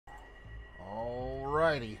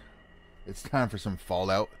Alrighty. It's time for some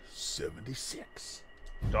Fallout 76.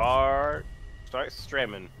 Start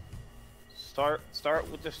streaming. Start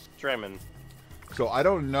with the streaming. So I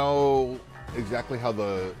don't know exactly how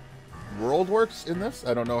the world works in this.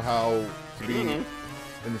 I don't know how to be in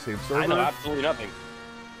the same server. I know absolutely nothing.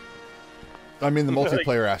 I mean the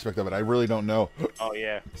multiplayer aspect of it. I really don't know. Oh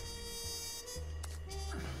yeah.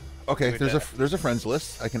 Okay, there's a friends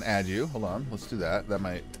list. I can add you. Hold on, let's do that. That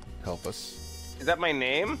might help us. Is that my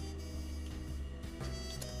name?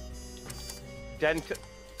 Dental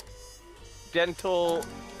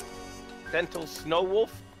Snow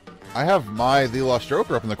Wolf? I have the Lost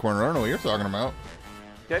Joker up in the corner. I don't know what you're talking about.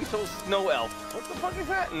 Dental Snow Elf. What the fuck is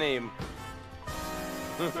that name?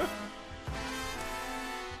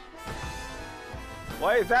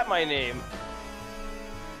 Why is that my name?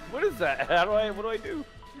 What is that? What do I do?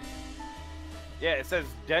 Yeah, it says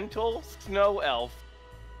Dental Snow Elf.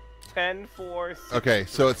 10-4. Okay,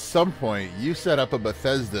 so at some point you set up a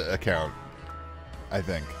Bethesda account, I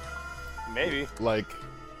think. Maybe. Like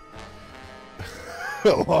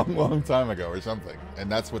a long time ago or something. And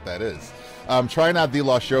that's what that is. Try not the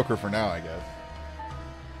Lost Joker for now, I guess.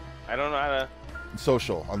 I don't know how to...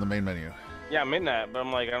 Social on the main menu. Yeah, I'm in that, but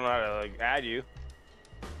I'm like, I don't know how to like add you.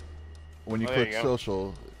 When you click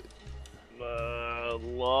social...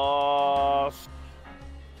 Lost...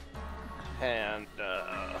 And,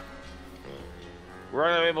 we're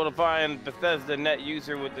unable to find Bethesda net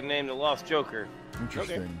user with the name The Lost Joker.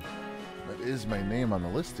 Interesting. Okay. That is my name on the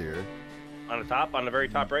list here. On the top, on the very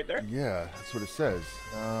top right there? Yeah, that's what it says.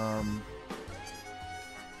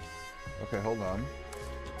 Okay, hold on.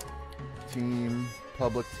 Team,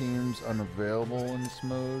 public teams unavailable in this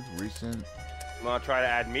mode. Recent. I'm gonna try to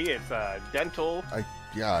add me. It's Dental.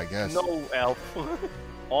 Yeah, I guess. Snow Elf.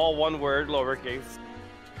 All one word, lowercase.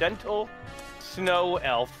 Dental Snow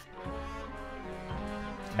Elf.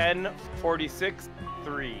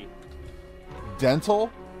 1046-3. Dental?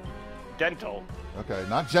 Dental. Okay,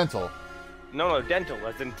 not gentle. No, dental,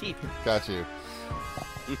 as in teeth. Got you.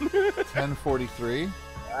 1043.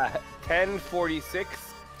 1046-3.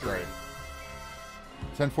 Right.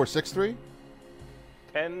 10463?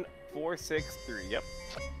 10463. Yep.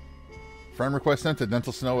 Friend request sent to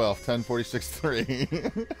Dental Snow Elf 10463.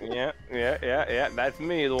 Yeah. That's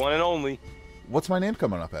me, the one and only. What's my name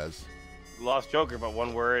coming up as? Lost Joker, but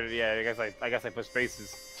one word. Yeah, I guess I put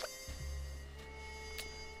spaces.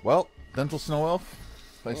 Well, Dental Snow Elf.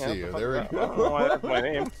 I see you. There we go. I don't know why that's my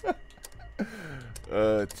name.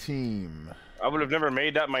 Team. I would have never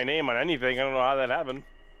made that my name on anything. I don't know how that happened.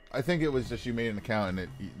 I think it was just you made an account and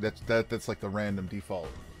that's like the random default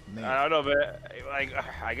name. I don't know, but like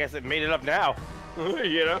I guess it made it up now.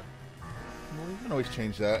 You know? Well, you can always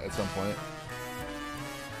change that at some point.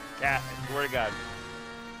 Yeah, swear to God.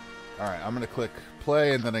 Alright, I'm gonna click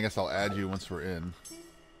play and then I guess I'll add you once we're in.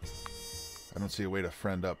 I don't see a way to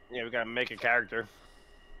friend up. Yeah, we gotta make a character.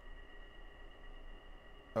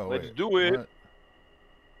 Oh, Let's wait, do it. what?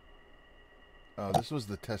 Oh, this was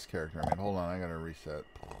the test character. I mean, hold on, I gotta reset.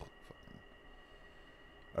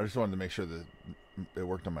 I just wanted to make sure that it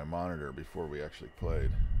worked on my monitor before we actually played.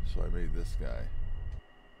 So I made this guy.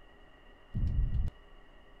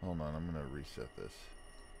 Hold on, I'm gonna reset this.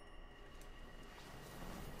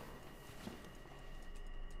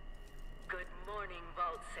 Good morning,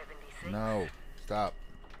 Vault 76. No, stop.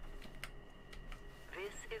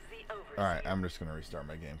 This is the overview. Alright, I'm just gonna restart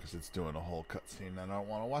my game because it's doing a whole cutscene and I don't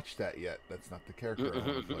want to watch that yet. That's not the character I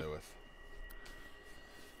want to play with.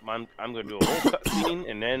 I'm gonna do a whole cutscene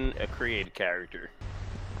and then a create character.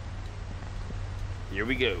 Here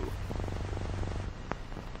we go.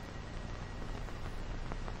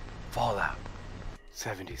 Fallout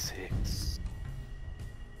 76.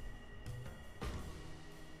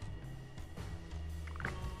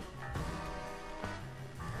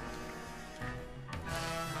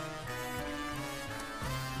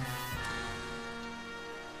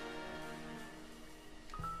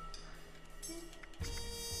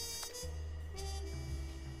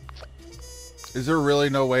 Is there really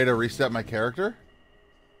no way to reset my character?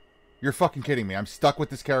 You're fucking kidding me. I'm stuck with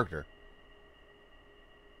this character.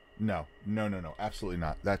 No. Absolutely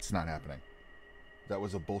not. That's not happening. That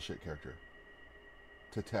was a bullshit character.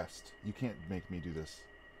 To test. You can't make me do this.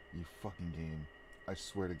 You fucking game. I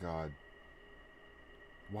swear to God.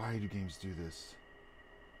 Why do games do this?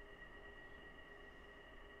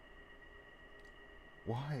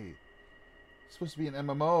 Why? It's supposed to be an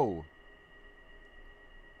MMO.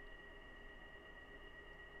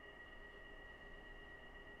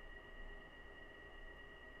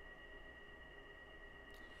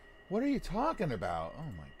 What are you talking about?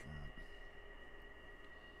 Oh my god.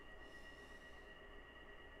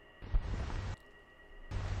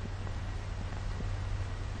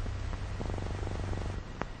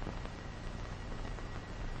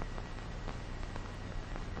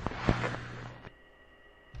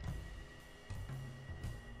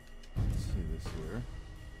 here.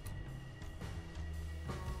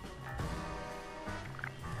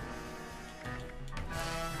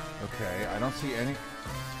 Okay, I don't see any...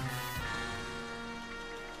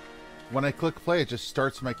 When I click play, it just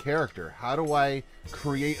starts my character. How do I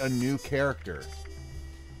create a new character?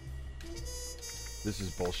 This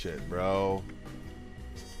is bullshit, bro.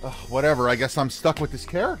 Ugh, whatever, I guess I'm stuck with this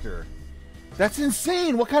character. That's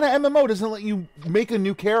insane! What kind of MMO doesn't let you make a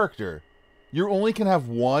new character? You only can have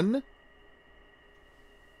one?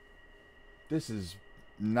 This is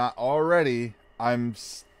not already... I'm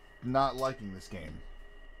not liking this game.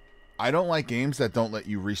 I don't like games that don't let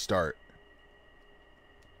you restart.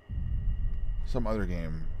 Some other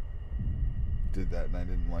game did that and I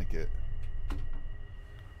didn't like it.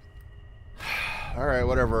 Alright,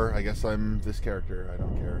 whatever. I guess I'm this character. I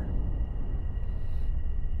don't care.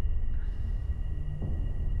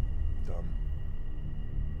 Dumb.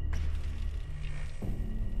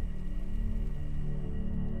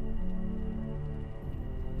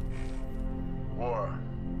 War.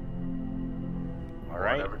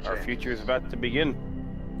 Alright, our future is about to begin.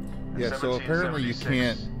 Yeah, so apparently you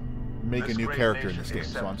can't make a new character in this game,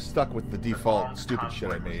 so I'm stuck with the default stupid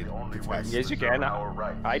shit I made to test. Yes, you can.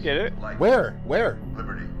 I did it. Where? Where?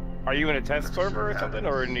 Are you in a test server or something,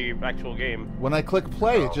 or in the actual game? When I click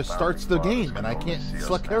play, it just starts the game, and I can't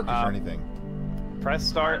select characters or anything. Press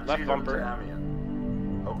start, left bumper.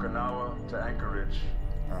 Okinawa to Anchorage.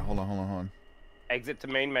 Alright, hold on. Exit to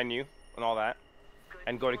main menu and all that.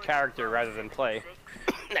 And go to character rather than play.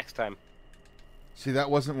 Next time. See, that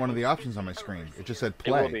wasn't one of the options on my screen. It just said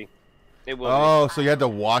play. It will be. It will Oh, so you had to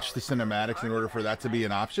watch the cinematics in order for that to be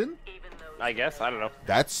an option? be. I guess. I don't know.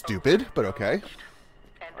 That's stupid, but okay.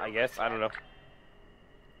 I guess. I don't know.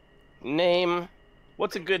 Name.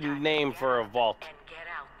 What's a good name for a vault And get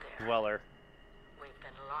out there. dweller? We've been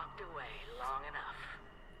locked away long enough.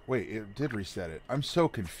 Wait, it did reset it. I'm so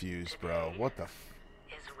confused, bro. What the f...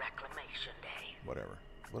 Is Reclamation Day. Whatever.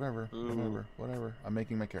 Whatever. I'm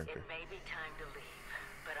making my character. It may be time to leave,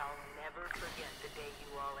 but I'll never forget the day you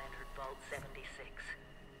all entered Vault 76.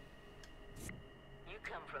 You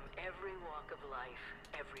come from every walk of life,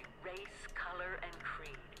 every race, color, and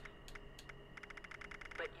creed.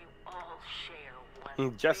 But you all share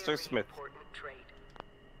one Jester very Smith. important trait.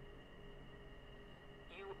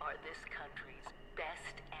 You are this country's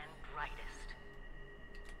best and brightest.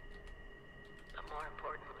 But more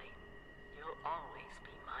importantly, you'll always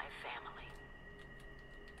be my family.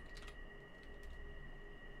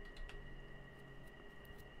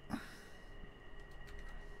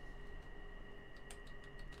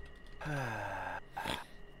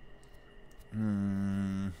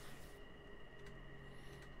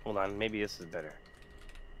 Hold on. Maybe this is better.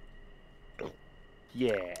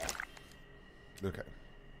 Yeah. Okay.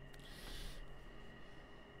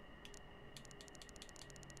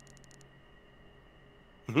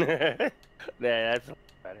 Yeah, that's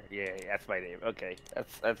better. Yeah, that's my name. Okay,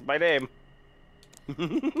 that's my name.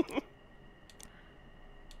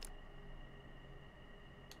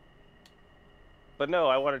 But no,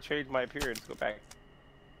 I want to change my appearance. Go back.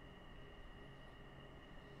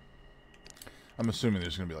 I'm assuming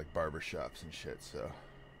there's gonna be like barber shops and shit, so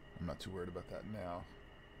I'm not too worried about that now.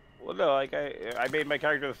 Well, no, like I made my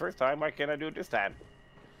character the first time. Why can't I do it this time?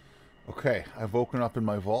 Okay, I've woken up in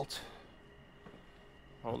my vault.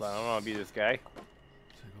 Hold on, I don't want to be this guy. Take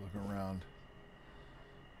a look around.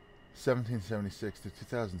 1776 to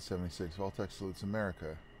 2076, Vault-Tec salutes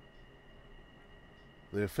America.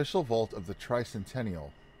 The official vault of the Tricentennial.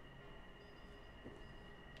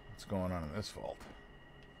 What's going on in this vault?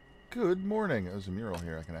 Good morning. There's a mural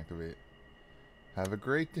here I can activate. Have a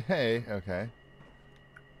great day. Okay.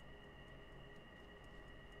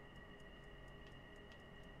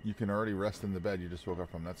 You can already rest in the bed you just woke up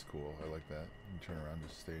from. That's cool. I like that. You can turn around and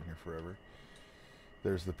just stay in here forever.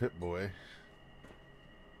 There's the Pip Boy.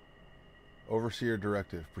 Overseer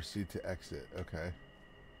directive. Proceed to exit. Okay.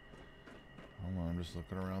 Hold on. I'm just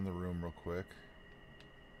looking around the room real quick.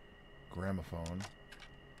 Gramophone.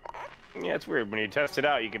 Yeah, it's weird. When you test it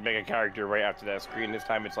out, you can make a character right after that screen. This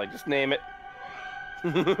time it's like, just name it.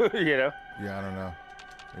 You know? Yeah, I don't know.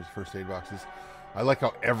 There's first aid boxes. I like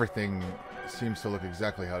how everything seems to look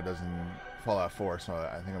exactly how it does in Fallout 4, so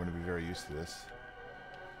I think I'm going to be very used to this.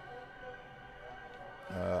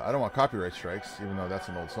 I don't want copyright strikes, even though that's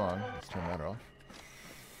an old song. Let's turn that off.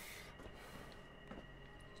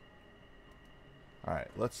 Alright,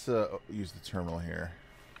 let's use the terminal here.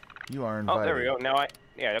 You are invited. Oh, there we go. Now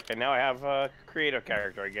now I have a creative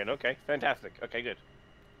character again. Okay, fantastic. Okay, good.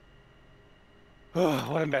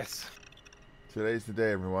 What a mess. Today's the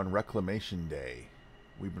day, everyone. Reclamation Day.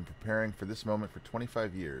 We've been preparing for this moment for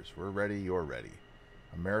 25 years. We're ready, you're ready.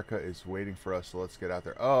 America is waiting for us, so let's get out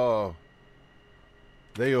there. Oh,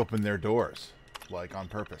 they opened their doors, like on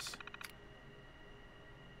purpose.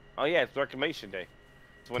 Oh yeah, it's Reclamation Day.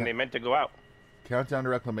 It's when they meant to go out. Countdown to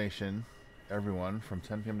Reclamation, everyone, from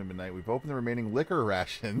 10 p.m. to midnight. We've opened the remaining liquor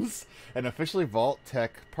rations and official Vault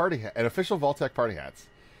Tech party hats.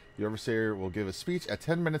 The Overseer will give a speech at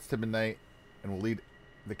 10 minutes to midnight and will lead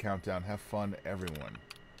the countdown. Have fun, everyone.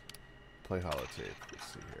 Play holotape.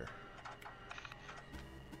 Let's see here.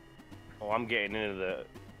 Oh, I'm getting into the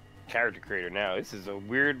character creator now. This is a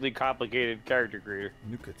weirdly complicated character creator.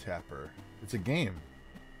 Nuka Tapper. It's a game.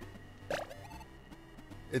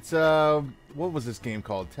 It's what was this game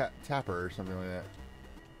called? Tapper or something like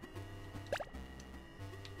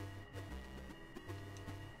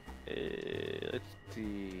that. Let's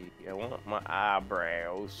see. I want my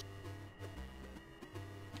eyebrows.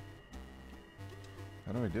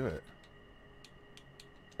 How do I do it?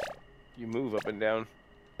 You move up and down.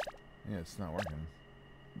 Yeah, it's not working.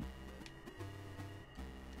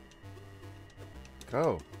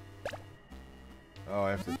 Go. Oh,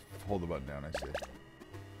 I have to hold the button down, I see.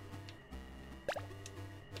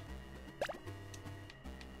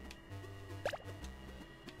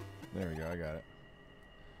 There we go, I got it.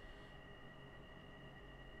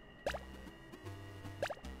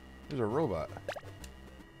 There's a robot.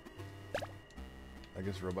 I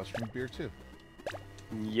guess robots drink beer too.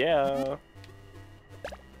 Yeah.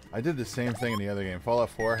 I did the same thing in the other game. Fallout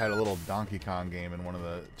 4 had a little Donkey Kong game in one of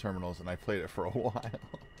the terminals, and I played it for a while.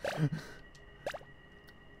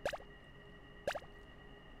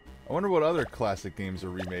 I wonder what other classic games are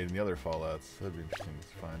remade in the other Fallouts. That'd be interesting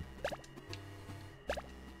to find.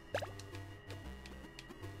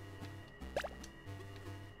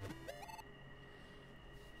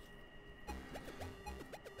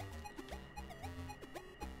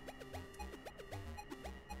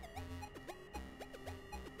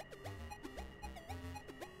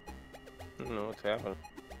 I don't know what's happening.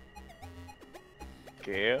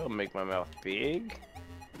 Okay, I'll make my mouth big.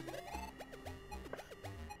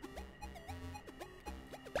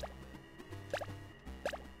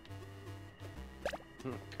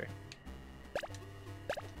 Okay.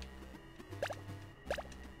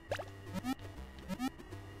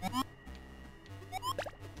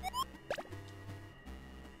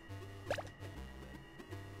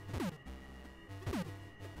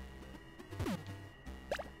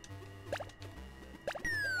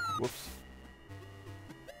 Whoops.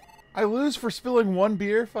 I lose for spilling one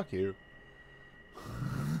beer? Fuck you.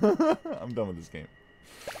 I'm done with this game.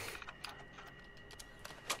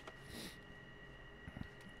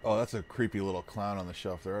 Oh, that's a creepy little clown on the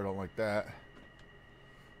shelf there. I don't like that.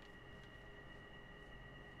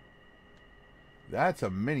 That's a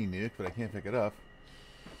mini nuke, but I can't pick it up.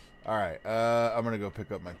 Alright, I'm gonna go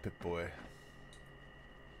pick up my Pip-Boy.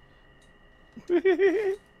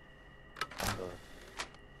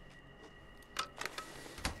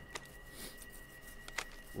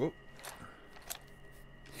 Whoop.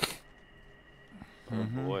 Oh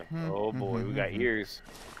boy. Oh boy, we got ears.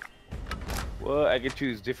 What? I can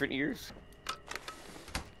choose different ears?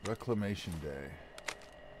 Reclamation Day.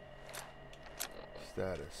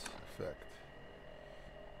 Status. Effect.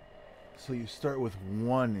 So you start with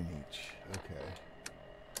one in each. Okay.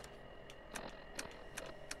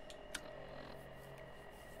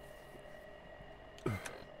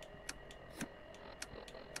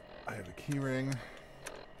 I have a key ring.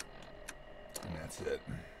 And that's it.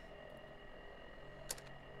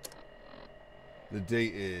 The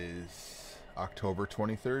date is October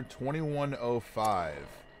 23rd, 2105.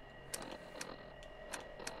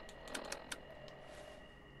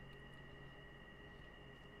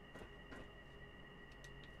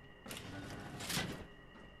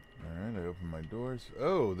 Alright, I open my doors.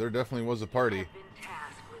 Oh, there definitely was a party. I've been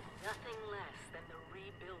tasked with nothing less than the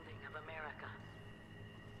rebuilding of America.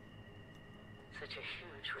 Such a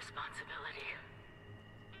huge responsibility.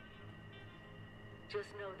 Just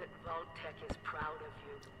know that Vault Tech is proud of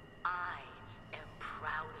you. I am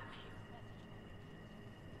proud of you.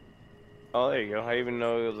 Oh, there you go. I even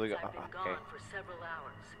know it was like I've been gone for several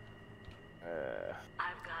hours.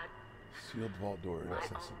 I've got Sealed vault door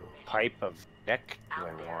accessible. pipe of neck do out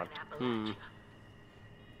I there want? in Appalachia.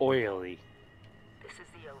 Oily. This is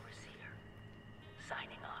the Overseer.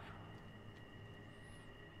 Signing off.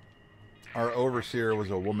 Our overseer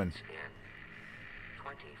was a woman. In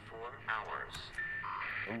 24 hours.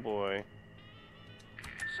 Oh boy.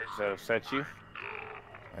 Does that upset you?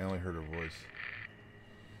 I only heard her voice.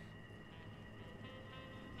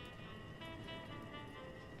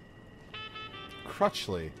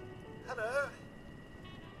 Crutchley. Hello.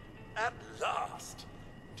 At last!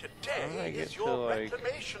 I Today get is to, your like-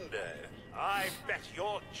 reclamation day. I bet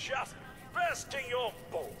you're just bursting your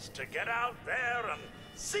balls to get out there and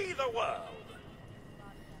see the world.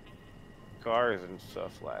 Cars and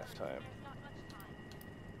stuff last time.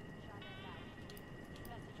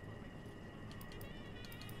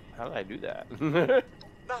 How did I do that? Nothing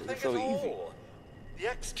It's so at easy. all.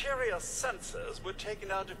 The exterior sensors were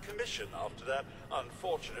taken out of commission after that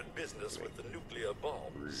unfortunate business with the nuclear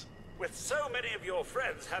bombs. With so many of your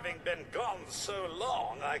friends having been gone so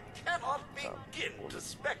long, I cannot begin to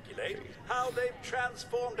speculate how they've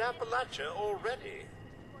transformed Appalachia already.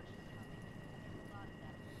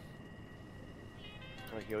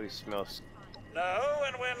 Like he always smells. No,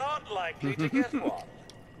 and we're not likely to get one.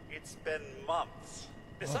 It's been months.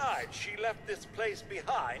 Besides, she left this place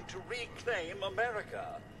behind to reclaim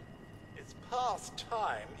America. It's past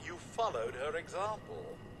time you followed her example.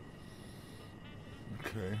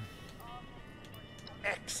 Okay.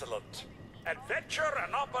 Excellent. Adventure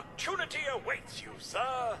and opportunity awaits you,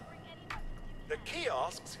 sir. The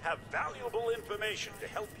kiosks have valuable information to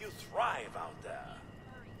help you thrive out there.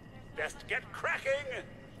 Best get cracking.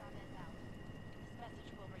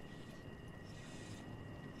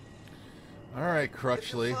 All right, If you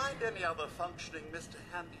Crutchley. find any other functioning Mr.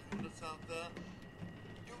 Handy units out there,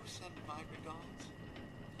 do send my regards.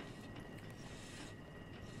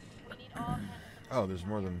 Oh, there's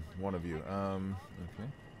more than one of you. Okay.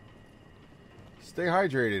 Stay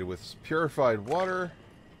hydrated with purified water,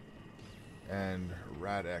 and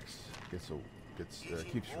Rad-X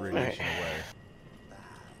keeps radiation away.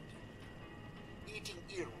 Eating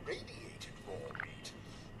irradiated raw meat.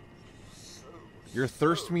 So Your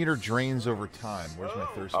thirst meter drains over time. Where's my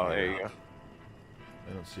thirst Oh, meter? there you go.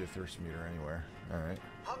 I don't see a thirst meter anywhere. All right.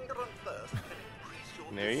 hunger and thirst can increase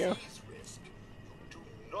your There you go. disease risk. You do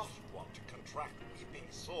not want to contract weeping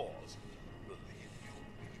sores. Believe you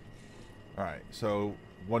me. All right. So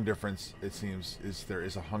one difference, it seems, is there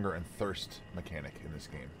is a hunger and thirst mechanic in this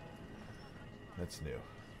game. That's new.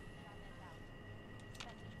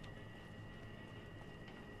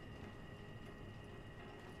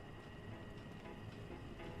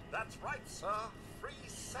 That's right, sir. Free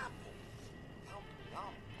samples. Yum, yum.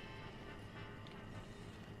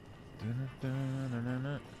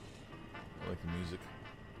 Dun-dun-dun-dun-dun-dun. I like the music.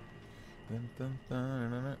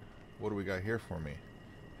 Dun-dun-dun-dun-dun. What do we got here for me?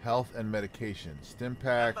 Health and medication. Stim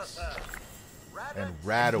packs and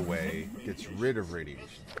Radaway gets rid of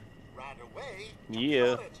radiation. Right away.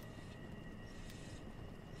 Yeah. Got it.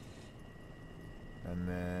 And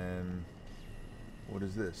then what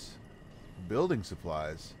is this? Building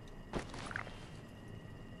supplies.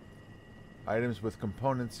 Items with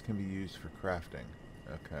components can be used for crafting.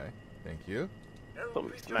 Okay, thank you. Let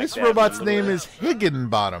me smack This that robot's in the name lip. is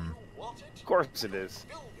Higginbottom. Want it? Of course it is.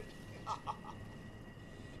 Build it.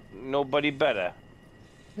 Nobody better.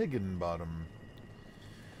 Higginbottom.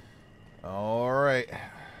 Alright.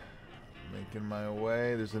 Making my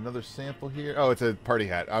way. There's another sample here. Oh, it's a party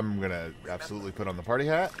hat. I'm going to absolutely put on the party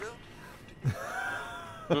hat.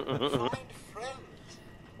 Find friends.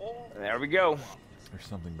 Or There we go. There's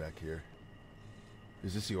something back here.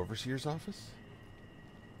 Is this the overseer's office?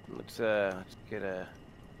 Let's get a.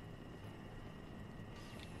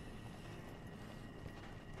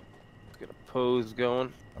 Let's get a pose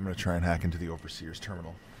going. I'm going to try and hack into the overseer's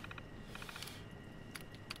terminal.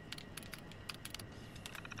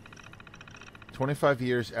 "25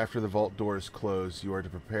 years after the vault doors close, you are to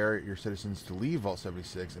prepare your citizens to leave Vault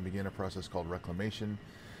 76 and begin a process called reclamation.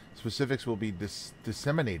 Specifics will be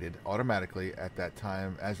disseminated automatically at that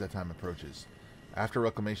time as that time approaches. After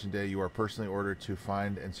Reclamation Day, you are personally ordered to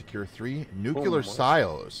find and secure 3 nuclear Oh, my.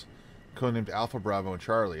 silos, codenamed Alpha, Bravo, and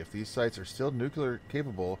Charlie. If these sites are still nuclear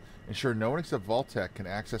capable, ensure no one except Vault-Tec can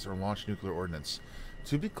access or launch nuclear ordnance.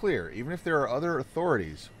 To be clear, even if there are other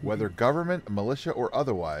authorities, whether government, militia, or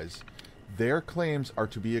otherwise, their claims are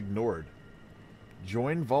to be ignored.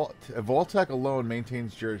 Join Vault-Tec alone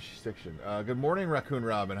maintains jurisdiction." Good morning, Raccoon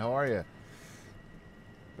Robin. How are you?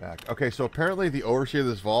 Back. Okay, so apparently the overseer of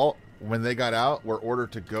this vault, when they got out, were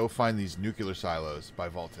ordered to go find these nuclear silos by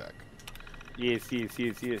Vault-Tec. Yes.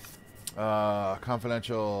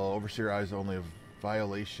 Confidential overseer eyes only of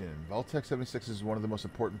violation. Vault-Tec 76 is one of the most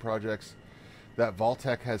important projects that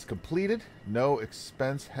Vault-Tec has completed. No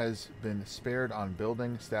expense has been spared on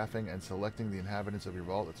building, staffing, and selecting the inhabitants of your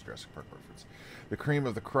vault. That's Jurassic Park reference. The cream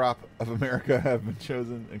of the crop of America have been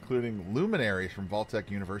chosen, including luminaries from Vault-Tec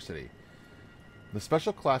University. The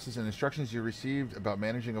special classes and instructions you received about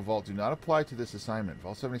managing a vault do not apply to this assignment.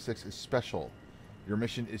 Vault 76 is special. Your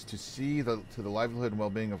mission is to see to the livelihood and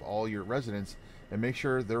well-being of all your residents and make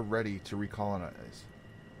sure they're ready to recolonize.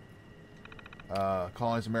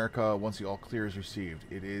 Colonize America once the all clear is received.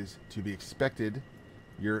 It is to be expected.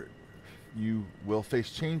 You will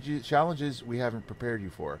face challenges we haven't prepared you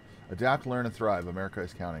for. Adapt, learn, and thrive. America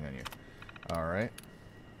is counting on you. All right.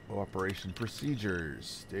 Operation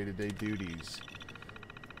procedures. Day-to-day duties.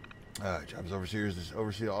 Jobs overseers is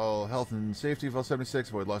oversee all health and safety of Vault 76.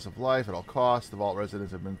 Avoid loss of life at all costs. The Vault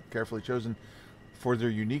residents have been carefully chosen for their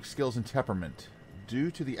unique skills and temperament. Due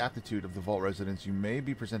to the aptitude of the Vault residents, you may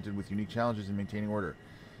be presented with unique challenges in maintaining order.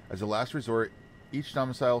 As a last resort, each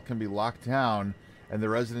domicile can be locked down and the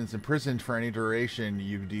residents imprisoned for any duration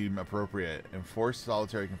you deem appropriate. Enforced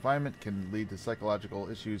solitary confinement can lead to psychological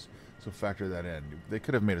issues, so factor that in. They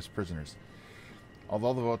could have made us prisoners.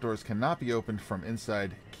 Although the vault doors cannot be opened from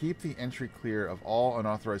inside, keep the entry clear of all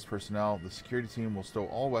unauthorized personnel. The security team will stow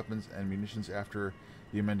all weapons and munitions after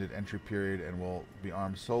the amended entry period and will be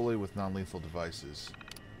armed solely with non-lethal devices.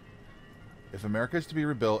 If America is to be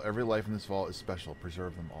rebuilt, every life in this vault is special.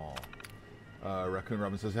 Preserve them all. Raccoon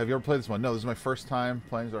Robin says, have you ever played this one? No, this is my first time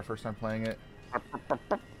playing. This is our first time playing it.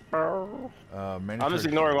 I'm just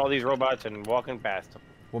ignoring all these robots and walking past them.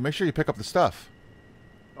 Well, make sure you pick up the stuff.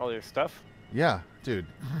 All their stuff? Yeah, dude.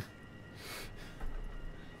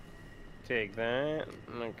 Take that.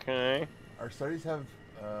 Okay. Our studies have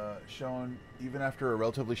shown, even after a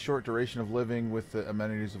relatively short duration of living with the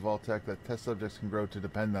amenities of Vault-Tec, that test subjects can grow to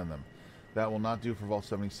depend on them. That will not do for Vault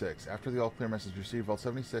 76. After the all-clear message received, Vault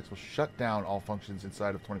 76 will shut down all functions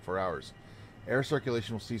inside of 24 hours. Air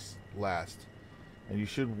circulation will cease last, and you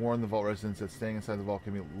should warn the Vault residents that staying inside the Vault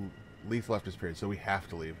can be lethal after this period, so we have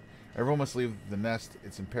to leave. Everyone must leave the nest.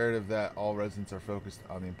 It's imperative that all residents are focused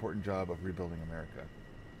on the important job of rebuilding America.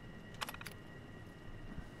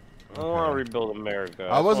 I want to rebuild America.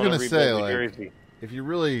 I was gonna say, like, Jersey. if you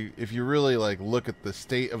really like look at the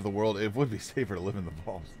state of the world, it would be safer to live in the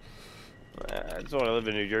vaults. I just want to live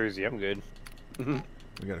in New Jersey. I'm good.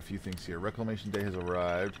 We got a few things here. Reclamation Day has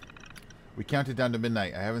arrived. We counted down to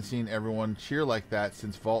midnight. I haven't seen everyone cheer like that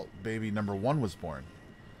since Vault Baby number 1 was born.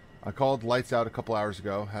 I called lights out a couple hours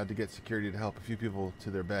ago. Had to get security to help a few people to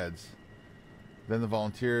their beds. Then the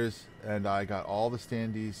volunteers and I got all the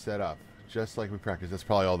standees set up, just like we practiced. That's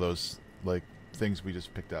probably all those like things we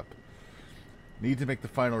just picked up. Need to make the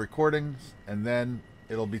final recordings, and then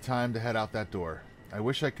it'll be time to head out that door. I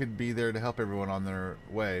wish I could be there to help everyone on their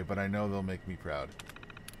way, but I know they'll make me proud.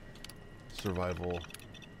 Survival.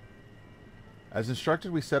 As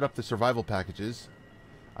instructed, we set up the survival packages.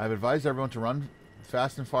 I've advised everyone to run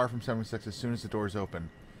fast and far from 76 as soon as the doors open.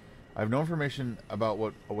 I have no information about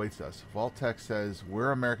what awaits us. Vault-Tec says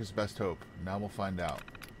we're America's best hope. Now we'll find out.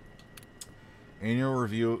 Annual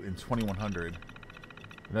review in 2100.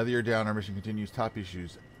 Another year down, our mission continues. Top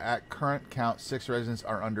issues. At current count, 6 residents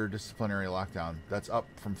are under disciplinary lockdown. That's up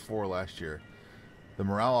from 4 last year. The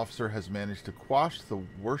morale officer has managed to quash the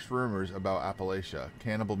worst rumors about Appalachia.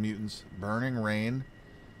 Cannibal mutants, burning rain,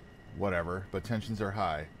 whatever, but tensions are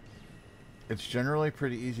high. It's generally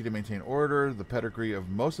pretty easy to maintain order. The pedigree of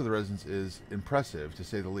most of the residents is impressive, to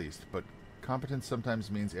say the least, but competence sometimes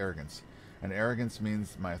means arrogance, and arrogance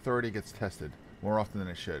means my authority gets tested more often than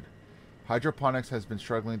it should. Hydroponics has been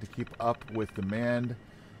struggling to keep up with demand.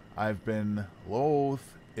 I've been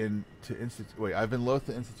loath to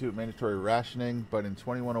institute mandatory rationing, but in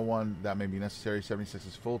 2101 that may be necessary. 76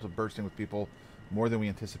 is full to bursting with people, more than we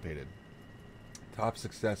anticipated. Top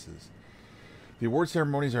successes. The award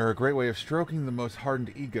ceremonies are a great way of stroking the most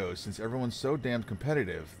hardened egos, since everyone's so damned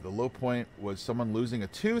competitive. The low point was someone losing a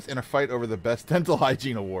tooth in a fight over the Best Dental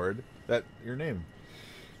Hygiene Award. That your name.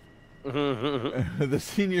 The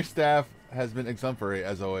senior staff has been exemplary,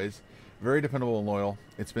 as always. Very dependable and loyal.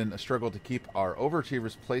 It's been a struggle to keep our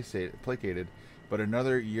overachievers placated, but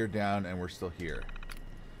another year down and we're still here.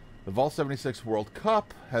 The Vault 76 World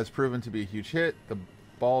Cup has proven to be a huge hit. The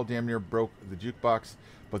ball damn near broke the jukebox,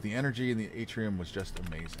 but the energy in the atrium was just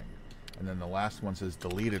amazing. And then the last one says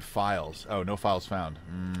deleted files. Oh, no files found.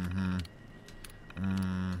 And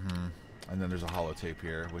then there's a holotape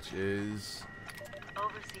here, which is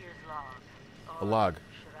Overseer's log. a log.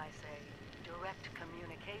 Should I say direct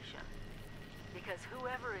communication? Because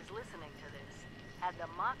whoever is listening to this had the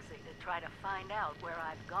moxie to try to find out where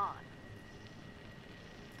I've gone.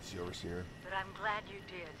 It's the Overseer. But I'm glad you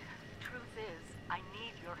did. Truth is, I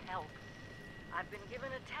need your help. I've been given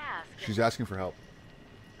a task. She's asking for help.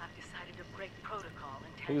 I've decided to break protocol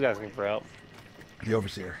and tell Who's you asking what for it help? is. The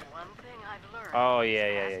Overseer. One thing I've learned Oh, these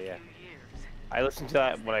yeah. past few years. I listened to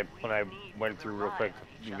that when I went through real quick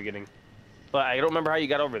in the beginning, but I don't remember how you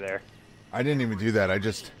got over there. I didn't even do that. I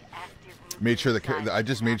just made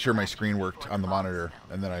sure my screen worked on the monitor,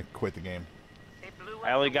 and then I quit the game.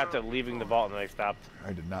 I only got to leaving the vault and then I stopped.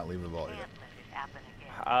 I did not leave the vault yet. Can't let it happen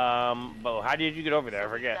again. But how did you get over there? I So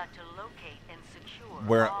we've forget. got to locate and secure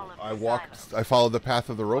Where all of I the walked, silos. I followed the path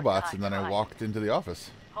of the robots, and then I walked into the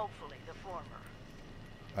office. Hopefully the former.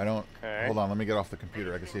 I don't. Okay. Hold on, let me get off the But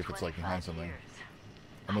computer. I it's can see if been it's like 25 behind something. years.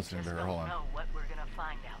 I'm listening to her. Hold on. I just don't know what we're gonna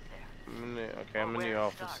find out there. Okay, I'm in Where the to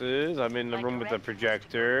offices. I'm in the My room with the directive was to go to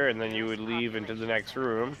projector, and then you would nearest leave into the population next center to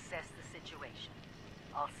room. Assess the situation.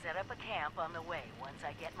 I'll set up a camp on the way once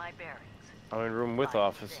I get my bearings. I'm in room with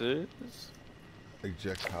offices.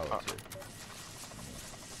 Eject holotape.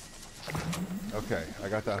 Okay, I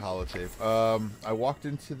got that holotape. I walked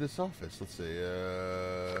into this office. Let's see.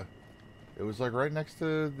 It was like right next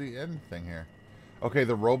to the end thing here. Okay,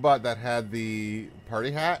 the robot that had the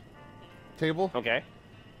party hat table. Okay.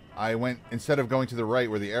 I went, instead of going to the right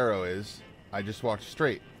where the arrow is, I just walked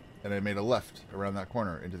straight, and I made a left around that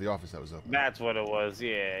corner into the office that was open. That's what it was.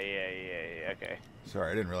 Yeah. Okay.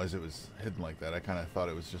 Sorry, I didn't realize it was hidden like that. I kind of thought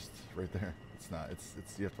it was just right there. It's not. It's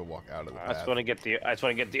you have to walk out of the I path. just want to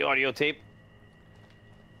get the audio tape.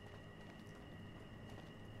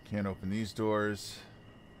 Can't open these doors.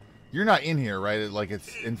 You're not in here, right? Like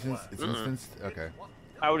it's instanced. It's instanced. Okay.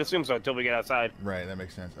 I would assume so until we get outside. Right. That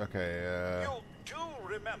makes sense. Okay. You do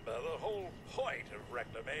remember the whole point of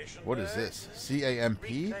Reclamation What is Day? this? CAMP?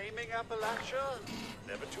 Reclaiming Appalachia?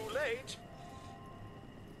 Never too late.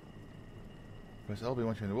 Press LB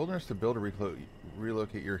once you're in the wilderness to build or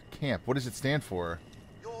relocate your camp. What does it stand for?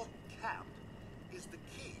 Your camp is the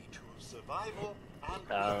key to survival and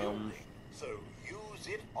rebuilding, so use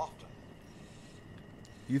it often.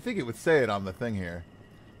 You think it would say it on the thing here?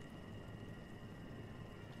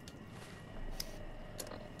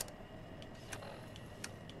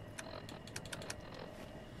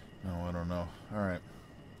 No, I don't know. All right,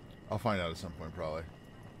 I'll find out at some point probably.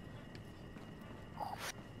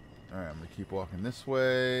 All right, I'm gonna keep walking this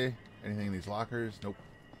way. Anything in these lockers? Nope.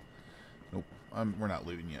 Nope. We're not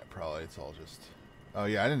looting yet. Probably it's all just. Oh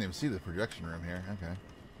yeah, I didn't even see the projection room here. Okay.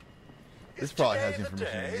 This Is probably today has the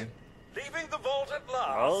information I day? need. Leaving the vault at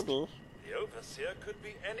last. Oh, The Overseer could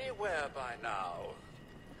be anywhere by now.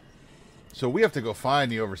 So we have to go find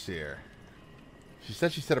the Overseer. She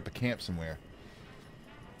said she set up a camp somewhere.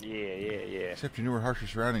 Yeah. Accept your newer, harsher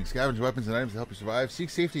surroundings. Scavenge weapons and items to help you survive. Seek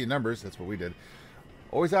safety in numbers. That's what we did.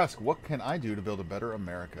 Always ask, what can I do to build a better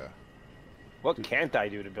America? What can't I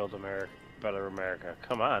do to build better America?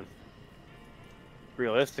 Come on.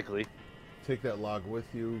 Realistically. Take that log with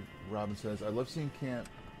you. Robin says, I love seeing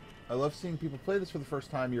people play this for the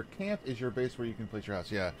first time. Your camp is your base where you can place your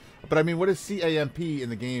house. Yeah. But I mean, what is CAMP in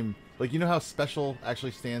the game? Like, you know how special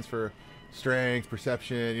actually stands for strength,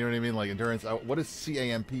 perception, you know what I mean? Like endurance. What does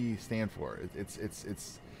CAMP stand for? It's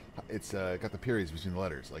got the periods between the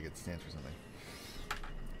letters. Like it stands for something.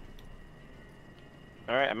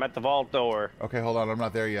 All right, I'm at the vault door. Okay, hold on. I'm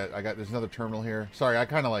not there yet. There's another terminal here. Sorry, I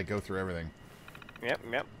kind of like go through everything.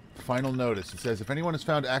 Yep. Final notice. It says, if anyone is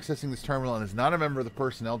found accessing this terminal and is not a member of the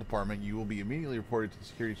personnel department, you will be immediately reported to the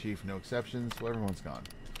security chief. No exceptions. Well, everyone's gone.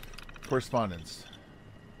 Correspondence.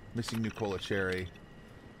 Missing Nucola Cherry.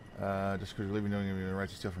 Just because you're leaving, don't give me the right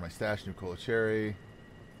to steal from my stash. Nucola Cherry.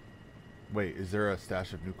 Wait, is there a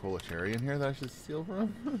stash of Nucola Cherry in here that I should steal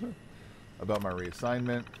from? About my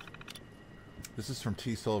reassignment. This is from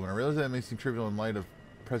T. Sullivan. I realize that it may seem trivial in light of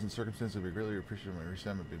present circumstances. It would be greatly appreciated if my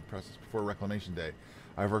reassignment being processed before Reclamation Day.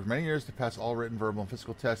 I've worked many years to pass all written, verbal, and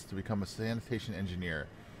physical tests to become a sanitation engineer.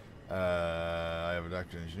 I have a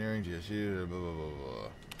doctorate in engineering, GSU, blah, blah, blah, blah.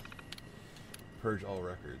 Purge all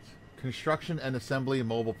records. Construction and assembly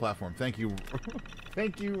mobile platform. Thank you.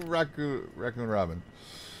 Thank you, Raccoon Robin.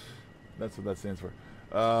 That's what that stands for.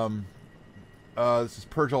 This is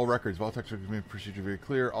purge all records. Vault procedure very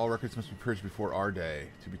clear. All records must be purged before our day.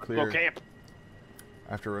 To be clear, Okay.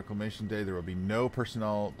 after Reclamation Day, there will be no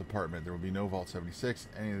personnel department. There will be no Vault 76.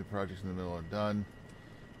 Any of the projects in the middle are done.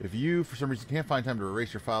 If you, for some reason, can't find time to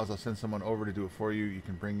erase your files, I'll send someone over to do it for you. You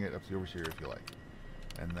can bring it up to the Overseer if you like.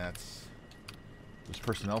 And that's those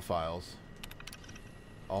personnel files.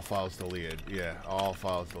 All files deleted. Yeah, all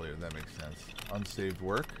files deleted. That makes sense. Unsaved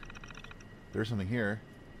work. There's something here.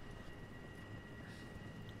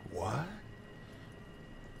 What?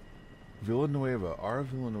 Villanueva. R.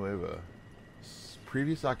 Villanueva.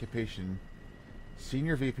 Previous occupation,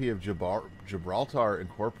 Senior VP of Gibraltar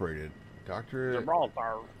Incorporated. Doctorate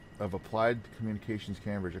Gibraltar. of Applied Communications,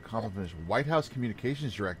 Cambridge. Accomplishments. White House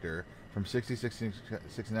Communications Director from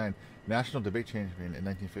 1969. National Debate Champion in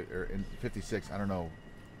 1956. I don't know.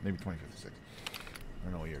 Maybe 2056. I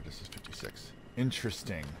don't know what year. This is 56.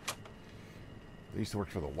 Interesting. They used to work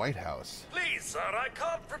for the White House. Please, sir, I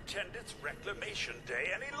can't pretend it's Reclamation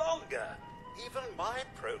Day any longer. Even my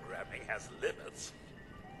programming has limits.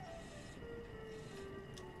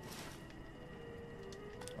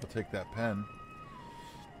 take that pen.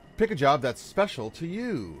 Pick a job that's special to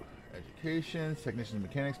you. Education, technician,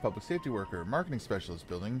 mechanics, public safety worker, marketing specialist,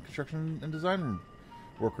 building, construction, and design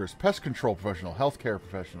workers, pest control professional, healthcare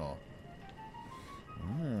professional.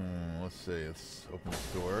 Let's see. Let's open this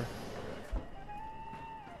door.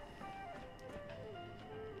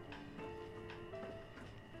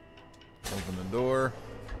 Open the door.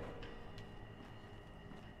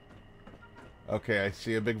 Okay, I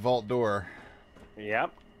see a big vault door.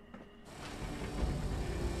 Yep.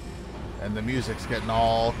 And the music's getting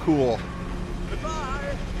all cool.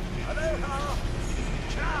 Goodbye. Aloha.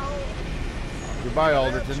 Ciao. Goodbye,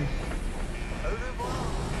 Alderton. Au revoir.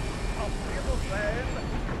 Auf Wiedersehen.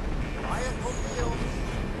 Fire Coop.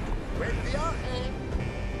 With the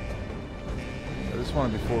I just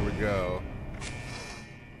want to, before we go.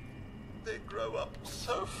 They grow up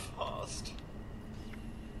so fast.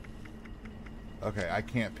 Okay, I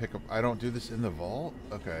can't pick up. I don't do this in the vault?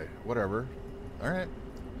 Okay, whatever. Alright.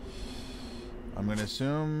 I'm going to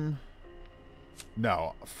assume.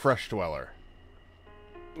 No, fresh dweller.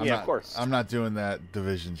 Of course. I'm not doing that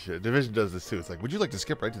Division shit. Division does this too. It's like, would you like to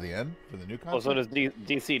skip right to the end for the new content? Oh, so does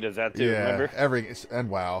DC does that too, Yeah, remember? and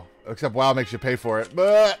WoW. Except WoW makes you pay for it.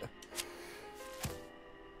 But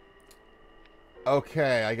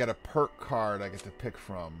okay, I got a perk card I get to pick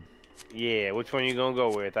from. Yeah, which one you gonna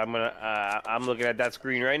go with? I'm looking at that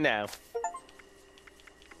screen right now.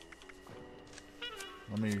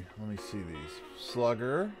 Let me see these.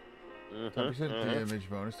 Slugger, 10% damage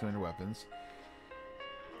bonus to enter weapons.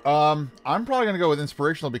 I'm probably gonna go with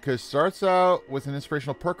inspirational because starts out with an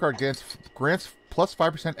inspirational perk card grants plus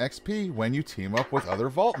 5% XP when you team up with other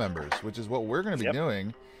vault members, which is what we're gonna be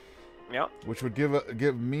doing. Yep. Which would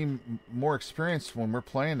give me more experience when we're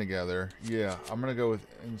playing together. Yeah, I'm gonna go with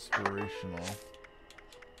inspirational.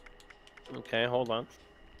 Okay, hold on.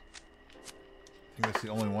 I think that's the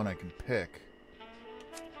only one I can pick.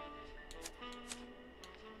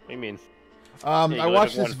 What do you mean? I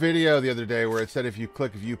watched this video the other day where it said if you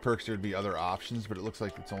click view perks there'd be other options, but it looks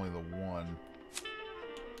like it's only the one.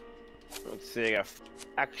 Let's see, I got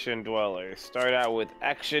Action Dweller. Start out with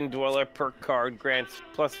Action Dweller perk card grants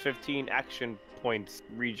plus 15 action points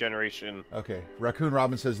regeneration. Okay, Raccoon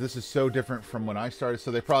Robin says this is so different from when I started,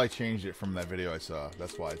 so they probably changed it from that video I saw.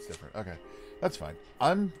 That's why it's different. Okay, that's fine.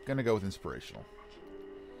 I'm gonna go with inspirational.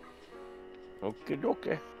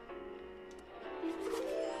 Okay.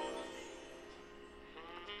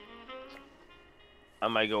 I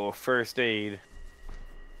might go with First Aid.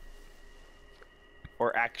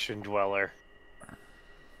 Or Action Dweller.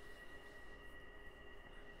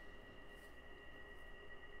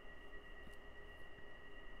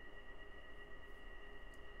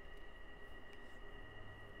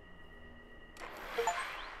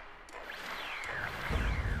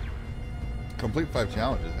 Complete 5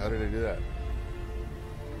 challenges. How did I do that?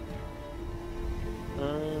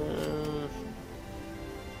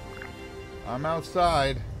 I'm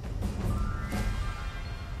outside.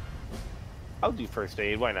 I'll do First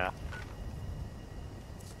Aid. Why not?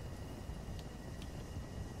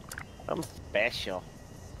 I'm special.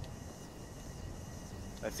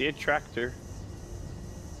 I see a tractor.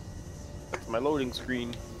 That's my loading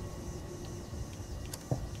screen.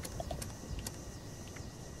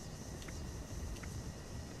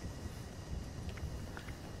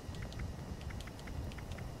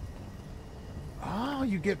 Oh,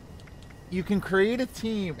 you can create a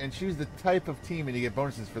team and choose the type of team, and you get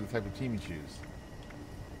bonuses for the type of team you choose.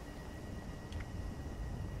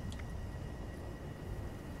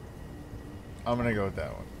 I'm gonna go with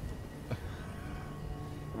that one.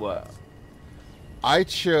 What? I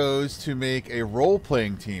chose to make a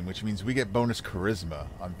role-playing team, which means we get bonus charisma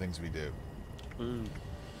on things we do.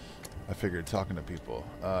 I figured talking to people.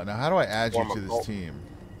 Now, how do I add you to this team?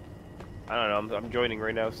 I don't know. I'm joining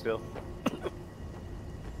right now still.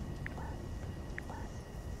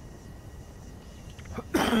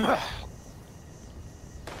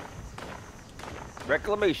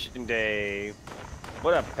 Reclamation Day.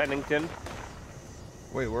 What up, Pennington?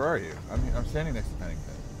 Wait, where are you? I'm standing next to Pennington.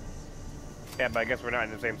 Yeah, but I guess we're not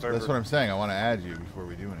in the same server. That's what I'm saying. I want to add you before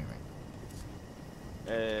we do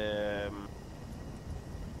anything.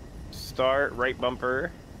 Start, right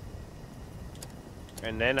bumper.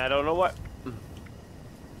 And then I don't know what.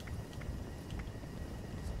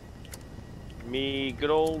 Me, good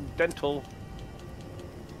old dental.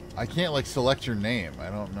 I can't, like, select your name. I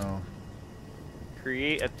don't know.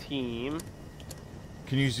 Create a team.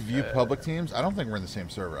 Can you view public teams? I don't think we're in the same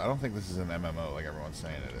server. I don't think this is an MMO like everyone's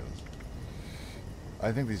saying it is.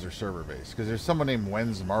 I think these are server-based, because there's someone named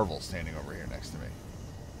Wen's Marvel standing over here next to me.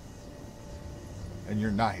 And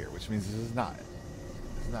you're not here, which means this is not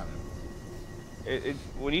is not in.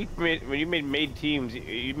 When you made teams,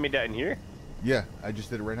 you made that in here. Yeah, I just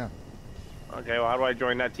did it right now. Okay, well, how do I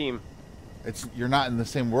join that team? You're not in the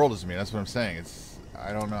same world as me. That's what I'm saying.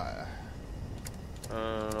 I don't know.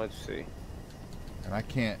 Let's see. And I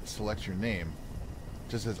can't select your name.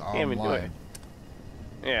 It just says Can't even do it.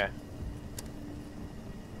 online.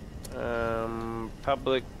 Yeah.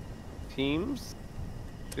 Public teams.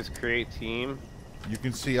 Just create team. You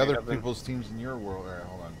can see other people's teams in your world. All right,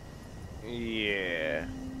 hold on. Yeah.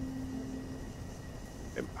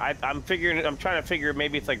 I'm trying to figure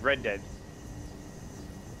maybe it's like Red Dead.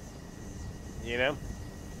 You know?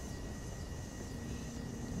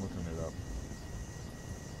 I'm looking it up.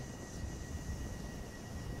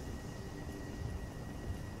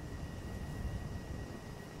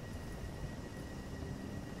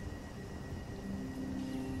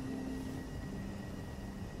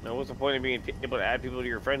 Now, what's the point of being able to add people to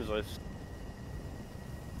your friends list?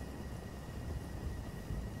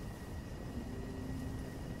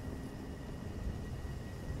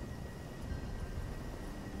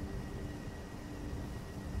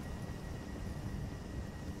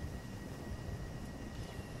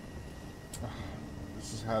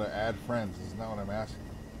 This is how to add friends. This is not what I'm asking.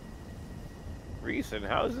 Recent?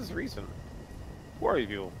 How is this recent? Who are these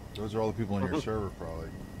people? Those are all the people in your server, probably.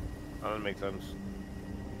 Oh, that makes sense.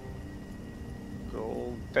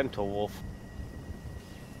 Gold Dental Wolf.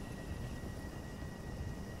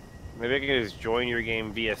 Maybe I can just join your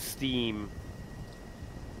game via Steam.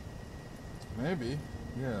 Maybe.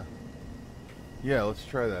 Yeah. Yeah, let's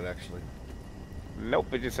try that, actually.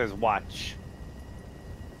 Nope, it just says watch.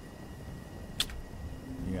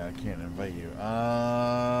 Yeah, I can't invite you.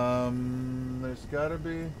 There's gotta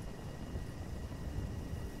be...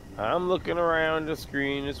 I'm looking around the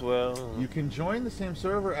screen as well. You can join the same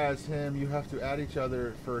server as him. You have to add each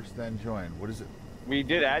other first, then join. What is it? We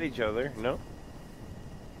did add each other, no?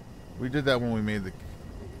 We did that when we made the...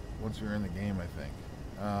 Once we were in the game, I think.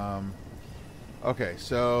 Okay,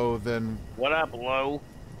 so then... What up, Low?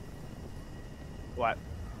 What?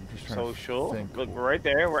 I'm just trying Social. to think. Look, right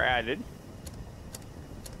there, we're added.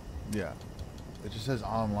 Yeah. It just says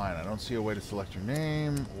online. I don't see a way to select your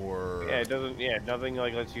name or... Yeah, it doesn't, yeah, nothing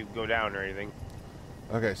like lets you go down or anything.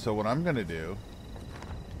 Okay, so what I'm going to do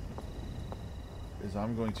is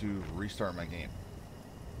I'm going to restart my game.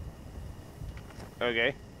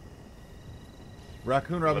 Okay.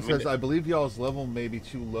 Raccoon Robin says, I believe y'all's level may be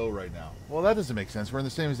too low right now. Well, that doesn't make sense. We're in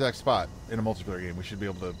the same exact spot in a multiplayer game. We should be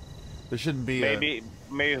able to... There shouldn't be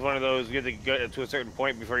maybe it's one of those you have to get to a certain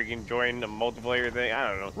point before you can join the multiplayer thing. I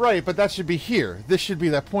don't know. Right, but that should be here. This should be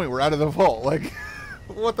that point. We're out of the vault. Like,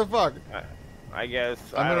 what the fuck? I guess.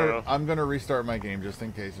 I don't know. I'm gonna restart my game just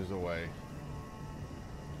in case there's a way.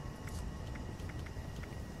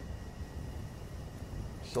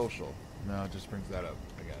 Social. No, it just brings that up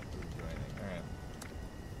again. Doesn't do anything. All right.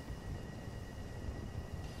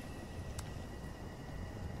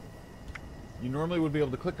 You normally would be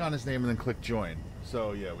able to click on his name and then click join.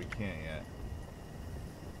 So yeah, we can't yet.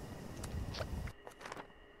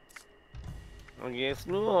 I guess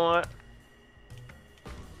not.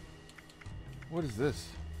 What is this?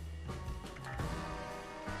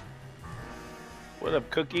 What up,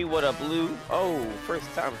 Cookie? What up, Lou? Oh, first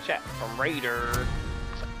time chat from Raider.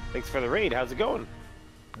 Thanks for the raid. How's it going?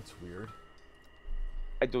 That's weird.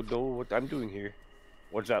 I don't know what I'm doing here.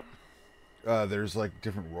 What's up? There's like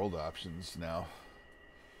different world options now.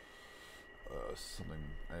 Something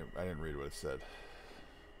I didn't read what it said.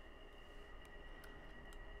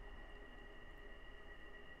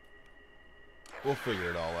 We'll figure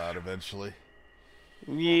it all out eventually.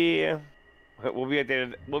 Yeah. We'll be at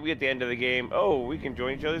the end of the game. Oh, we can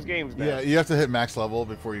join each other's games now. Yeah, you have to hit max level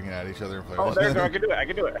before you can add each other and play. Oh, there, I can do it. I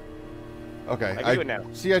can do it. Okay, I can do it now.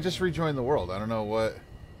 See, I just rejoined the world. I don't know what.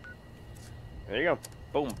 There you go.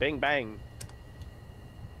 Boom, bing, bang.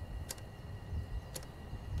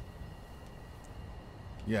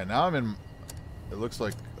 Yeah, now I'm in. It looks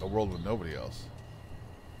like a world with nobody else.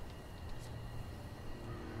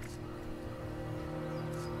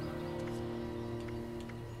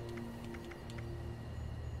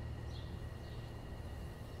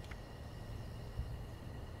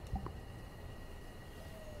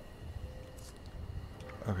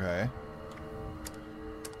 Okay.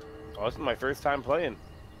 Oh, this is my first time playing.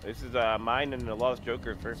 This is mine and the Lost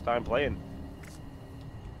Joker's first time playing.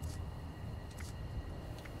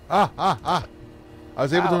 I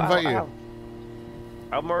was able to invite you.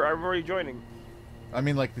 I'm already joining. I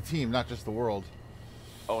mean, like the team, not just the world.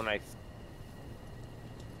 Oh, nice.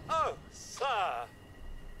 Oh, sir.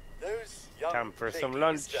 Those young Time for some ladies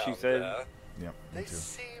lunch, she down said. there, Yep, me they too.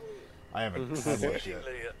 seem I haven't had lunch yet.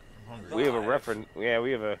 We have a reference. Yeah,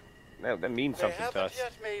 we have a. That means They something to haven't us.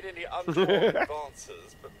 yet made any untoward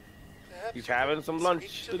advances, but perhaps He's you having could some speak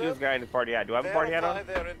lunch. to Look at this them, guy in his party hat. Do I have a party hat on?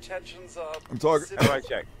 verify their intentions are I'm talking. How do I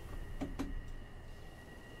check?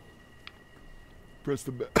 Press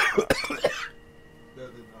the back. That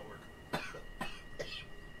did not work.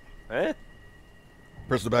 Eh?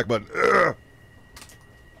 Press the back button. Ugh.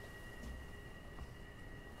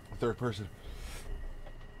 Third person.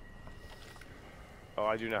 Oh,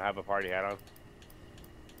 I do not have a party hat on.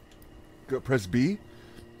 Go press B.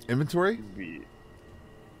 Inventory.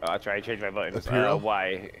 I'll try to change my buttons. Apparel?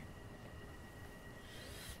 Why?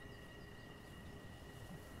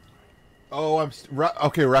 Oh,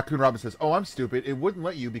 okay. Raccoon Robin says, "Oh, I'm stupid. It wouldn't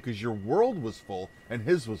let you because your world was full and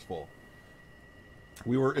his was full.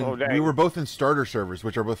 We were in, we were both in starter servers,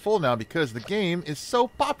 which are both full now because the game is so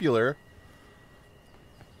popular."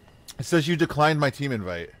 It says you declined my team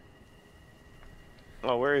invite.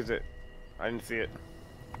 Oh, where is it? I didn't see it.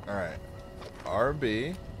 All right,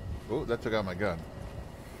 RB. Oh, that took out my gun.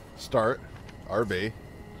 Start, RB.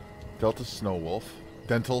 Delta Snow Wolf,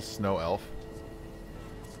 Dental Snow Elf.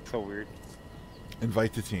 So weird.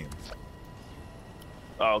 Invite to team.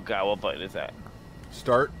 Oh god, what button is that?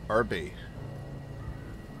 Start, RB.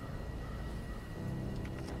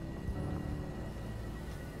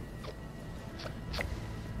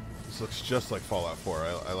 This looks just like Fallout 4.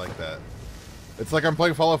 I like that. It's like I'm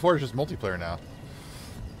playing Fallout 4, it's just multiplayer now.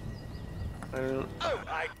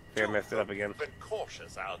 I I messed it up again. Been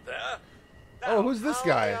cautious out there. Oh, who's this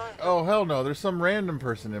guy? Oh, hell no. There's some random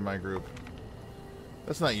person in my group.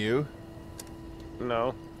 That's not you.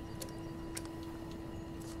 No.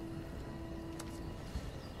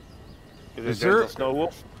 Is there- Dental Snow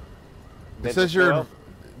Wolf? It Dental says Snow you're... Elf?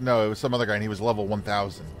 No, it was some other guy, and he was level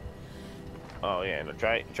 1,000. Oh yeah, no,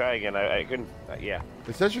 try again. I couldn't. Yeah.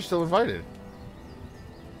 It says you're still invited.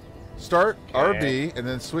 Start Okay. RB, and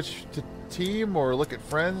then switch to team, or look at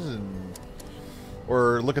friends, and...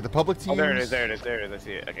 Or look at the public teams. Oh, there it is. There it is. There it is. I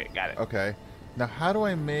see it. Okay, got it. Okay. Now, how do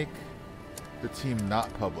I make the team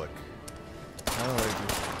not public? How do I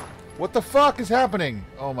do... What the fuck is happening?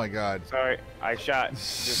 Oh my god. Sorry, I shot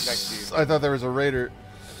just next to I thought there was a raider.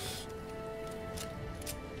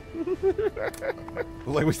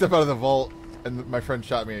 Like, we step out of the vault, and my friend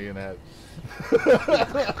shot me in the head.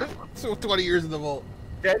 So 20 years in the vault.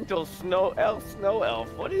 you. Dental Snow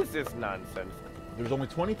Elf. What is this nonsense? There's only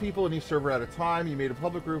 20 people in each server at a time. You made a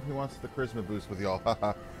public group who wants the charisma boost with y'all.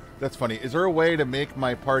 Haha. That's funny. Is there a way to make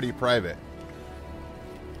my party private?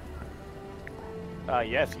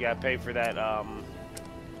 Yes, you gotta pay for that.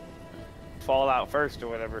 Fallout first or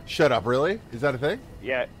whatever. Shut up, really? Is that a thing?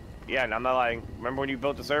 Yeah, and I'm not lying. Remember when you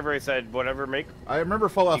built the server? It said whatever make. I remember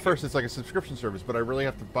Fallout First. It's like a subscription service, but I really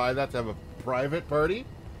have to buy that to have a private party?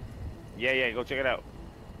 Yeah, go check it out.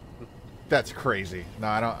 That's crazy. No,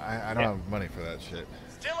 I don't have money for that shit.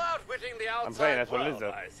 Still outwitting the outside I'm saying that's what it is,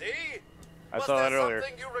 world, though. I see. I Was saw there that earlier.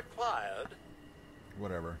 something you required?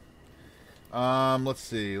 Whatever. Let's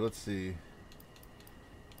see.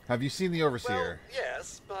 Have you seen The Overseer? Well,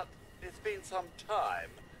 yes, but it's been some time.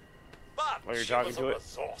 But Oh, you're she talking was to a it?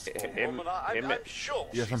 resourceful Him- woman. I'm sure.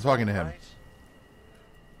 Yes, she's I'm talking to all him. right.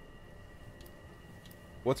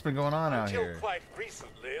 What's been going on out Until here? quite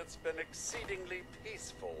recently, it's been exceedingly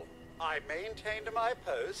peaceful. I maintained my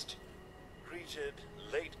post, greeted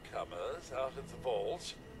latecomers out of the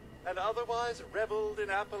vault, and otherwise reveled in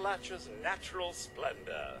Appalachia's natural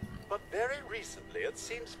splendor. But very recently, it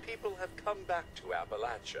seems people have come back to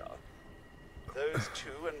Appalachia. Those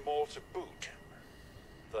two and more to boot.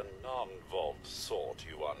 The non-vault sort,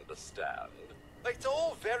 you understand. It's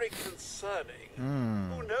all very concerning.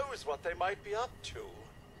 Who knows what they might be up to?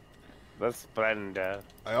 That's Splenda,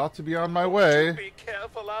 I ought to be on my way. Be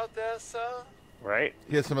careful out there, sir. right?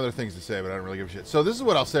 He has some other things to say, but I don't really give a shit. So this is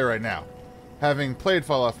what I'll say right now. Having played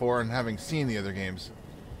Fallout 4 and having seen the other games,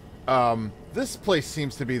 this place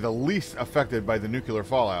seems to be the least affected by the nuclear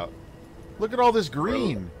fallout. Look at all this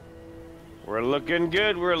green. We're looking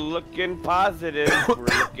good. We're looking positive. We're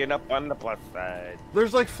looking up on the plus side.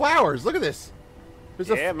 There's like flowers. Look at this. There's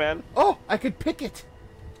Yeah, man. Oh, I could pick it.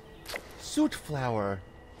 Suit flower.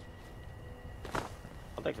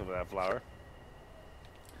 I'll take some of that flower.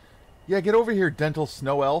 Yeah, get over here, Dental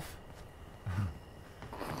Snow Elf.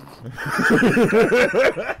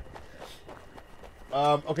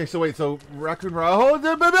 Okay, so wait, so Raccoon Hold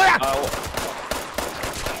it, baby!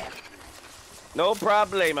 No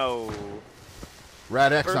problemo.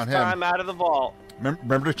 Rad X First on him. time out of the vault.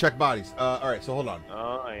 Remember to check bodies. Alright, so hold on.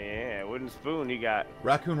 Oh, yeah. What Robin Spoon he got.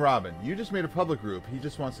 Raccoon Robin, you just made a public group. He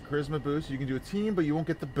just wants a charisma boost. You can do a team, but you won't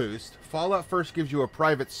get the boost. Fallout First gives you a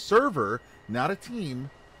private server, not a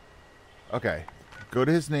team. Okay. Go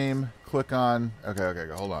to his name. Click on... Okay,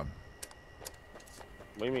 hold on.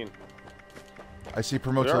 What do you mean? I see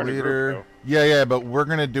promote They're to already leader. grouped, Yeah, but we're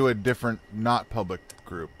going to do a different, not public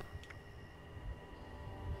group.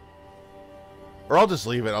 Or I'll just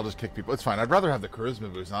leave it. I'll just kick people. It's fine. I'd rather have the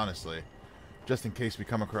charisma boost, honestly. Just in case we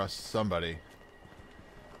come across somebody.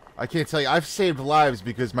 I can't tell you. I've saved lives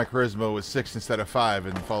because my charisma was 6 instead of 5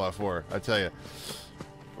 in Fallout 4. I tell you.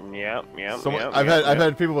 Yep. I've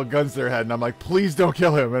had people with guns to their head, and I'm like, please don't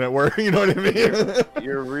kill him, and it worked. You know what I mean?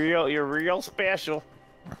 You're real special.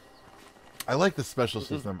 I like the special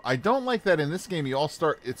system. I don't like that in this game. You all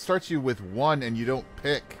start. It starts you with 1, and you don't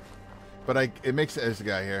pick. But it makes it. There's a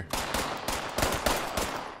guy here.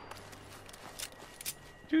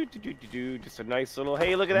 Just a nice little.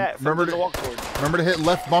 Hey, look at that. Remember to hit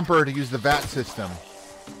left bumper to use the VAT system.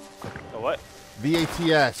 The what?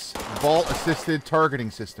 VATS, Vault Assisted Targeting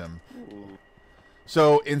System. Ooh.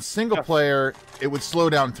 So in single player, it would slow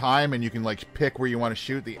down time, and you can like pick where you want to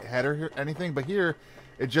shoot the head or anything. But here,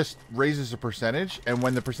 it just raises the percentage, and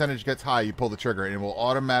when the percentage gets high, you pull the trigger, and it will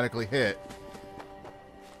automatically hit.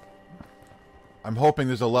 I'm hoping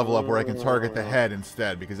there's a level up where I can target the head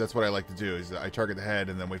instead, because that's what I like to do. Is I target the head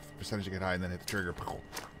and then wait for the percentage to get high, and then hit the trigger.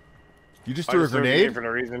 You just threw a grenade for no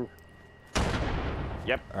reason.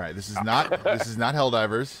 Yep. All right, this is not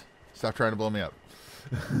Helldivers. Stop trying to blow me up.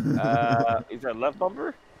 Is that left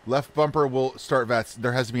bumper? Left bumper will start VATS.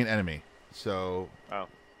 There has to be an enemy. So. Oh.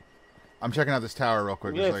 I'm checking out this tower real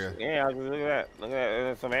quick. Yes. Yeah, look at that. Look at that.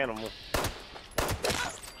 That's some animal.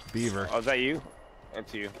 Beaver. Oh, is that you?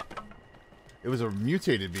 That's you. It was a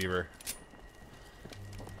mutated beaver.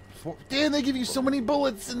 Damn, they give you so many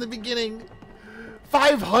bullets in the beginning.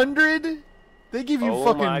 500? They give you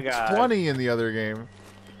fucking 20 in the other game.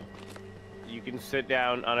 You can sit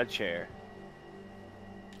down on a chair.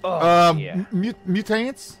 Oh, yeah.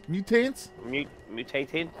 Mutants? Mutated?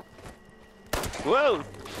 Whoa!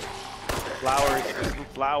 Flowers. There's some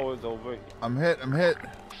flowers over. I'm hit.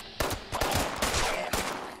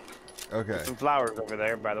 Okay. There's some flowers over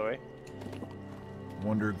there, by the way.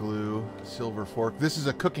 Wonder glue, silver fork. This is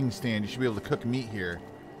a cooking stand. You should be able to cook meat here.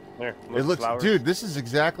 There, it looks, flowers. Dude, this is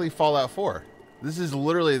exactly Fallout 4. This is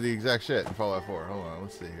literally the exact shit in Fallout 4. Hold on,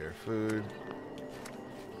 let's see here. Food.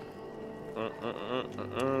 Look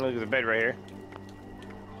at the bed right here.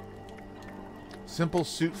 Simple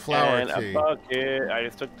soot flour and tea. A bucket. I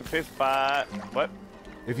just took the 5th spot. What?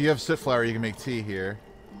 If you have soot flour, you can make tea here.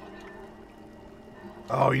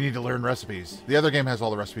 Oh, you need to learn recipes. The other game has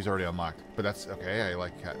all the recipes already unlocked, but that's okay. I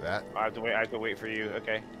like that. I have to wait for you.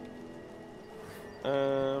 Okay.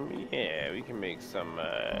 Yeah, we can make some.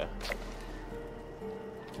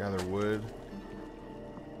 Gather wood.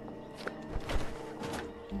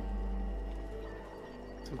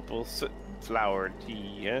 Simple soot flour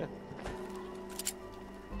tea. Yeah.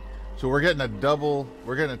 So we're getting a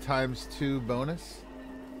 ×2 bonus.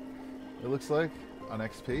 It looks like. On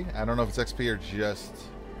XP. I don't know if it's XP or just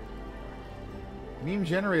meme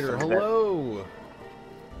generator. Hello.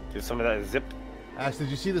 Do some of that zip. Ash, did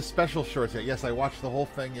you see the special shorts yet? Yes, I watched the whole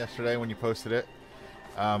thing yesterday when you posted it.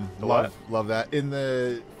 Love that. In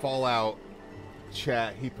the Fallout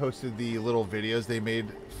chat, he posted the little videos they made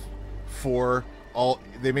for all.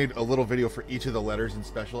 They made a little video for each of the letters in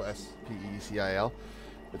special SPECIL.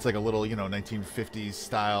 It's like a little, 1950s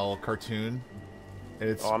style cartoon.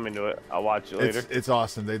 I'm into it. I'll watch it later. It's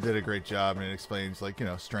awesome. They did a great job, and it explains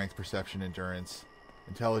strength, perception, endurance,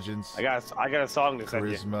 intelligence. I got a song to send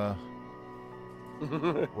you. Charisma.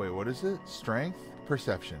 Wait, what is it? Strength,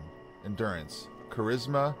 perception, endurance,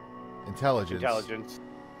 charisma, intelligence,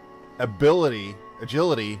 ability,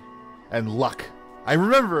 agility, and luck. I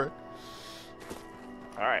remember it.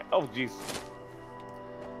 All right. Oh, jeez.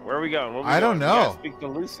 Where are we going? I don't know. We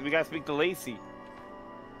gotta speak to Lacey.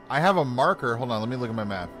 I have a marker. Hold on, let me look at my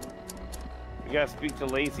map. We gotta speak to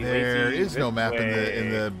Lacey. There is no map in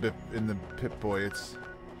the Pip-Boy. It's.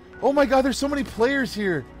 Oh my God! There's so many players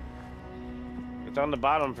here. It's on the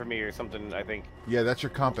bottom for me or something, I think. Yeah, that's your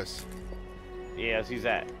compass. Yeah, she's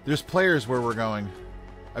that. There's players where we're going.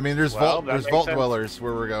 I mean, there's vault dwellers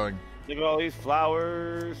where we're going. Look at all these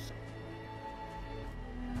flowers.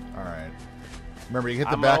 All right. Remember, you hit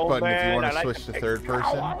the back button if you want to switch to third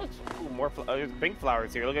person. Ooh, more there's pink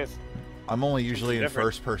flowers here. Look at this. I'm only usually in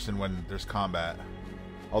first person when there's combat.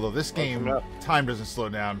 Although this game, time doesn't slow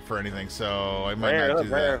down for anything, so I might not do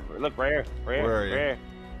that. Look, right here. Where are you?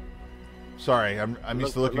 Sorry, I'm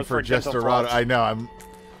used to looking for just a rod. I know,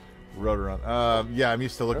 Rotorun. Yeah, I'm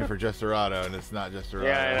used to looking for Gesturado, and it's not Gesturado.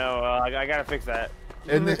 Yeah, I know. I gotta fix that.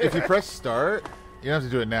 And if you press start, you don't have to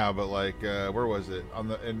do it now, but like, where was it? On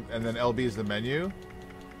the and then LB is the menu.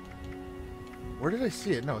 Where did I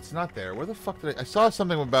see it? No, it's not there. Where the fuck did I saw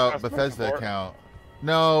something about Bethesda account.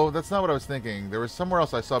 No, that's not what I was thinking. There was somewhere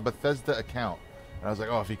else I saw Bethesda account. And I was like,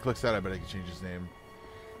 oh, if he clicks that, I bet I can change his name.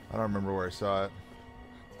 I don't remember where I saw it.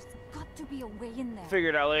 There's got to be a way in there. Figure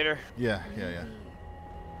it out later. Yeah.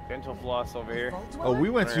 Dental floss over here. Oh, we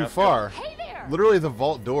went too far. Hey there! Literally, the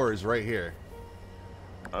vault door is right here.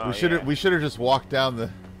 Oh, we should have just walked down the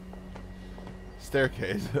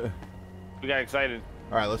staircase. We got excited.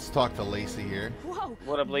 All right, let's talk to Lacey here. Whoa!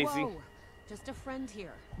 What up, Lacey? Whoa. Just a friend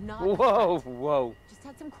here. Not Whoa. Just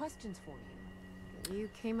had some questions for you. You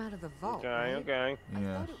came out of the vault, Okay, right? okay. I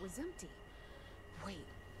Yeah. thought it was empty. Wait,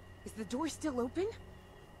 is the door still open?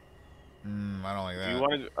 I don't like If you that.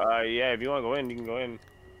 want to, yeah, if you want to go in, you can go in.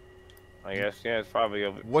 I guess, yeah, it's probably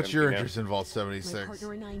over. What's your empty now. interest in Vault My 76?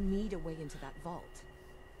 partner and I need a way into that vault.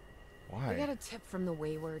 I got Why? a tip from the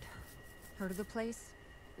Wayward. Heard of the place?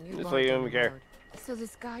 Near This Bar way you down don't the care. road. So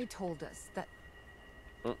this guy told us that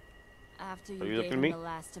After Are you you gave looking at him me? the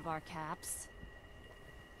last of our caps.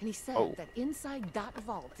 And he said Oh. that inside that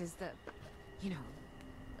vault is the, you know,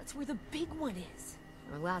 that's where the big one is.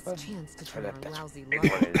 Our last chance to turn our lousy Big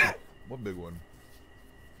luck. one is. What big one?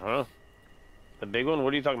 Huh? The big one?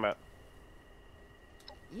 What are you talking about?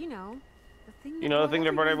 You know, the thing. You know, the thing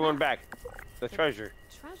that brought everyone back. The treasure.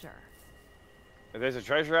 Treasure. If there's a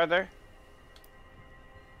treasure out there?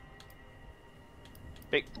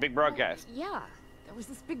 Big broadcast. Yeah, there was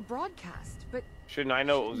this big broadcast, but Shouldn't I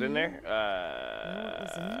know what was in there? what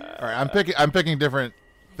was in there? All right, I'm picking different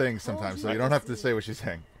things sometimes, so you don't have to say what she's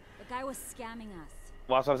saying. The guy was scamming us.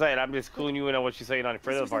 Well, that's what I'm saying. I'm just cluing you in on what she's saying on the This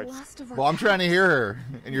further was the parts. last of our Well, I'm trying to hear her,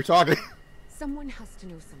 and you're talking. Someone has to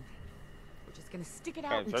know something. We're just gonna stick it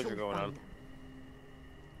Kind out of until treasure we going find on. them.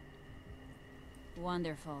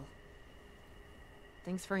 Wonderful.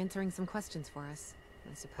 Thanks for answering some questions for us,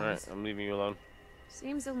 I suppose. Alright, I'm leaving you alone.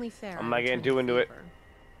 Seems only fair. I'm I not getting returned too a into it. favor.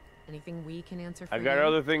 Anything we can answer for I've got you?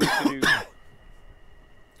 other things to do.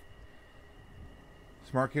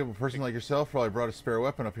 Smart, capable person like yourself probably brought a spare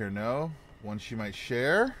weapon up here. No, one she might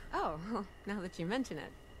share. Oh, now that you mention it,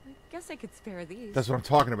 I guess I could spare these. That's what I'm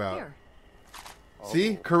talking about. Here.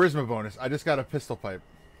 See, charisma bonus. I just got a pistol pipe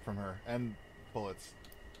from her and bullets.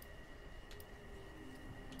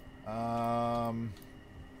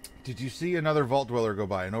 Did you see another vault dweller go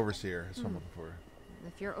by? An overseer. That's what I'm looking for.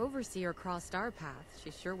 If your overseer crossed our path,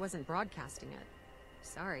 she sure wasn't broadcasting it.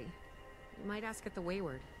 Sorry. You might ask at the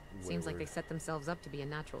Wayward. Seems like they set themselves up to be a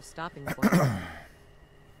natural stopping point.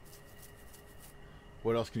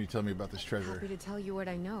 What else can you tell me about this treasure? Happy to tell you what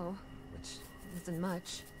I know, which isn't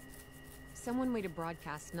much. Someone made a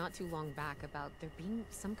broadcast not too long back about there being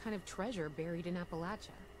some kind of treasure buried in Appalachia.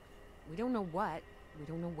 We don't know what, we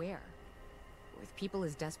don't know where. With people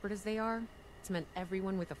as desperate as they are, it's meant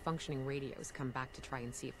everyone with a functioning radio has come back to try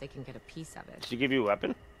and see if they can get a piece of it. Did she give you a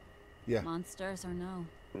weapon? Yeah. Monsters or no?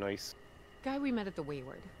 Nice. Guy we met at the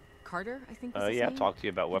Wayward. Carter, I think was his Yeah, name. talk to you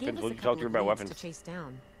about He gave weapons. us What a did you talk to her couple about of leads weapons? to chase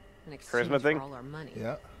down. In Charisma exchange thing? for all our money.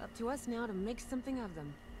 Yeah. Up to us now to make something of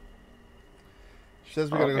them. She says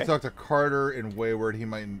we gotta Okay. go talk to Carter in Wayward. He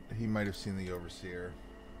might have seen the overseer.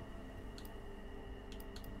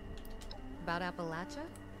 About Appalachia?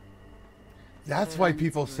 That's why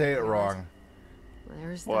people say it wrong. Well,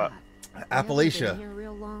 there's What? that. We haven't been Appalachia. here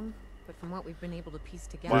real long, but from what we've been able to piece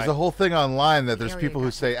together, There's a whole thing online that The there's area people who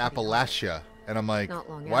got say pretty Appalachia, and I'm like, Not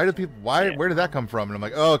long why do after. people? Where did that come from? And I'm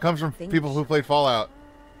like, oh, it comes from Think people who played Fallout.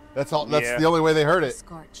 That's all. That's Yeah. the only way they heard it,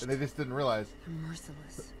 Scorched. and they just didn't realize. They're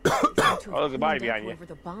merciless. They seem to have Oh, there's a body cleaned up behind you. whoever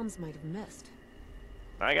the bombs might have missed.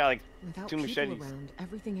 I got like Without 2 people machetes. around,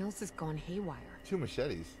 everything else has gone haywire. 2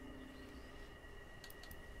 machetes.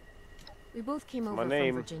 We both came over My from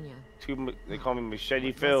name. Virginia. They call me Machete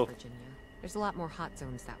West Phil. Virginia. There's a lot more hot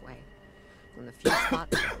zones that way. When the few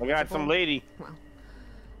spots I got some lady. Well,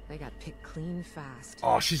 they got picked clean fast.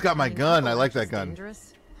 Oh, she's got my I mean, gun. I like Appalachia's that gun.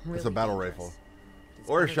 dangerous, It's a really battle dangerous. rifle. It's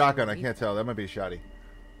Or a better shotgun. than I can't tell. That might be a shotty.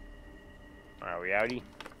 Are we outie?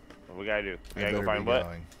 What we gotta do? We I gotta go better find be what?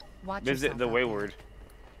 going. Watch Visit yourself the out there. Wayward.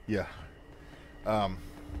 Yeah.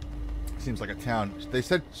 Seems like a town. They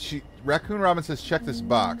said Raccoon Robin says check this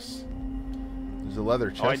box. There's a leather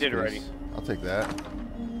chest. Oh, I did piece. already. I'll take that.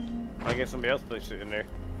 I guess somebody else placed it in there.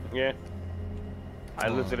 Yeah. I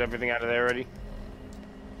lifted everything out of there already.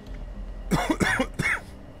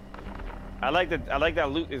 I like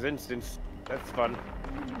that loot is instance. That's fun.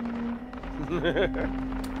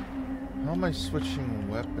 How am I switching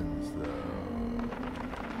weapons though?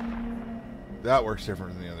 That works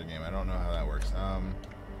different than the other game. I don't know how that works. Oh,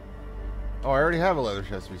 I already have a leather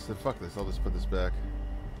chest piece, so fuck this. I'll just put this back.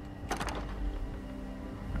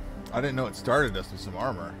 I didn't know it started us with some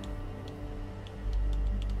armor.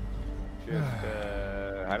 Just,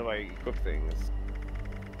 how do I equip things?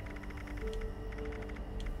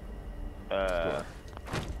 How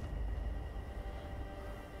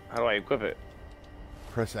do I equip it?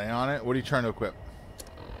 Press A on it. What are you trying to equip?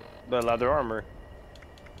 The leather armor.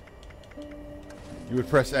 You would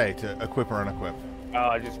press A to equip or unequip. Oh,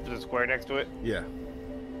 I just put a square next to it? Yeah.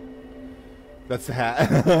 That's the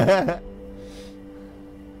hat.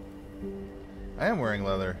 I am wearing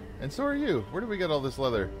leather. And so are you. Where did we get all this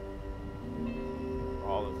leather?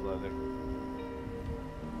 All this leather.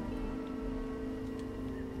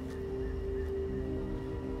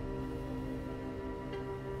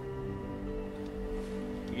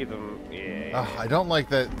 You get them, yeah. I don't like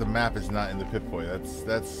that the map is not in the Pip-Boy. That's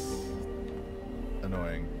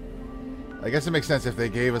annoying. I guess it makes sense if they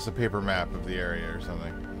gave us a paper map of the area or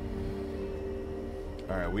something.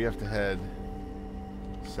 Alright, we have to head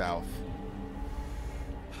south.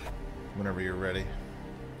 Whenever you're ready.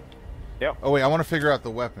 Yep. Oh wait, I want to figure out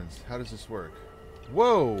the weapons. How does this work?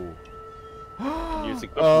 Whoa!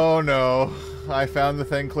 Oh no. I found the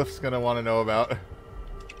thing Cliff's gonna want to know about.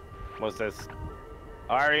 What's this?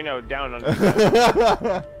 I already know, down on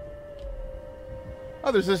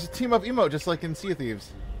Oh, there's this team up emote just like in Sea of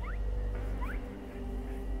Thieves.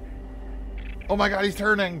 Oh my god, he's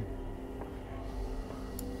turning!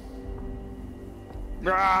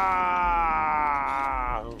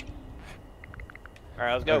 Alright,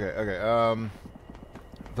 let's go. Okay.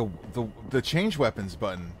 The change weapons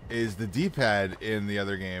button is the D-pad in the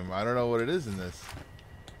other game. I don't know what it is in this.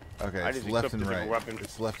 Okay, it's left and right.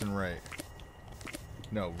 It's left and right.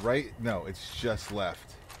 No, right? No, it's just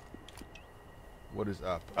left. What is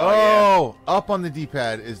up? Oh, yeah. Up on the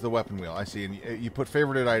D-pad is the weapon wheel. I see. And you put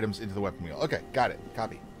favorited items into the weapon wheel. Okay, got it.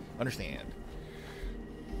 Copy. Understand.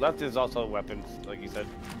 Left is also weapons, like you said.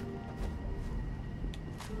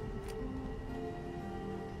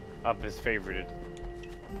 Up is favorited.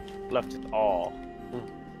 Left is all.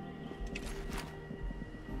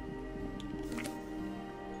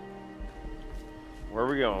 Where are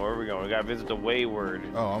we going? Where are we going? We gotta visit the Wayward.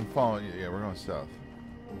 Oh, I'm following you. Yeah, we're going south.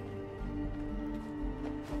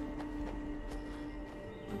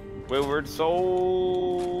 Wayward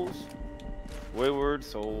souls. Wayward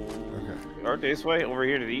souls. Okay. Aren't they this way? Over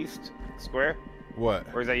here to the east? Square? What?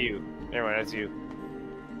 Or is that you? Never mind, that's you.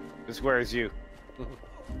 The square is you.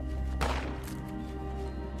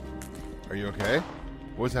 Are you okay?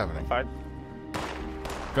 What's happening? Fine.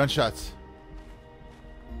 Gunshots.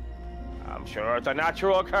 I'm sure it's a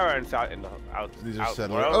natural occurrence out in the out. These are out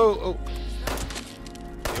settlers. world. Oh.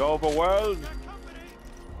 The overworld.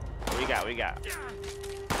 What we got?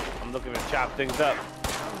 I'm looking to chop things up.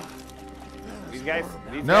 These guys?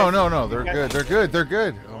 No. They're good. They're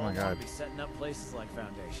good. Oh my god. Be setting up places like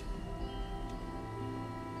Foundation.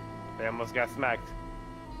 They almost got smacked.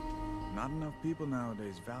 Not enough people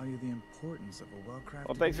nowadays value the importance of a well-crafted.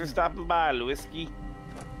 Well, thanks for stopping by, Lewiski.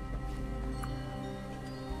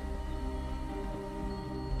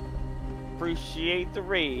 Appreciate the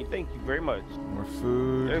raid. Thank you very much. More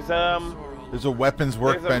food. There's a weapons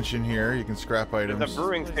workbench in here. You can scrap items. There's a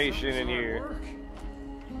brewing station in here.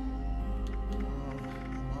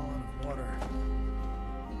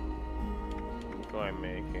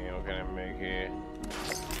 What can I make here?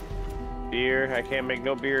 Beer. I can't make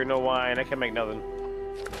no beer, no wine. I can't make nothing.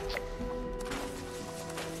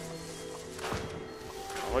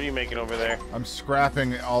 What are you making over there? I'm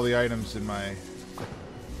scrapping all the items in my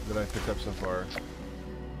that I picked up so far.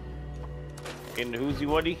 In the Whoozy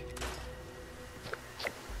Woody?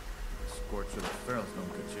 Scorch of the ferals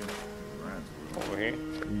don't get you. Over here?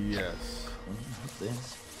 Yes.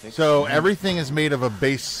 So everything is made of a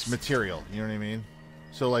base material. You know what I mean?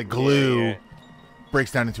 So like glue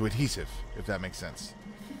breaks down into adhesive, if that makes sense.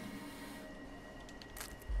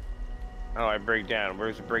 Oh, I break down.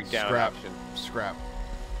 Where's the breakdown option? Scrap.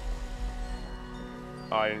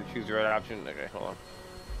 Oh, I didn't choose the right option. Okay, hold on.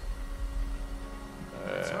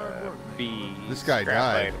 B. This guy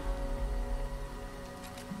died. Item.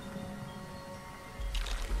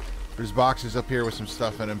 There's boxes up here with some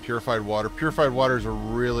stuff in them. Purified water. Purified water is a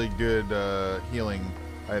really good healing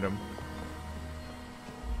item.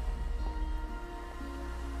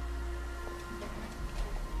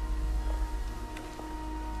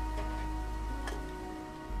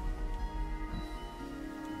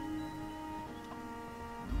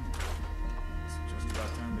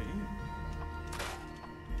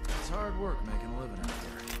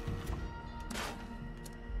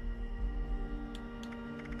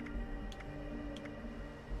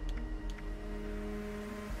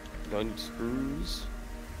 No need screws.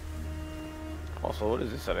 Also, what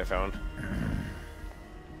is this that I found?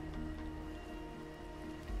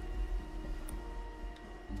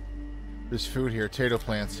 There's food here, potato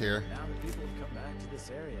plants here. Now that people have come back to this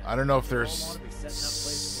area, I don't know if they all there's wanna be setting up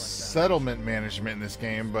places like settlement management in this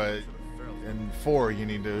game, but in 4 you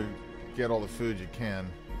need to get all the food you can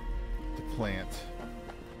to plant.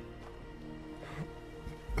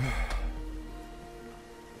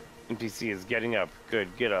 NPC is getting up. Good,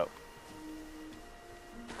 get up.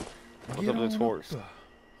 What's up with this horse?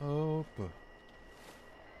 Oh,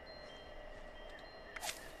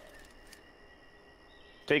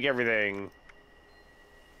 Take everything.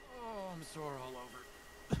 Oh, I'm sore all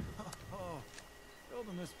over. Oh,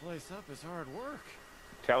 building this place up is hard work.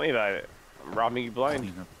 Tell me about it. I'm robbing you blind.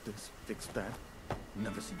 Clean up this, fix that.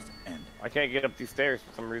 Never seems to end. I can't get up these stairs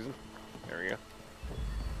for some reason. There we go.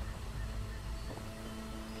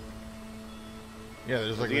 yeah,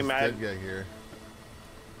 there's like Does he this get dead mad? guy here.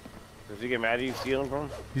 Does he get mad at you stealing from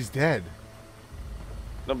him? He's dead.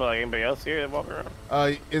 No, but like anybody else here that walk around?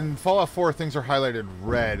 In Fallout 4, things are highlighted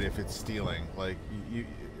red if it's stealing. Like,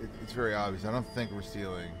 it's very obvious. I don't think we're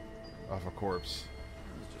stealing off a corpse.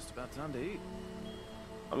 It's just about time to eat.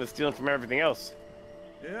 I'm just stealing from everything else.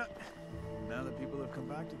 Yeah. Now that people have come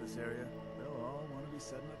back to this area, they'll all want to be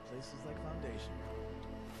setting up places like Foundation.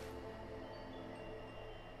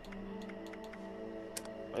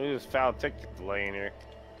 Look at this foul tick laying here.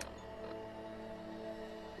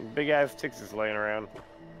 Big ass ticks is laying around.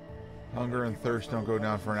 Hunger and thirst don't go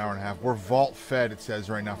down for an hour and a half. We're vault fed, it says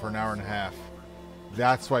right now, for an hour and a half.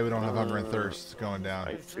 That's why we don't have hunger and thirst going down.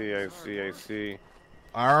 I see, I see, I see.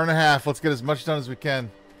 Hour and a half. Let's get as much done as we can.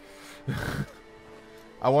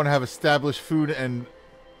 I want to have established food and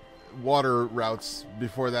water routes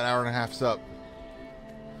before that hour and a half's up.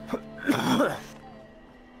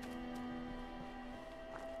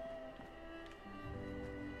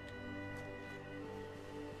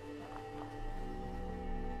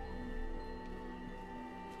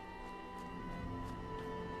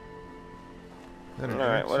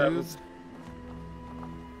 Alright, what happens?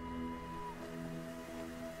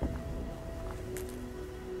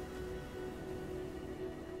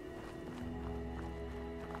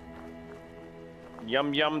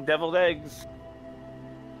 Yum yum deviled eggs.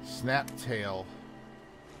 Snap tail.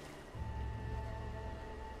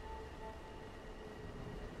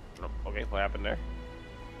 Oh, okay, what happened there?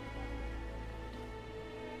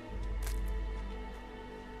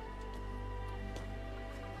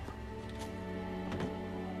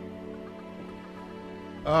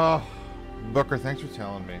 Oh, Booker, thanks for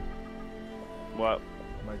telling me. What?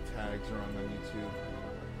 My tags are on the YouTube.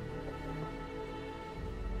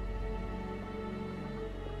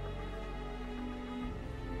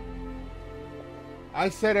 I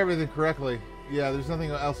said everything correctly. Yeah, there's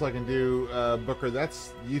nothing else I can do, Booker.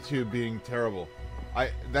 That's YouTube being terrible.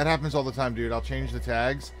 That happens all the time, dude. I'll change the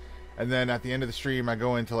tags, and then at the end of the stream, I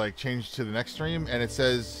go into like change to the next stream, and it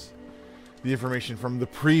says the information from the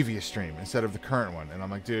previous stream instead of the current one, and I'm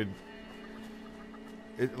like, dude,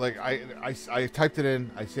 it like I typed it in,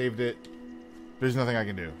 I saved it. There's nothing I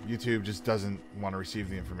can do. YouTube just doesn't want to receive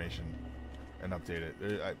the information and update it.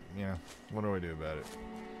 You know, what do I do about it?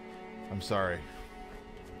 I'm sorry.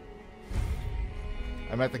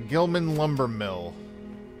 I'm at the Gilman Lumber Mill.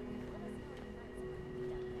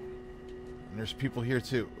 And there's people here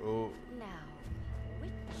too. Oh.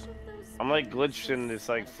 I'm like glitched in this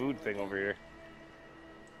like food thing over here.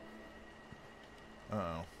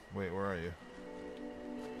 Uh-oh. Wait, where are you?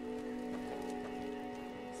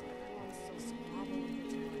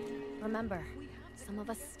 Remember, some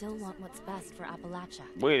of us still want what's best for Appalachia.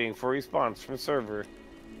 Waiting for response from server.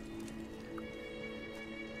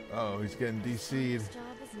 Oh, he's getting DC'd. This job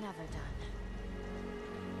is never done.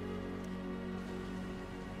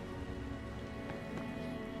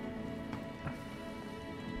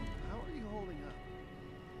 How are you holding up?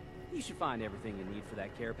 You should find everything you need for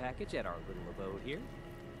that care package at our little abode here.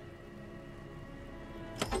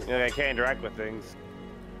 Yeah, I can't interact with things.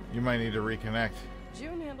 You might need to reconnect.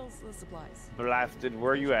 June handles the supplies. Blasted.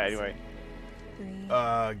 Where are you at anyway?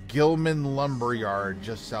 Gilman Lumberyard,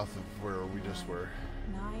 just south of where we just were.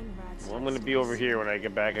 Well, I'm gonna be over here when I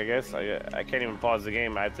get back, I guess. I can't even pause the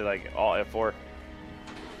game. I have to like Alt F4.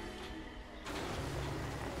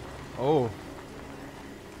 Oh.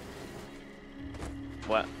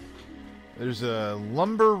 What? There's a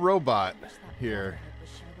lumber robot here.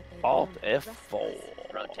 Alt F4.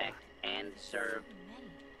 Protect and serve.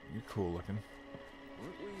 You're cool looking.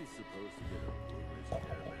 Weren't we supposed to get a Blue Ridge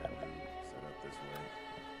caravan route set up this way?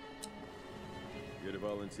 Here to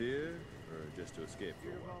volunteer, or just to escape for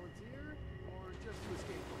a while?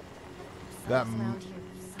 That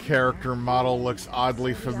character model looks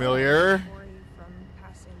oddly familiar.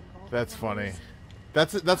 That's funny.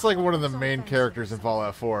 That's like one of the main characters in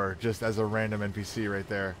Fallout 4, just as a random NPC right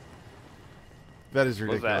there. That is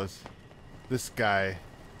ridiculous. This guy,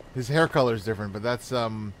 his hair color is different, but that's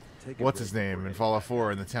what's his name in Fallout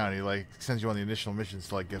 4 in the town. He like sends you on the initial missions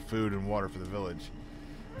to like get food and water for the village.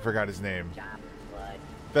 I forgot his name.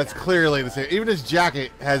 That's clearly the same. Even his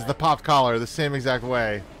jacket has the popped collar the same exact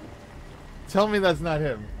way. Tell me that's not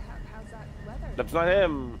him. That's not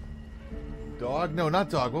him. Dog? No, not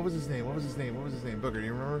Dog. What was his name? What was his name? What was his name? Booker, do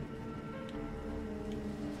you remember?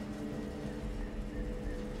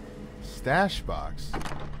 Stash box.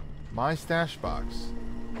 My stash box.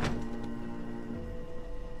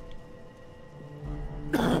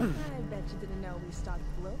 I bet you didn't know we stocked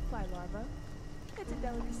blowfly larvae. It's a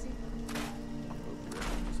delicacy.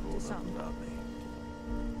 Do something about me.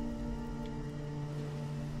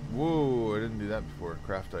 Whoa, I didn't do that before.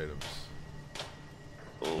 Craft items.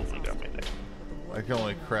 Oh, we got me there. I can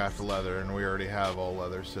only craft leather, and we already have all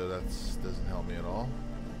leather, so that doesn't help me at all.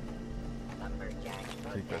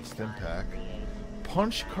 Take that stim pack.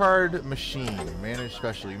 Punch card machine. Manage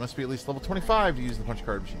specially. You must be at least level 25 to use the punch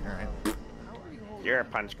card machine. Alright. You're a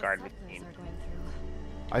punch card machine.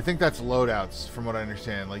 I think that's loadouts, from what I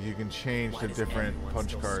understand. Like, you can change the different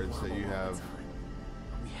punch cards that you have.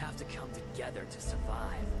 We have to come together to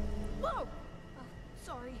survive. Whoa! Oh,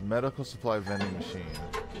 sorry. Medical supply vending machine.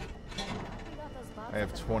 I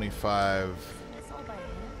have 25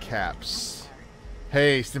 caps.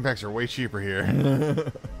 Hey, stim packs are way cheaper here.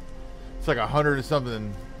 It's like 100 or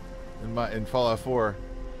something in Fallout 4.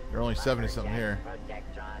 They're only 70 something here.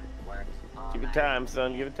 Give it time,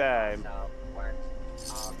 son. Give it time.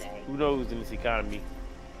 Who knows in this economy?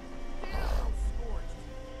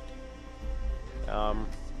 All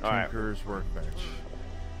right. Tinker's workbench.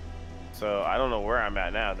 So I don't know where I'm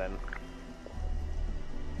at now. Then.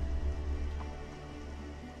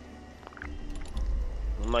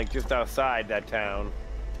 I'm like just outside that town.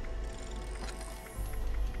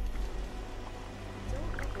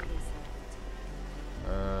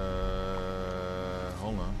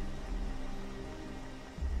 Hold on.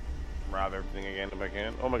 Rob everything again if I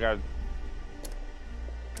can. Oh my god.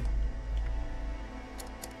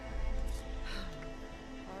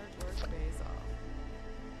 Hard work pays off.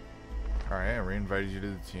 Alright, I re-invited you to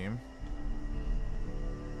the team.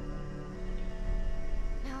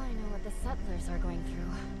 Now I know what the settlers are going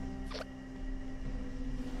through.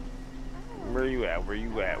 Where you at? Where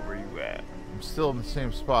you at? Where you at? I'm still in the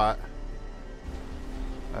same spot.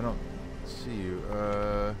 I don't see you.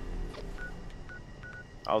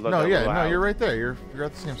 No, yeah, no, you're right there. You're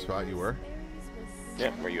at the same spot you were.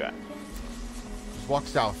 Yeah, where you at? Just walk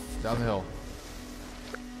south, down the hill.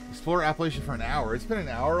 Explore Appalachia for an hour. It's been an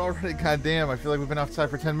hour already? God damn, I feel like we've been outside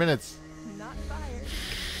for 10 minutes. Not fired.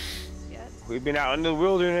 Yet. We've been out in the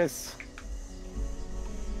wilderness.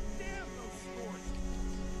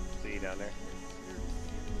 See you down there.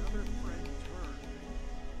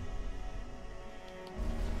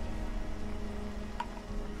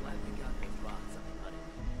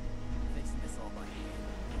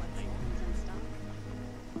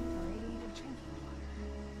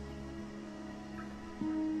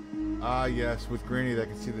 Ah, yes, with Greeny that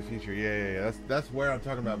can see the future. Yeah. That's where I'm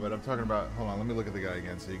talking about, but I'm talking about... Hold on, let me look at the guy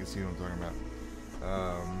again so you can see what I'm talking about.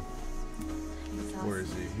 Where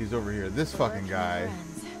is he? He's over here. This fucking guy.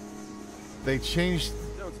 They changed,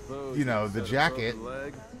 you know, the jacket,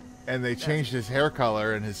 and they changed his hair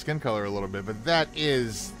color and his skin color a little bit, but that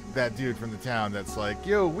is that dude from the town that's like,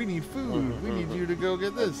 yo, we need food. We need you to go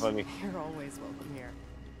get this. Funny. You're always welcome here.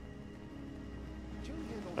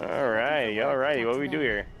 Alrighty. What do we do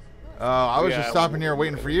here? I was just stopping here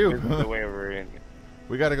waiting for you. The way over here.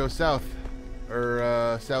 We gotta go south.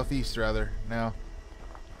 Or, southeast, rather, now.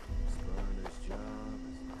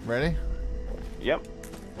 Ready? Yep.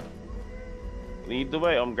 Lead the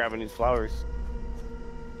way. I'm grabbing these flowers.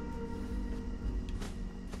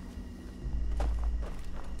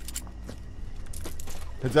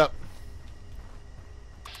 Heads up.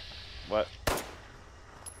 What?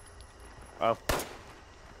 Oh.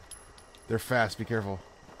 They're fast, be careful.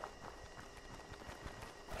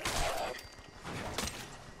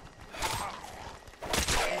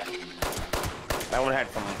 That one had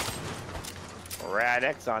some rad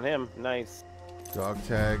X on him. Nice. Dog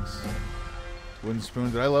tags. Wooden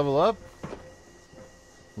spoon. Did I level up?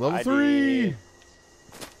 Level 3!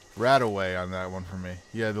 Rat away on that one for me.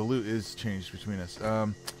 Yeah, the loot is changed between us.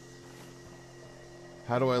 How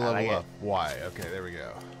do I level up? Y. Okay, there we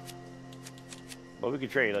go. Well, we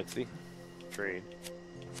could trade. Let's see. Trade.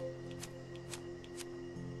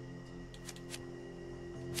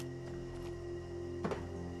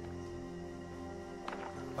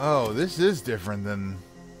 Oh, this is different than...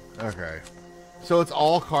 Okay. So it's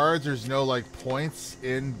all cards, there's no, like, points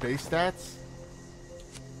in base stats?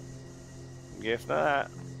 Guess not.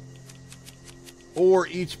 Or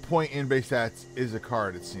each point in base stats is a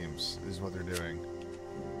card, it seems, is what they're doing.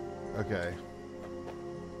 Okay.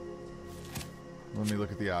 Let me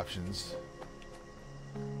look at the options.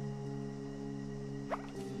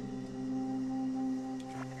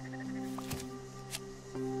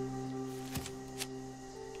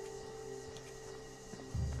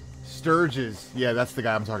 Sturges. Yeah, that's the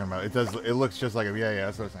guy I'm talking about. It does. It looks just like him. Yeah,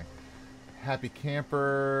 that's what I was saying. Happy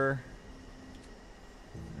Camper.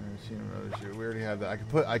 We already have that.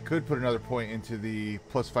 I could put another point into the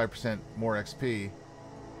plus 5% more XP.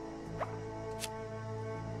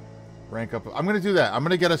 Rank up. I'm gonna do that. I'm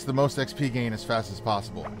gonna get us the most XP gain as fast as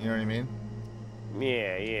possible. You know what I mean?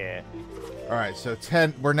 Yeah, yeah. All right. So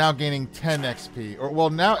 10. We're now gaining 10 XP. Or well,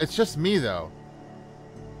 now it's just me though.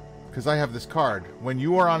 Because I have this card. When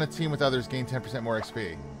you are on a team with others, gain 10% more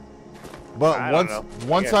XP. But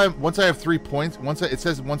once I have 3 points, it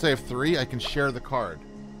says once I have 3, I can share the card.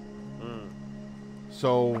 Mm.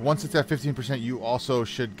 So once it's at 15%, you also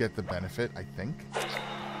should get the benefit, I think.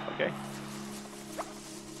 Okay.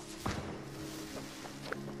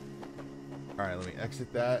 All right, let me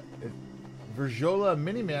exit that. Virgiola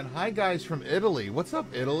Miniman. Hi guys from Italy. What's up,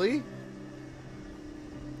 Italy?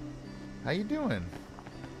 How you doing?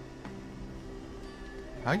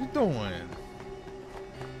 How you doing?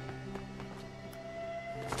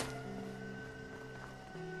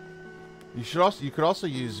 You could also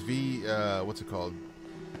use what's it called?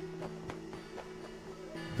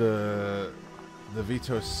 The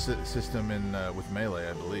veto system in with melee,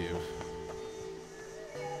 I believe.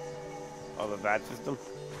 Oh, the VAT system?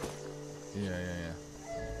 Yeah.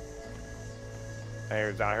 I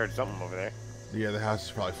heard something over there. Yeah, the house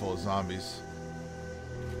is probably full of zombies.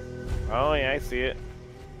 Oh yeah, I see it.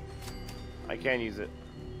 I can use it.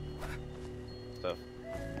 Stuff.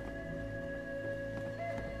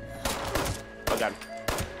 Oh god.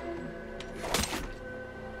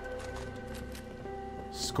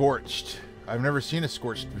 Scorched. I've never seen a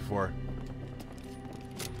scorched before.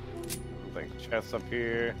 Like chests up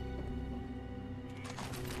here.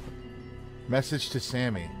 Message to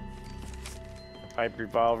Sammy. Pipe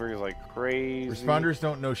revolvers like crazy. Responders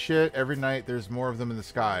don't know shit. Every night there's more of them in the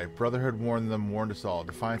sky. Brotherhood warned them, warned us all.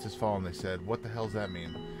 Defiance has fallen, they said. What the hell's that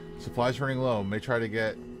mean? Supplies running low. May try to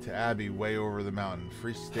get to Abby way over the mountain.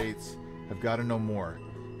 Free states have got to know more.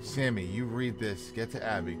 Sammy, you read this. Get to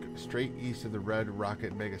Abby, straight east of the Red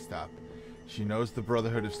Rocket Megastop. She knows the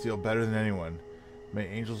Brotherhood of Steel better than anyone. May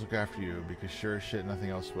angels look after you, because sure as shit nothing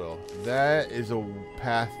else will. That is a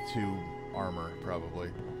path to armor, probably.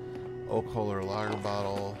 Oak Holder lager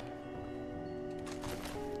bottle.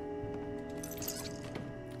 It's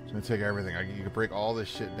gonna take everything. You can break all this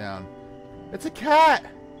shit down. It's a cat!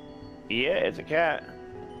 Yeah, it's a cat.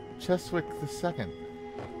 Cheswick the Second.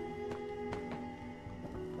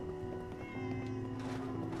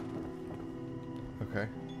 Okay.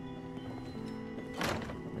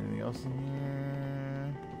 Anything else in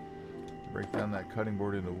here? Break down that cutting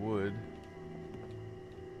board into wood.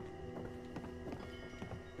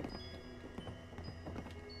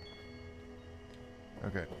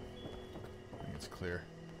 Okay. I think it's clear.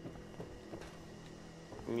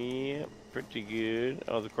 Yep, pretty good.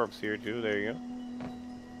 Oh, the corpse here too. There you go.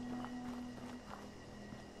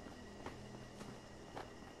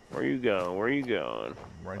 Where you going? Where you going?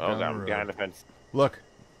 Right oh, down God, the I'm road. behind the fence. Look.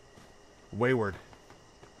 Wayward.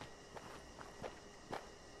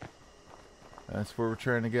 That's where we're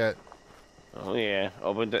trying to get. Oh yeah,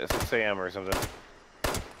 open at 6 a.m. or something.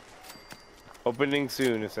 Opening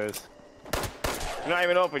soon, it says. Not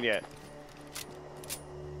even open yet.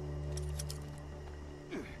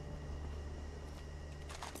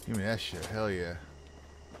 Give me that shit. Hell yeah.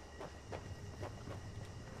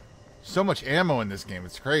 So much ammo in this game.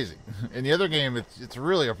 It's crazy. In the other game, it's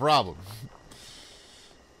really a problem.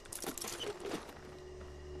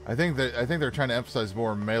 I think they're trying to emphasize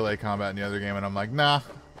more melee combat in the other game, and I'm like, nah.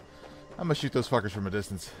 I'm gonna shoot those fuckers from a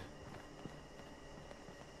distance.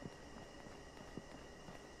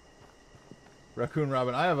 Raccoon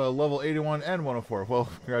Robin, I have a level 81 and 104. Well,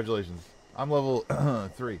 congratulations. I'm level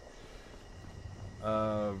 3.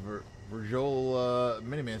 Virgil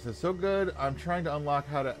Miniman says, so good, I'm trying to unlock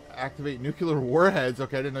how to activate nuclear warheads.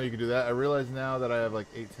 Okay, I didn't know you could do that. I realize now that I have like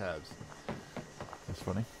 8 tabs. That's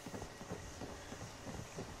funny.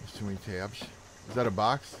 There's too many tabs. Is that a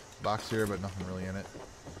box? Box here, but nothing really in it.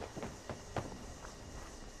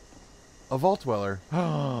 A Vault Dweller.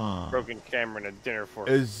 Broken camera and a dinner fork.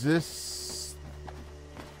 Is this...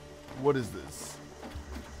 What is this?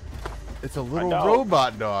 It's a little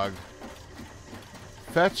robot dog.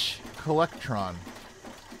 Fetch Collectron.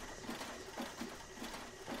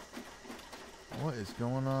 What is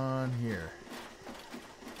going on here?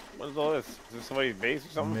 What is all this? Is this somebody's base or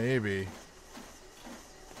something? Maybe.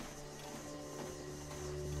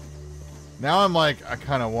 Now I'm like, I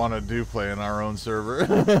kind of want to do play in our own server.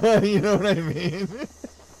 You know what I mean?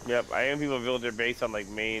 Yep, I am people build their base on like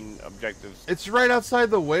main objectives. It's right outside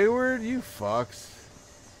the Wayward, you fucks.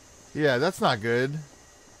 Yeah, that's not good.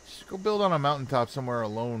 Just go build on a mountaintop somewhere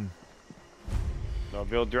alone. No,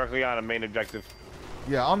 build directly on a main objective.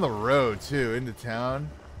 Yeah, on the road too, into town.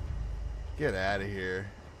 Get out of here.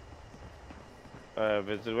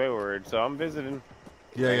 Visit Wayward, so I'm visiting.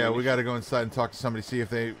 Yeah, we gotta go inside and talk to somebody, see if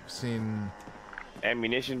they've seen...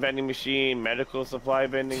 Ammunition vending machine, medical supply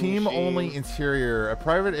vending machine. Team-only interior, a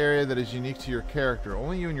private area that is unique to your character.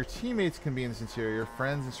 Only you and your teammates can be in this interior.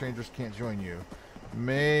 Friends and strangers can't join you.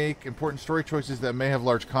 Make important story choices that may have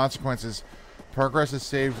large consequences. Progress is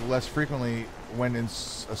saved less frequently when in a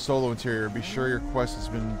solo interior. Be sure your quest has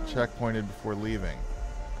been checkpointed before leaving.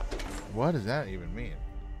 What does that even mean?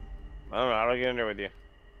 I don't know. How do I get in there with you?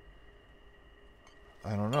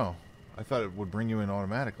 I don't know. I thought it would bring you in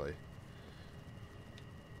automatically.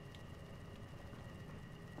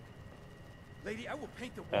 Lady, I will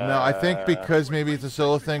paint the wall. No, I think because maybe it's a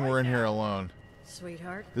solo thing, we're in here alone.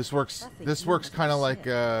 Sweetheart. This works. This works kind of like.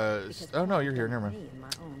 Oh no, you're here. Never mind.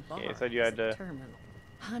 Yeah, I said you had to.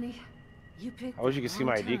 Honey, you picked. I wish you could see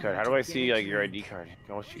my ID card. How do I see like your ID card?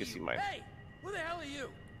 I wish you could see mine. Hey, who the hell are you?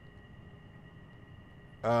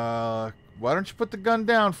 Why don't you put the gun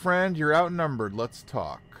down, friend? You're outnumbered. Let's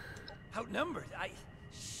talk. Outnumbered?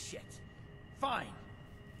 Shit. Fine.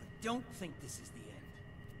 But don't think this is the end.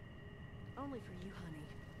 Only for you, honey.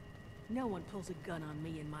 No one pulls a gun on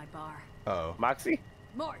me in my bar. Uh-oh. Moxie?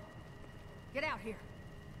 Mort, get out here.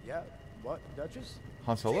 Yeah, what, Duchess?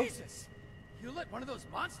 Han Solo? Jesus! You let one of those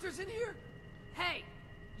monsters in here? Hey,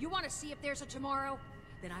 you want to see if there's a tomorrow?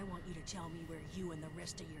 Then I want you to tell me where you and the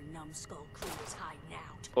rest of your numbskull crew is hiding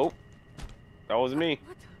out. Oh, that wasn't me.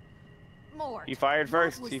 What the? Mort. He fired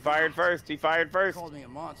first. He fired first. He fired first. He called me a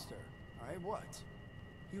monster. Alright, what?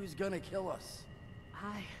 He was gonna kill us.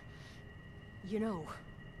 You know,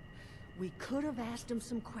 we could have asked him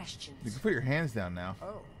some questions. You can put your hands down now.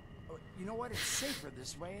 Oh, you know what? It's safer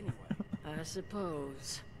this way anyway. I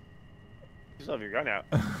suppose. You still have your gun out.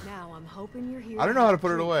 Now I'm hoping you're here. I don't know how to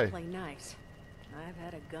put it away. Play nice. I've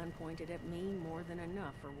had a gun pointed at me more than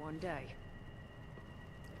enough for one day.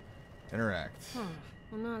 Interact.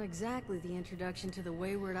 Well, not exactly the introduction to the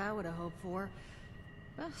Wayward I would have hoped for.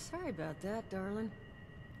 Well, sorry about that, darling.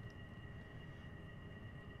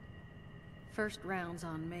 First round's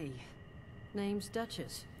on me. Name's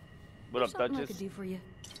Duchess. What up, Something Duchess? I could do for you.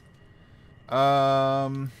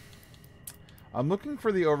 I'm looking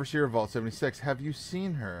for the Overseer of Vault 76. Have you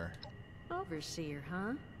seen her? Overseer,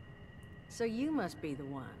 huh? So you must be the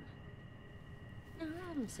one. No, I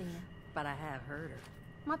haven't seen her, but I have heard her.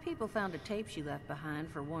 My people found a tape she left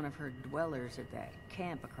behind for one of her dwellers at that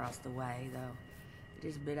camp across the way, though it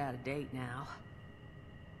is a bit out of date now.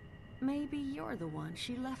 Maybe you're the one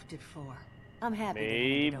she left it for. I'm happy to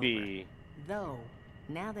hand it over. Though,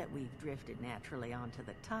 now that we've drifted naturally onto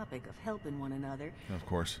the topic of helping one another, Of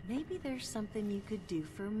course. maybe there's something you could do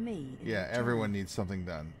for me. in Yeah, return. everyone needs something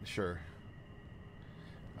done. Sure.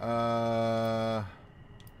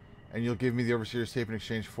 And you'll give me the Overseer's tape in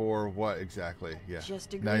exchange for what exactly? Yeah.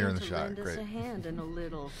 Just Now you're in the to shot. lend us Great. a hand in a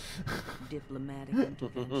little diplomatic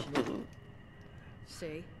intervention.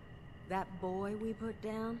 See, that boy we put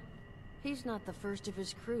down, he's not the first of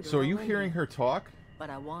his crew to So are you roll in hearing here, her talk? But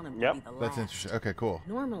I want him Yep. to be the last. That's interesting. Okay, cool.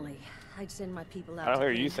 Normally, I'd send my people out I don't to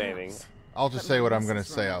hear you clean say anything. house, I'll just but say my what I'm going to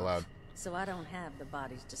muscles say run out off, loud. So I don't have the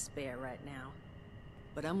bodies to spare right now.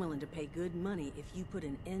 But I'm willing to pay good money if you put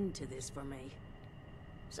an end to this for me.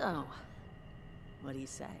 So, what do you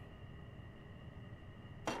say?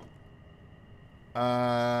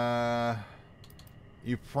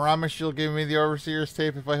 You promise you'll give me the Overseer's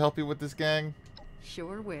tape if I help you with this gang?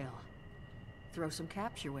 Sure will. Throw some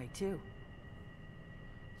caps your way, too.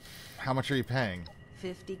 How much are you paying?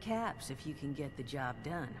 50 caps if you can get the job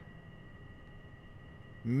done.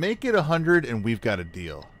 Make it 100 and we've got a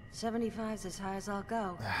deal. 75's as high as I'll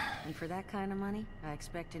go. And for that kind of money, I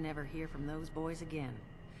expect to never hear from those boys again.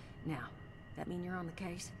 Now, that mean you're on the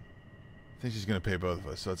case? I think she's going to pay both of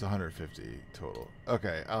us, so it's 150 total.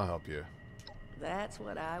 Okay, I'll help you. That's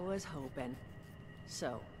what I was hoping.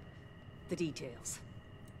 So, the details.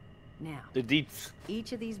 Now, The deets.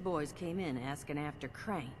 each of these boys came in asking after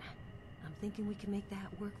Crane. I'm thinking we can make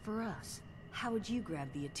that work for us. How would you grab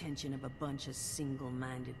the attention of a bunch of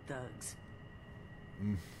single-minded thugs?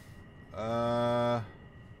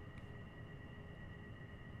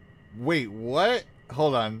 Wait, what?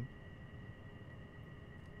 Hold on.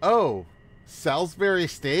 Oh, Salisbury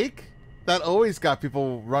steak? That always got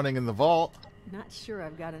people running in the vault. Not sure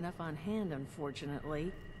I've got enough on hand,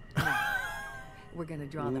 unfortunately. We're gonna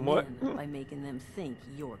draw them What? in by making them think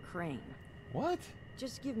you're Crane. What?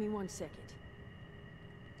 Just give me 1 second.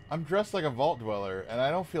 I'm dressed like a vault dweller, and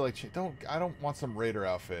I don't feel like I don't want some raider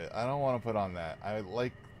outfit. I don't want to put on that. I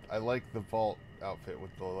like the vault outfit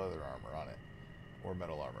with the leather armor on it, or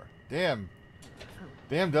metal armor. Damn,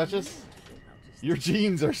 Duchess, your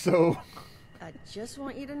jeans are so I just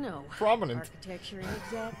want you to know, prominent. Architecture ain't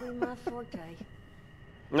exactly my forte.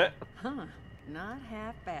 Huh? Not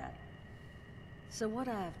half bad. So what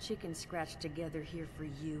I've chicken scratched together here for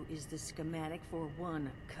you is the schematic for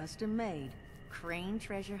one custom-made Crane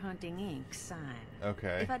Treasure Hunting Inc. sign.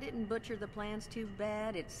 Okay. If I didn't butcher the plans too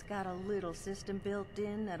bad, it's got a little system built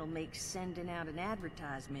in that'll make sending out an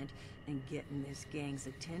advertisement and getting this gang's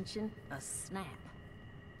attention a snap.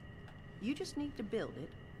 You just need to build it,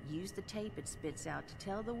 use the tape it spits out to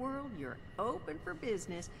tell the world you're open for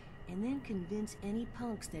business, and then convince any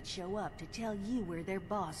punks that show up to tell you where their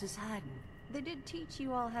boss is hiding. They did teach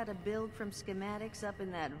you all how to build from schematics up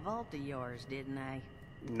in that vault of yours, didn't they?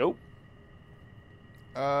 Nope.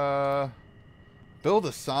 Build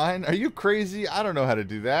a sign? Are you crazy? I don't know how to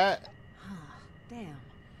do that. Huh, damn.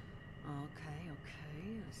 Okay.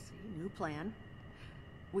 Let's see. New plan.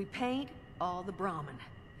 We paint all the Brahmin.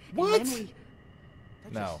 What? And then we...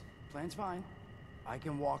 No. Plan's fine. I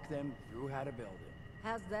can walk them through how to build it.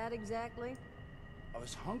 How's that exactly? I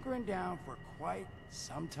was hunkering down for quite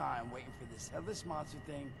some time waiting for this headless monster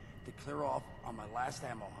thing to clear off on my last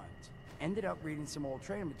ammo hunt. Ended up reading some old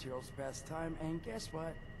training materials to pass the time, and guess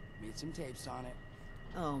what? Made some tapes on it.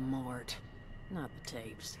 Oh, Mort. Not the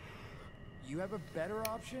tapes. You have a better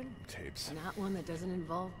option? Tapes. Not one that doesn't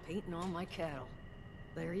involve painting all my cattle.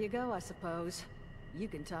 There you go, I suppose. You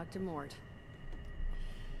can talk to Mort.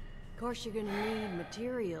 Of course, you're gonna need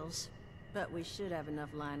materials, but we should have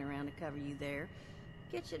enough lying around to cover you there.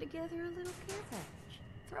 Get you together a little care package.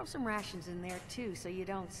 Throw some rations in there, too, so you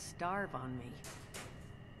don't starve on me.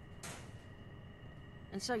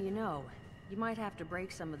 And so you know, you might have to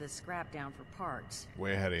break some of this scrap down for parts.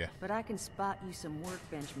 Way ahead of you. But I can spot you some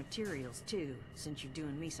workbench materials, too, since you're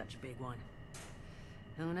doing me such a big one.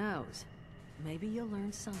 Who knows? Maybe you'll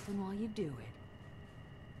learn something while you do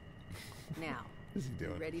it. Now, What's he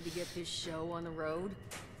doing? ready to get this show on the road?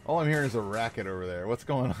 All I'm hearing is a racket over there. What's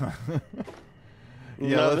going on?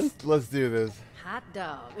 Yeah, let's do this. Hot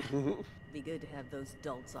dog. Be good to have those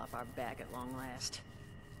dolts off our back at long last.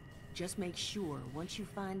 Just make sure, once you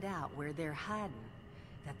find out where they're hiding,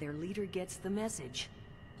 that their leader gets the message.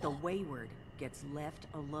 The wayward gets left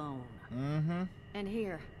alone. Mm-hmm. And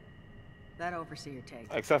here, that overseer take.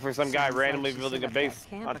 Except for some guy Sounds randomly like she building set a up base that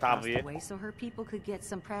camp on top across of the it. way so her people could get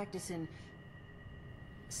some practice in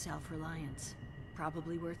self-reliance.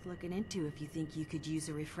 Probably worth looking into if you think you could use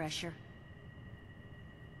a refresher.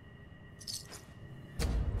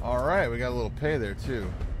 All right, we got a little pay there too.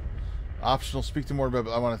 Optional. Speak to Mort, but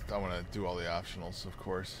I want to do all the optionals, of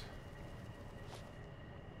course.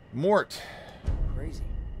 Mort. Crazy.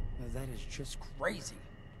 Now that is just crazy.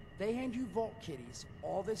 They hand you vault kitties,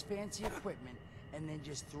 all this fancy equipment, and then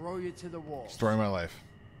just throw you to the wolves. Story of my life.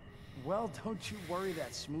 Well, don't you worry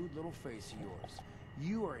that smooth little face of yours.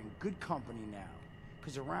 You are in good company now.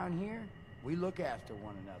 Because around here, we look after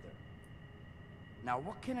one another. Now,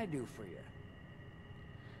 what can I do for you?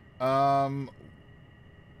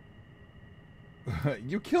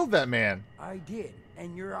 You killed that man. I did,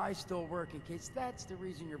 and your eyes still work in case that's the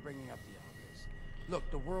reason you're bringing up the obvious. Look,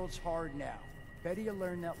 the world's hard now. Better you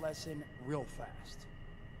learn that lesson real fast.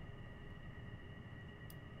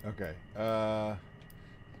 Okay.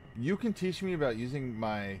 You can teach me about using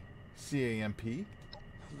my CAMP?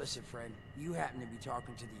 Listen, friend, you happen to be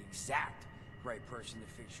talking to the exact right person to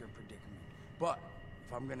fix your predicament. But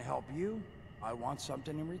if I'm gonna help you, I want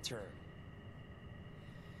something in return.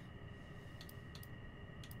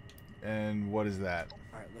 And what is that?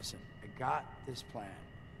 All right, listen, I got this plan.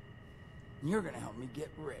 You're gonna help me get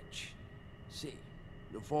rich. See,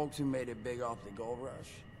 the folks who made it big off the gold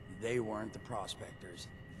rush, they weren't the prospectors.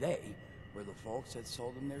 They were the folks that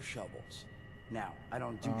sold them their shovels. Now, I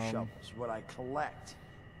don't do shovels. What I collect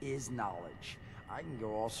is knowledge. I can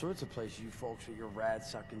go all sorts of places you folks with your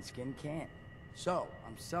rad-sucking skin can't. So,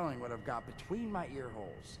 I'm selling what I've got between my ear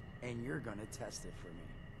holes, and you're gonna test it for me.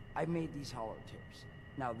 I made these hollow tips.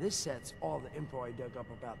 Now, this sets all the info I dug up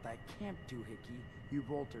about that camp doohickey you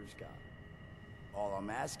bolters got. All I'm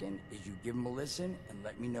asking is you give them a listen and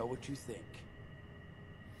let me know what you think.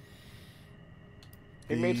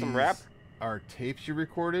 He made some rap. Are tapes you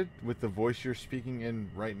recorded with the voice you're speaking in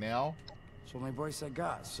right now? It's the only voice I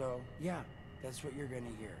got, so yeah, that's what you're gonna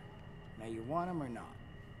hear. Now you want them or not?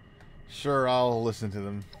 Sure, I'll listen to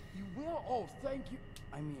them. You will? Oh, thank you.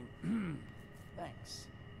 I mean, thanks.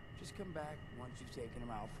 Just come back once you've taken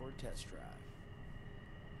them out for a test drive.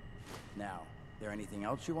 Now, there anything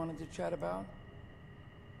else you wanted to chat about?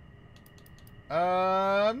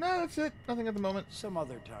 No, that's it. Nothing at the moment. Some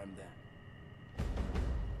other time then.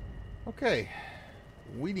 Okay.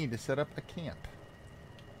 We need to set up a camp.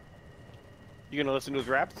 You gonna listen to his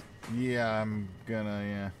raps? Yeah, I'm gonna,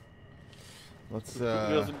 yeah. Let's,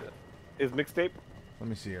 His mixtape? let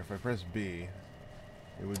me see here. If I press B,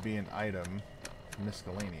 it would be an item.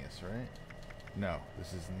 Miscellaneous, right? No,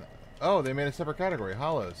 this is... Oh, they made a separate category.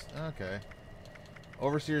 Hollows. Okay.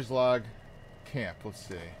 Overseer's log. Camp. Let's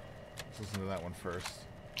see. Let's listen to that one first.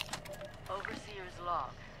 Overseer's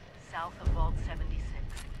log. South of Vault 76.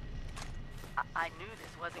 I knew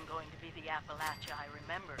this wasn't going to be the Appalachia I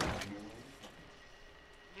remembered.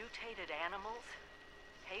 Mutated animals?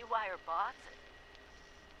 Haywire bots?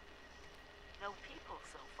 No people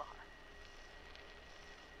so far.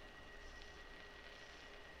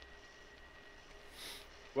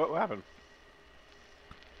 What happened?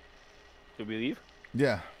 Did we leave?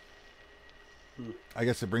 Yeah. I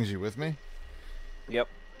guess it brings you with me? Yep.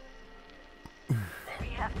 We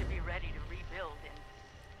have to be ready to rebuild, and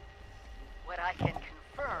what I can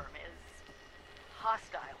confirm is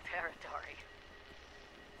hostile territory.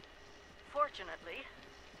 Fortunately,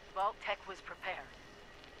 Vault Tech was prepared.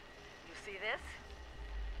 You see this?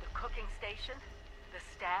 The cooking station, the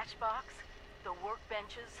stash box, the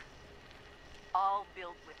workbenches, all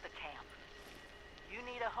built with the camp. You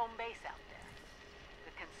need a home base out there.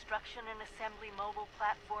 The construction and assembly mobile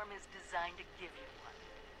platform is designed to give you one.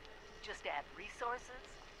 Just add resources,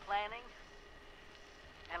 planning,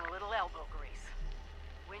 and a little elbow grease.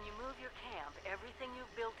 When you move your camp, everything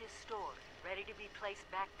you've built is stored, ready to be placed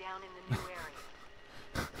back down in the new area.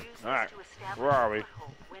 Use this Alright, to establish where are we? a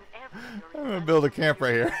foothold whenever you're I'm gonna build a camp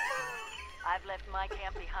right here. I've left my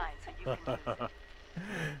camp behind so you can use it.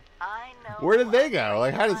 I know. Where did they go?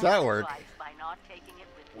 Like, how does that work? By not taking it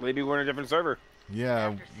with me. Maybe we're in a different server.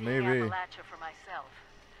 Yeah, After seeing maybe. Appalachia for myself,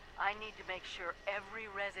 I need to make sure every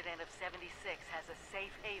resident of 76 has a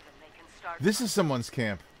safe haven they can start. This is someone's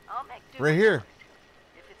camp. I'll make do Right with here. it.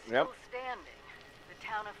 If it's still standing, the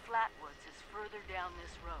town of Flatwoods is further down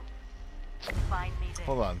this road. Find me there.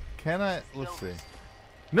 Hold on. Can I? Let's see.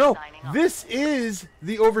 No, this is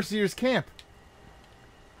the Overseer's camp.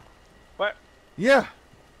 What? Yeah.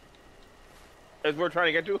 As we're trying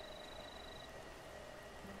to get to?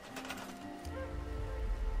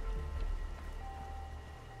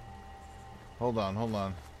 Hold on, hold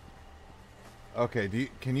on. Okay,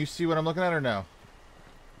 can you see what I'm looking at or no?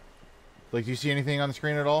 Like, do you see anything on the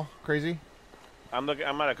screen at all? Crazy? I'm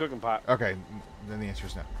at a cooking pot. Okay, then the answer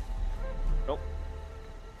is no. Nope.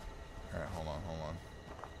 Alright, hold on, hold on.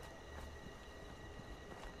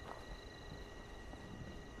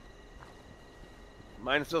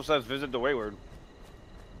 Mine still says visit the Wayward.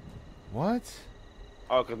 What?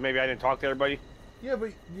 Oh, because maybe I didn't talk to everybody? Yeah,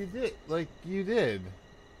 but you did. Like, you did.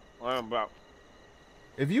 About.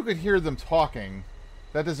 If you could hear them talking,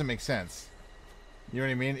 that doesn't make sense. You know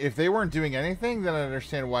what I mean? If they weren't doing anything, then I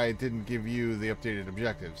understand why it didn't give you the updated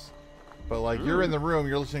objectives. But, like, you're in the room,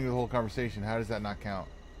 you're listening to the whole conversation. How does that not count?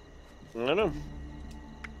 I don't know.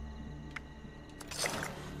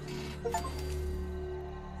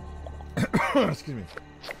 Excuse me.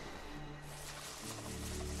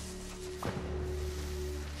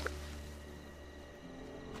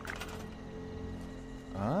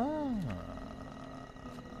 Ah.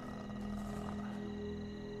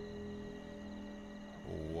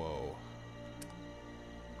 Whoa.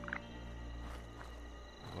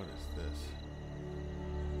 What is this?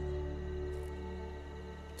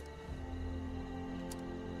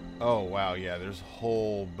 Oh, wow, yeah, there's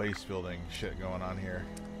whole base building shit going on here.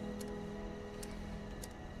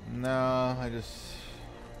 No, I just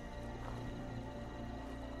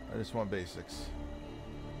want basics.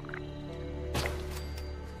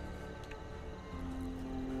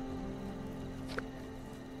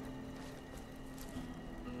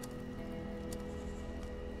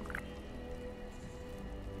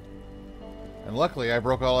 And luckily I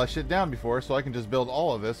broke all that shit down before, so I can just build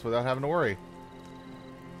all of this without having to worry.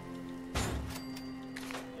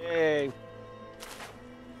 Yay.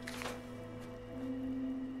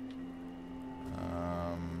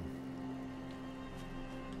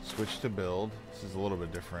 Switch to build. This is a little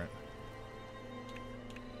bit different.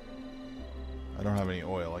 I don't have any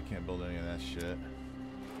oil. I can't build any of that shit.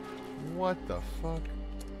 What the fuck?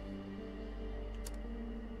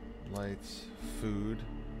 Lights, food.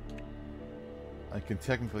 I can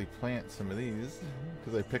technically plant some of these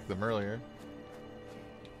because I picked them earlier.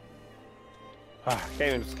 Can't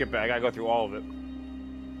even skip it. I gotta go through all of it.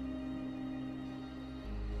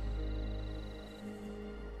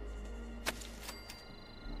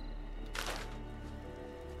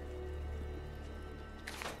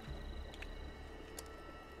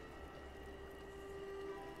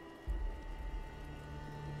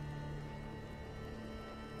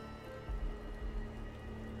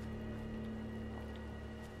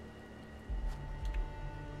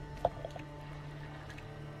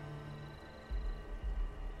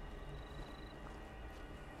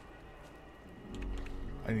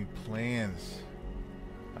 I need plans.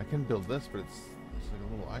 I can build this, but it's like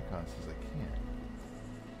a little icon that says I can't.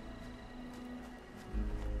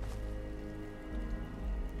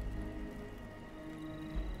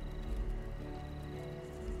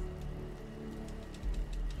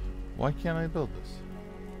 Why can't I build this?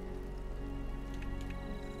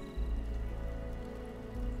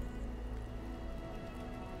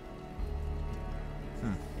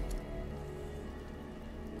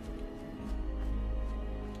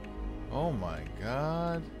 Oh my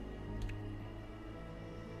god.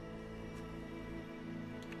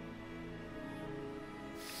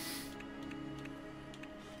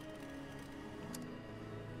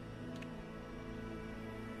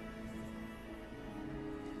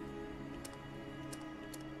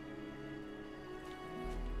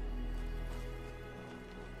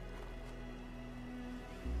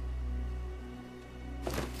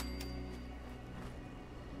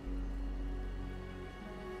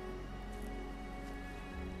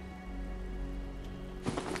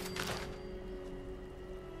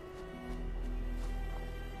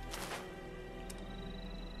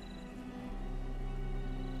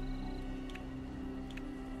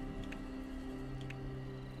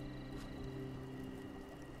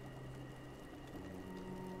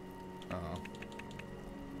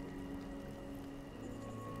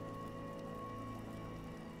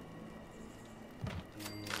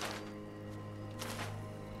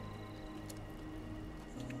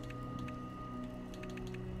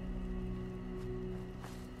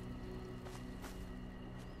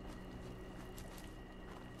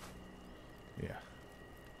 Yeah.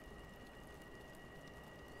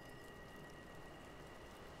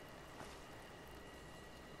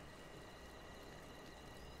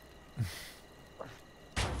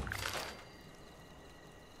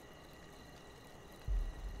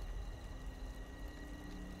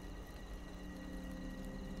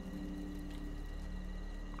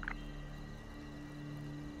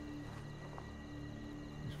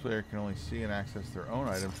 Each player can only see and access their own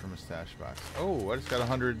items from a stash box. Oh, I just got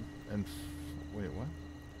 100 and... Wait, what?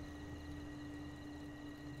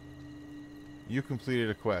 You completed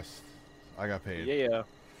a quest. I got paid. Yeah.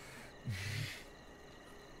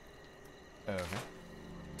 Okay.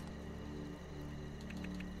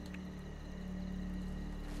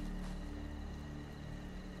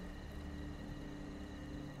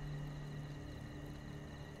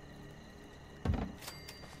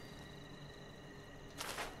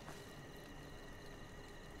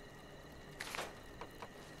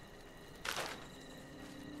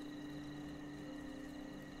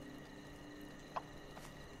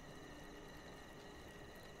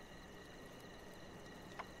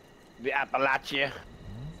 The Appalachia.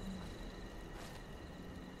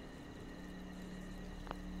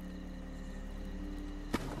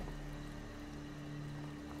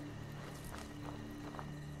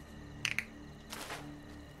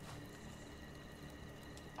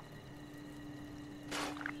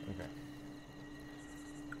 Okay.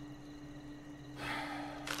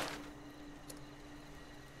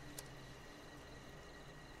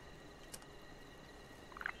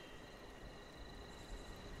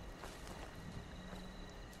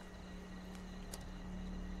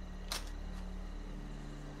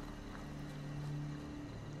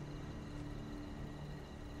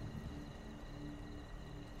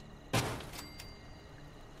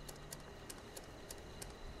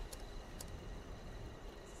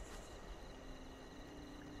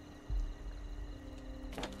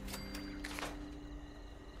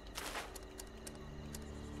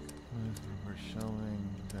 We're shelving,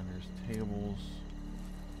 then there's tables.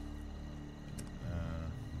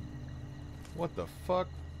 What the fuck?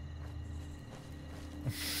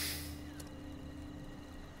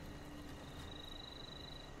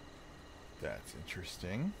 That's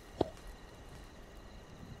interesting.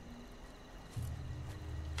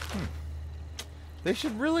 They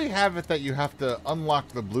should really have it that you have to unlock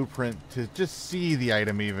the blueprint to just see the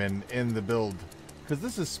item even in the build. Because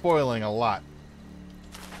this is spoiling a lot.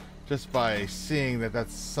 Just by seeing that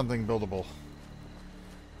that's something buildable.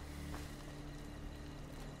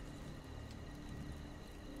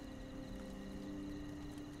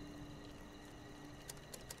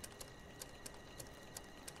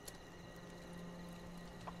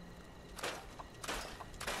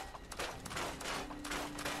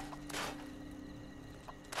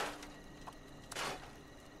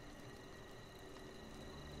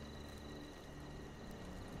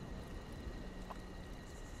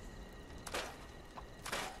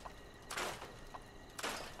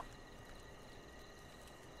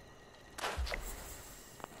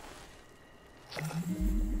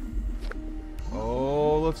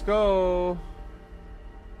 Oh, let's go.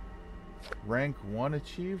 Rank 1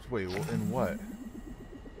 achieved? Wait, in what?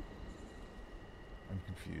 I'm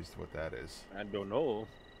confused what that is. I don't know.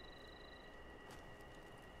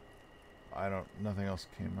 Nothing else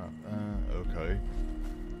came up. Okay.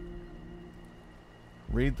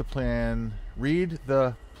 Read the plan,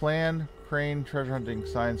 crane, treasure hunting,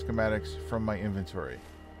 sign schematics from my inventory.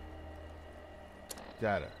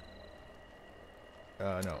 Data.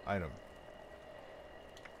 No, item.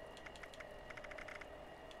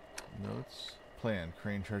 Notes. Plan.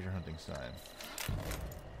 Crane treasure hunting sign.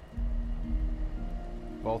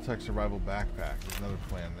 Vault-Tec survival backpack. There's another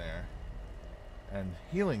plan there. And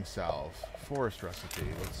healing salve. Forest recipe.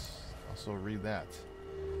 Let's also read that.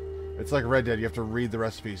 It's like Red Dead. You have to read the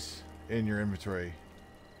recipes in your inventory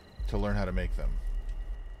to learn how to make them.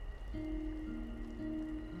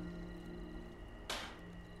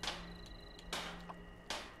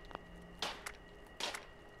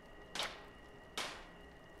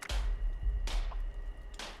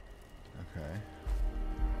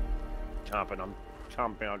 I'm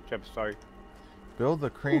chomping on chips, sorry. Build the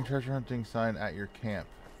crane treasure hunting sign at your camp.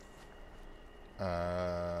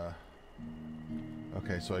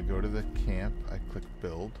 Okay, so I go to the camp, I click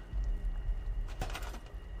build.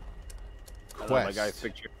 Quest. I love my guy's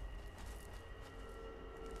picture.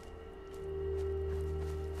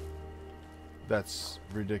 That's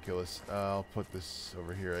ridiculous. I'll put this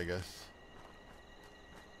over here, I guess.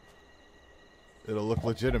 It'll look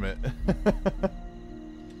legitimate.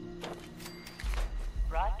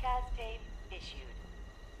 Broadcast tape issued.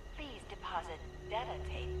 Please deposit data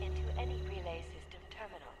tape into any relay system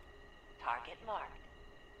terminal. Target marked.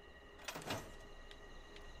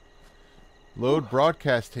 Load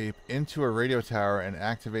broadcast tape into a radio tower and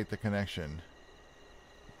activate the connection.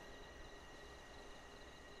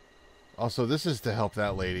 Also, this is to help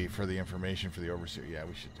that lady for the information for the overseer. Yeah,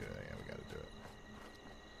 we should do it. Yeah, we gotta do it.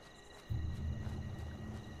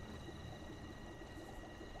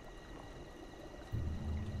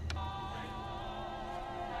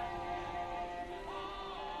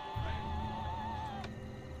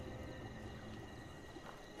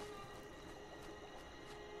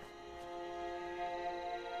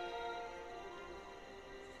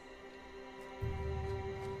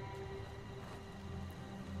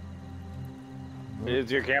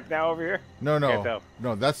 Is your camp now over here? No, Can't no. tell.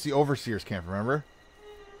 No, that's the overseer's camp, remember?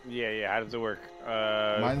 Yeah. How does it work?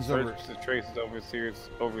 Mine's over. The traces overseer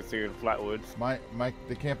in Flatwoods.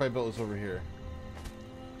 The camp I built is over here.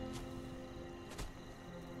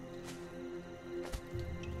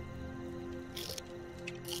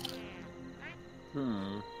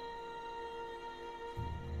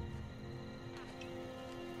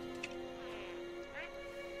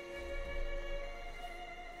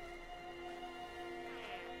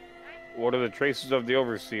 What are the traces of the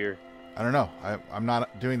overseer? I don't know. I'm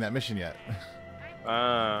not doing that mission yet.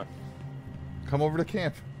 Come over to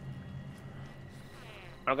camp.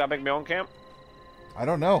 I don't gotta make my own camp? I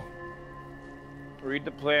don't know. Read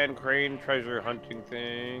the plan, crane, treasure hunting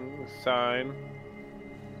thing, sign.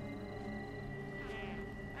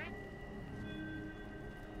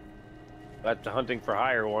 That's the hunting for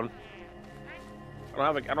hire one.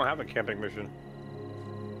 I don't have a camping mission.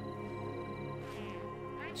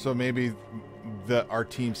 So maybe our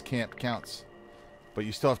team's camp counts, but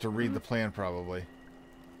you still have to read the plan probably.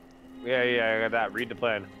 Yeah, I got that. Read the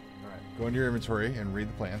plan. All right, go into your inventory and read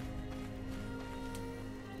the plan.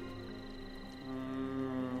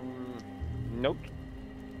 Nope.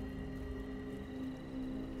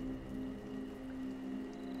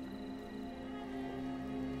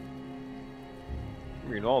 I'm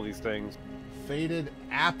reading all these things. Faded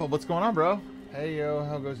Apple, what's going on, bro? Hey, yo,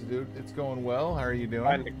 how goes it, dude? It's going well. How are you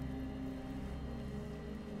doing?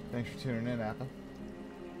 Thanks for tuning in, Apple.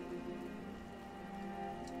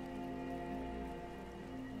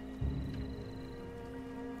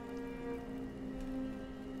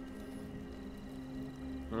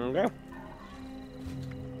 Okay.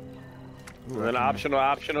 Ooh, And then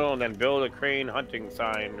optional, and then build a crane hunting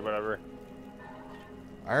sign or whatever.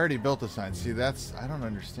 I already built a sign. See, that's... I don't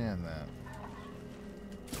understand that.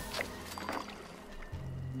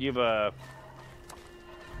 You have a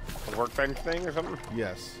workbench thing or something?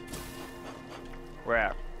 Yes. Where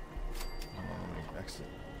at? Exit.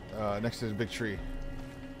 Next to the big tree.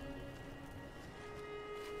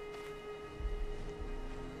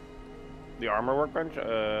 The armor workbench? Is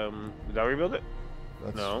that where you build it?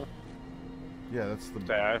 That's, no. Yeah, that's the...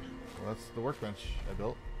 Dash. Well, that's the workbench I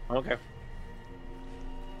built. Okay.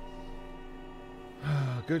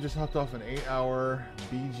 Good, just hopped off an 8-hour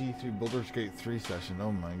BG3 Baldur's Gate 3 session.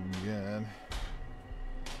 Oh my god.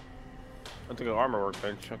 I took an armor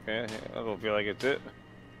workbench. Okay, I don't feel like it's it.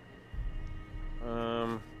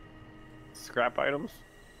 Scrap items.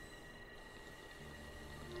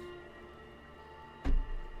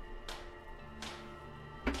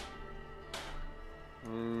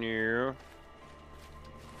 Yeah.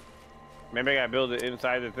 Maybe I gotta build it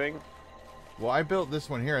inside the thing. Well, I built this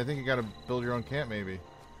one here. I think you gotta build your own camp, maybe.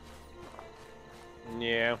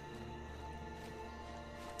 Yeah.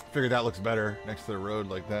 Figured that looks better next to the road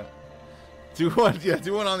like that. Do one, yeah,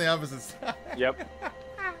 do one on the opposite side. Yep.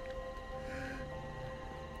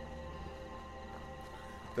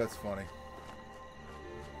 That's funny.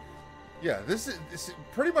 Yeah, this is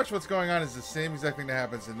pretty much what's going on is the same exact thing that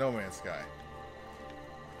happens in No Man's Sky.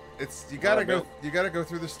 It's you gotta go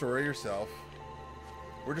through the story yourself.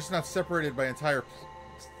 We're just not separated by entire,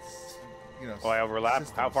 you know. Oh, I overlap.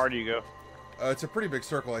 Systems. How far do you go? It's a pretty big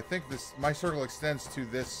circle. I think my circle extends to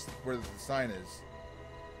this where the sign is.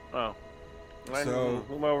 Oh. So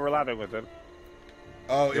who am I overlapping with then?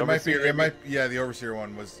 Oh, The it might be. Overseer, It might. Yeah, the Overseer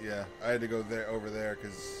one was. Yeah, I had to go over there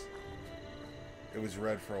because it was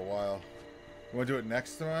red for a while. You want to do it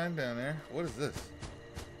next to mine down there? What is this?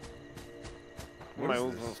 What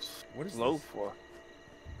is this? What is low this? for?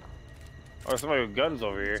 Oh, somebody with guns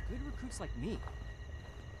over here. Good recruits like me.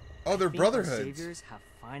 Oh, they're I think our brotherhoods. saviors have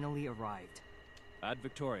finally arrived. Ad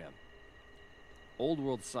Victoriam. Old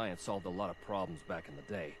world science solved a lot of problems back in the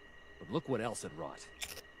day, but look what else it wrought.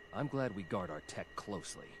 I'm glad we guard our tech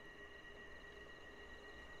closely.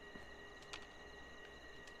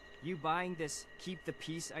 You buying this keep the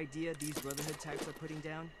peace idea these Brotherhood types are putting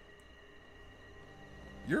down?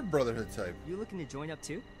 You're a Brotherhood type. You looking to join up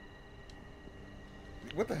too?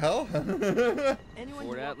 What the hell? Anyone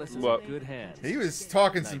Fort who Atlas is wants in to good hands. He was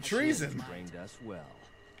talking some Night Shift treason. Trained us well.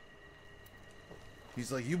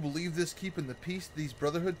 He's like, you believe this keeping the peace these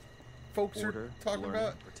Brotherhood folks Order, are talking learning,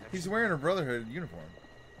 about? protection. He's wearing a Brotherhood uniform.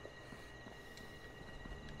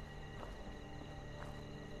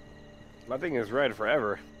 My thing is red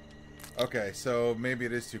forever. Okay, so maybe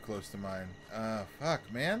it is too close to mine. Fuck,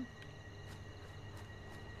 man.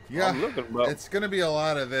 Yeah, I'm looking, bro. it's gonna be a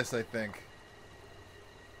lot of this, I think.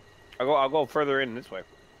 I'll go further in this way.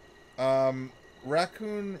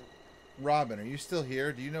 Raccoon Robin, are you still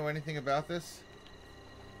here? Do you know anything about this?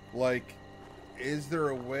 Like, is there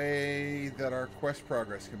a way that our quest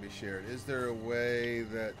progress can be shared? Is there a way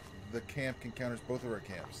that the camp can counters both of our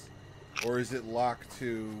camps? Or is it locked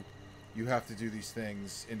to you have to do these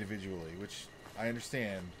things individually, which I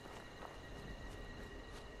understand.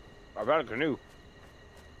 I got a canoe.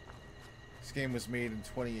 This game was made in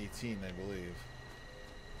 2018, I believe.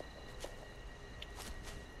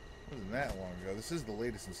 It wasn't that long ago. This is the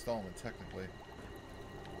latest installment, technically.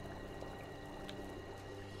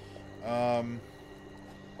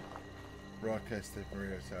 Broadcast tape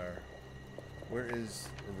radio tower. Where is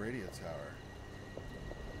a radio tower?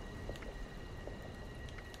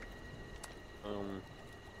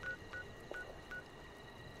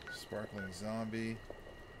 Sparkling zombie.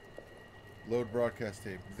 Load broadcast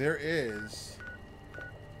tape. There is.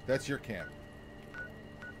 That's your camp.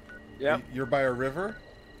 Yep. You're by a river?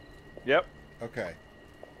 Yep. Okay.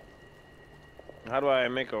 How do I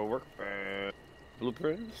make a work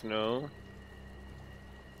blueprints? No.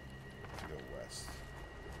 To go west.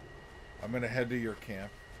 I'm gonna head to your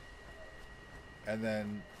camp. And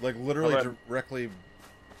then, like, literally directly,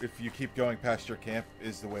 if you keep going past your camp,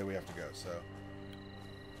 is the way we have to go, so.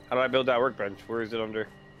 How do I build that workbench? Where is it under?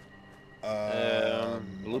 Blueprints.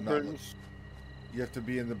 Blueprints. You have to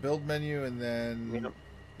be in the build menu and then. Yep.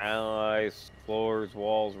 Allies, floors,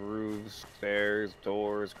 walls, roofs, stairs,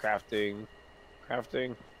 doors, crafting.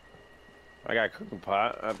 Crafting. I got a cooking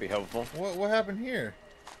pot. That'd be helpful. What happened here?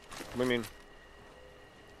 What do you mean?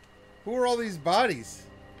 Who are all these bodies?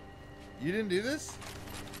 You didn't do this?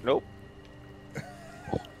 Nope.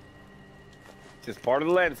 Just part of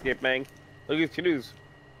the landscape, man. Look at these canoes.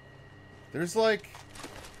 There's like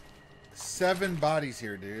 7 bodies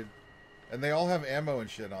here, dude. And they all have ammo and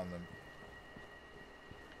shit on them.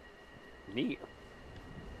 Neat.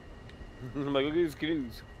 I'm like, look at these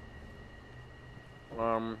kids.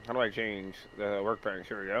 How do I change the workbench?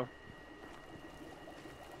 Here we go.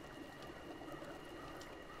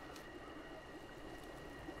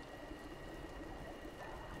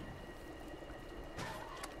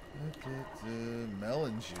 Look at the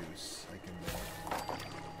melon juice I can make.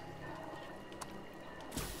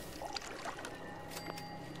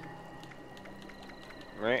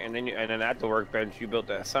 Right, and then at the workbench you built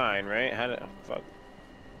that sign, right? How did fuck?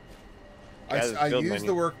 I use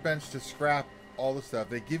the workbench to scrap all the stuff.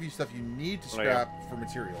 They give you stuff you need to scrap for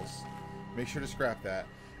materials. Make sure to scrap that,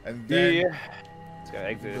 and then yeah. It's got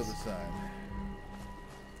exit. build the sign.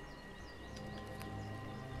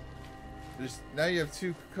 Now you have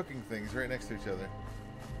 2 cooking things right next to each other.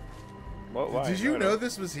 What? Why? Did you know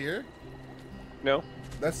this was here? No.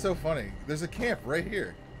 That's so funny. There's a camp right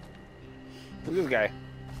here. Look at this guy.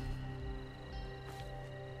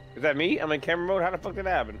 Is that me? I'm in camera mode? How the fuck did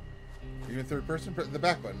that happen? You in third person? The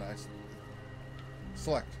back button, nice.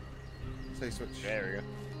 Select. Say switch. There we go.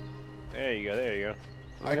 There you go, there you go.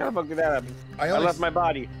 How the fuck did that happen? I left my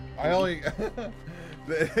body. I only...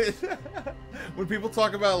 When people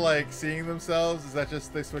talk about, like, seeing themselves, is that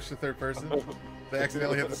just they switch to third person? They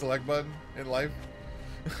accidentally hit the select button in life?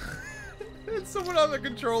 And someone on the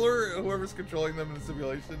controller, whoever's controlling them in the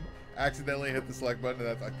simulation, accidentally hit the select button, and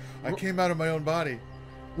that's like, I came out of my own body.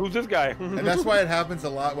 Who's this guy? And that's why it happens a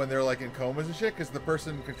lot when they're, like, in comas and shit, because the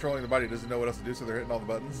person controlling the body doesn't know what else to do, so they're hitting all the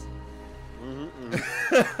buttons.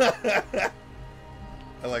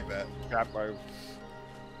 I like that.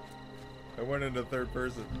 I went into third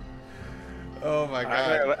person. Oh my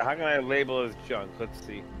god. How can I label as junk? Let's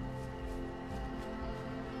see.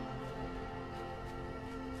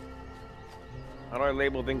 How do I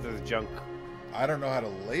label things as junk? I don't know how to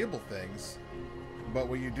label things, but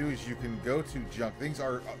what you do is you can go to junk. Things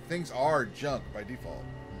are junk by default.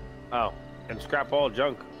 Oh, and scrap all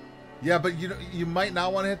junk. Yeah, but you might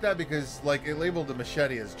not want to hit that because like it labeled the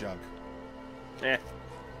machete as junk. Eh.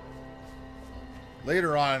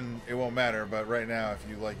 Later on, it won't matter, but right now, if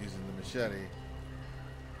you like using the machete.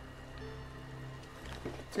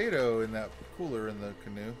 Potato in that cooler in the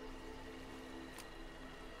canoe.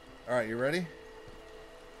 Alright, you ready?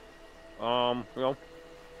 No.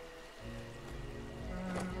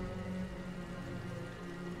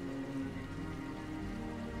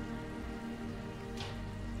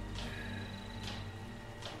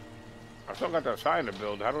 I still got that sign to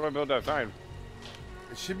build. How do I build that sign?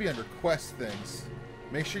 It should be under quest things.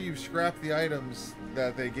 Make sure you scrap the items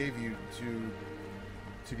that they gave you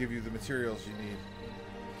to give you the materials you need.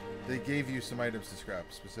 They gave you some items to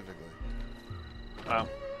scrap specifically. Oh.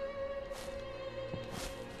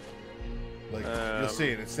 Like you'll see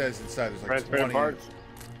it. It says inside there's like 20 parts.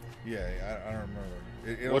 Yeah, I don't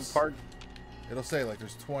remember. What part? It'll say like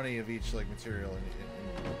there's 20 of each like material, and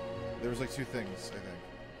there was like 2 things I think.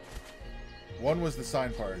 One was the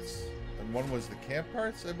sign parts, and one was the camp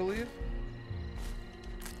parts, I believe.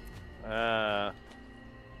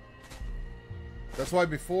 That's why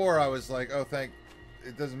before I was like, oh,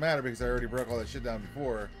 it doesn't matter because I already broke all that shit down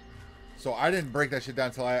before. So I didn't break that shit down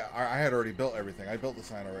until I had already built everything. I built the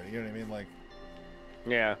sign already. You know what I mean? Like.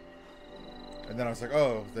 Yeah. And then I was like,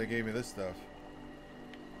 oh, they gave me this stuff.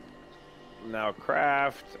 Now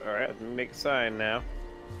craft. All right, let me make a sign now.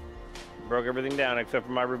 Broke everything down except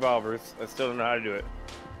for my revolvers. I still don't know how to do it.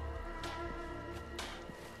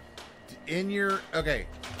 In your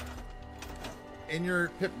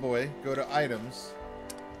Pip-Boy, go to items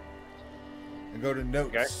and go to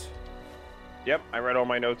notes. Okay. Yep, I read all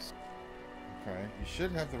my notes. Okay, you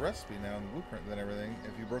should have the recipe now and the blueprint and everything.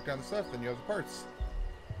 If you broke down the stuff, then you have the parts.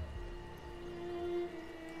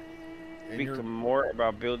 Speak to Mort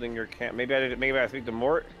about building your camp. Maybe I speak to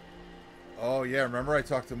Mort. Oh yeah, remember I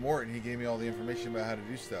talked to Mort and he gave me all the information about how to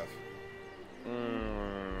do stuff.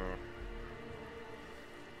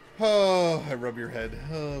 Oh, I rub your head.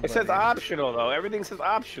 Oh, it says optional though. Everything says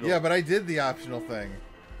optional. Yeah, but I did the optional thing.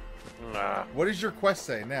 Nah. What does your quest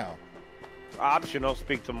say now? Optional.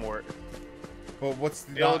 Speak to Mort. But what's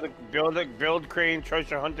the build crane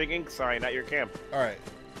treasure hunting ink sign at your camp? All right.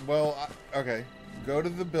 Well, okay. Go to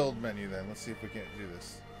the build menu then. Let's see if we can't do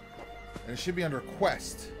this. And it should be under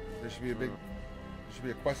quest. There should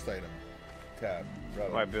be a quest item tab. How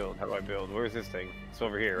do I build? How do I build? Where's this thing? It's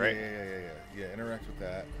over here, right? Yeah. Interact with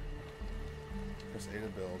that. Press A to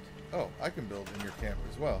build. Oh, I can build in your camp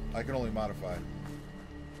as well. I can only modify.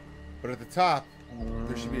 But at the top,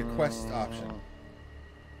 there should be a quest option.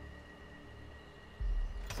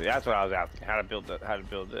 See, that's what I was asking. How to build it? How to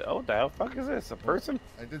build it? Oh, what the hell? Fuck is this? A person?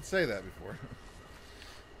 I did say that before.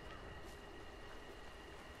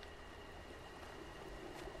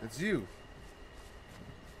 It's you.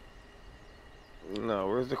 No,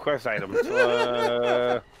 where's the quest items?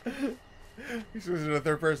 He's switching to the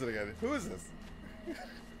third person again. Who is this?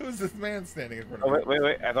 Who is this man standing in front of Oh, me?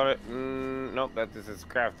 wait. I thought it. Nope, this is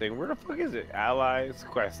crafting. Where the fuck is it? Allies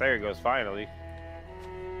quest. There it goes. Finally.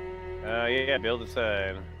 Yeah. Build a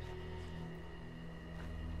sign.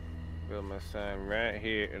 Build my sign right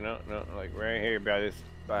here. No, like right here behind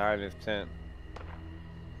this tent.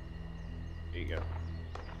 There you go.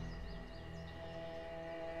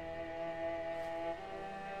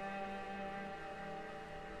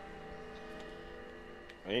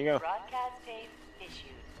 There you go. Broadcast tape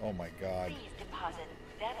issued. Oh my god. Please deposit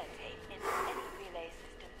data tape into any relay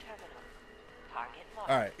system terminal. Target locked.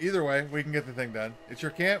 Alright, either way, we can get the thing done. It's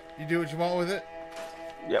your camp. You do what you want with it.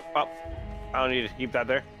 Yep, up. I don't need to keep that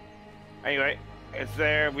there. Anyway, it's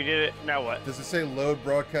there. We did it. Now what? Does it say load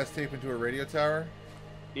broadcast tape into a radio tower?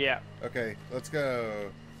 Yeah. Okay, let's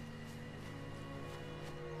go.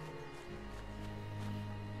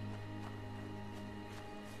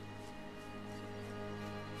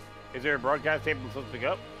 Is there a broadcast tape I'm supposed to pick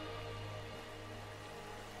up?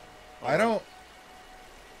 I don't...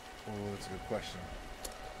 Oh, that's a good question.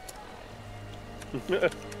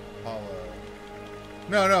 Hollow.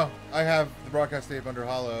 No. I have the broadcast tape under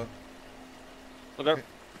Hollow. Okay.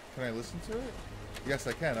 Can I listen to it? Yes,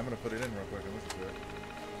 I can. I'm going to put it in real quick and listen to it.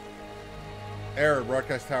 Error,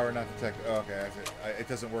 broadcast tower not detected. Oh, okay, that's it. It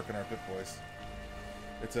doesn't work in our Pip voice.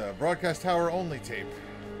 It's a broadcast tower only tape.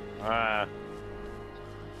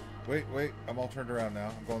 Wait. I'm all turned around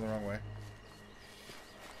now. I'm going the wrong way.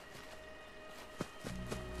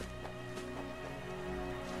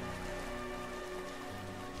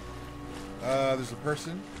 There's a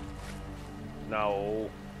person. No.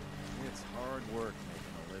 It's hard work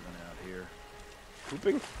making a living out here.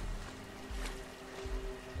 Pooping?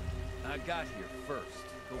 I got here first.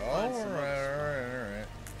 Go Oh, find some alright.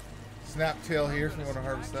 Snaptail here if you want to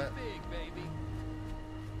harvest that. big, baby.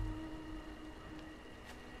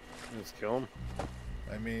 Just kill him.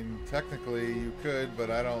 I mean, technically you could, but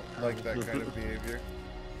I don't like that kind of behavior.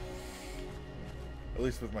 At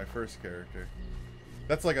least with my first character.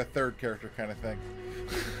 That's like a third character kind of thing.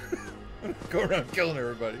 Go around killing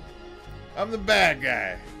everybody. I'm the bad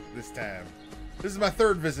guy this time. This is my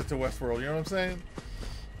third visit to Westworld, you know what I'm saying?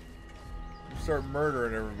 Start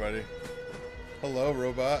murdering everybody. Hello,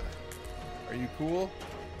 robot. Are you cool?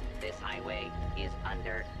 This highway is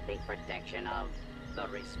under the protection of the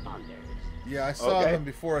responders. Yeah, I saw them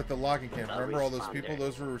before at the logging camp. Remember all those people?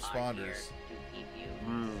 Those were responders.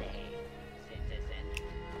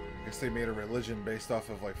 I guess they made a religion based off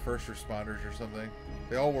of like first responders or something.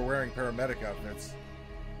 They all were wearing paramedic outfits.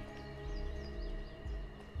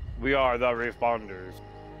 We are the responders.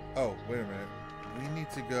 Oh, wait a minute. We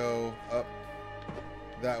need to go up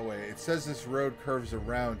that way. It says this road curves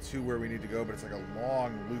around to where we need to go, but it's like a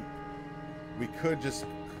long loop. We could just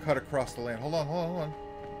cut across the land. Hold on.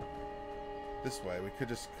 This way. We could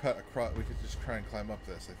just cut across. We could just try and climb up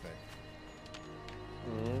this, I think.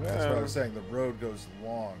 That's what I was saying. The road goes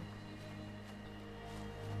long.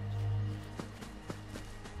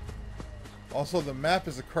 Also, the map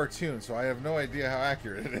is a cartoon, so I have no idea how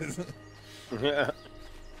accurate it is. Yeah.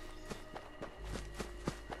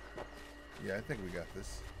 Yeah, I think we got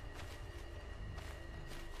this.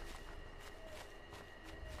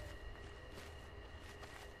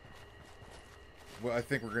 Well, I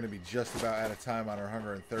think we're going to be just about out of time on our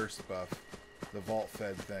hunger and thirst buff. The vault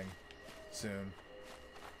fed thing. Soon.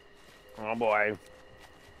 Oh boy.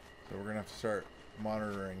 So we're going to have to start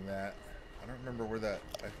monitoring that. I don't remember where that...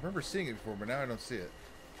 I remember seeing it before, but now I don't see it.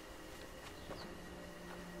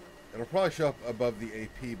 It'll probably show up above the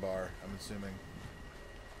AP bar, I'm assuming.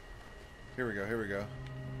 Here we go.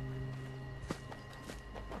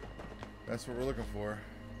 That's what we're looking for.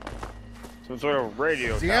 Some sort of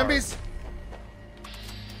radio Zombies?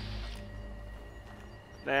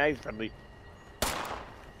 Nah, he's friendly.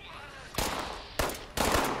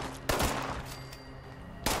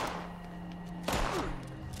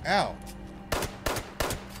 Ow.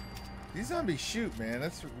 These zombies shoot, man.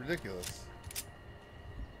 That's ridiculous.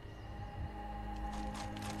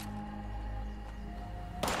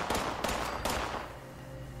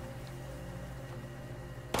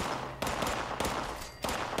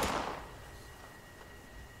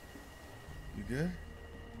 You good?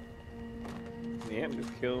 Yeah, I'm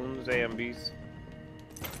just killing zombies.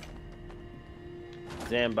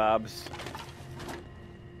 Zambobs.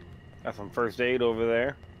 Got some first aid over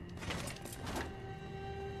there.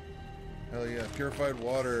 Hell yeah, purified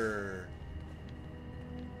water.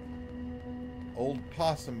 Old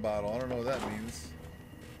possum bottle. I don't know what that means.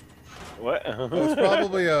 What? Oh,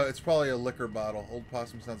 it's probably a liquor bottle. Old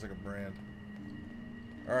Possum sounds like a brand.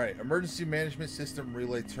 All right, emergency management system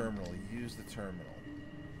relay terminal. Use the terminal.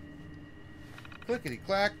 Clickety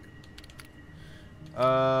clack.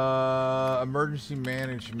 Emergency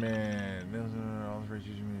management. Authorized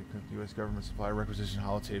using the U.S. government supply requisition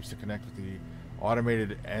holotapes to connect with the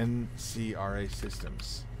automated NCRA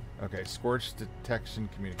systems. Okay, scorch detection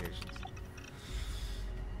communications.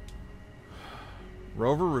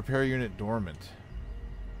 Rover repair unit dormant.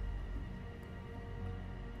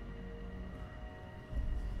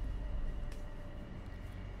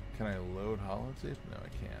 Can I load holotape? No, I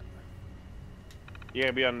can't. You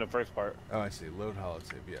gotta be on the first part. Oh, I see. Load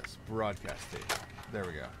holotape. Yes. Broadcast tape. There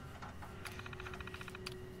we go.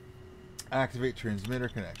 Activate transmitter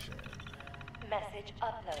connection. Message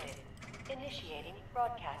uploaded. Initiating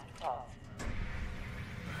broadcast pulse.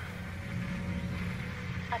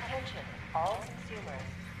 Attention, all consumers.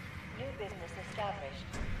 New business established.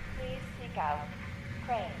 Please seek out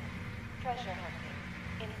Crane Treasure Hunting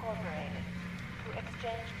Incorporated to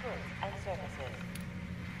exchange goods and services.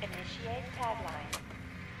 Initiate tagline.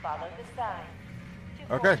 Follow the sign.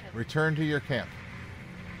 To Okay, fortune. return to your camp.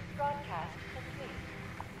 Broadcast complete.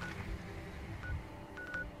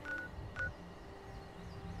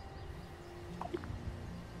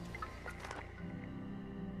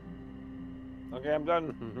 Okay, I'm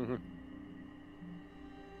done.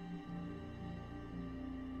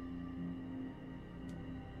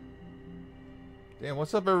 Damn,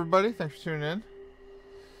 what's up, everybody? Thanks for tuning in.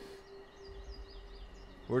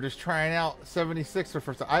 We're just trying out 76 for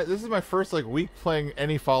first time. This is my first week playing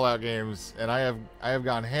any Fallout games, and I have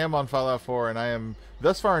gone ham on Fallout 4, and I am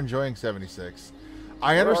thus far enjoying 76.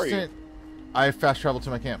 I understand. I fast travel to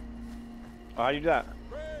my camp. How do you do that?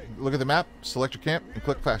 Look at the map, select your camp, and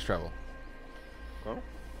click fast travel. Oh.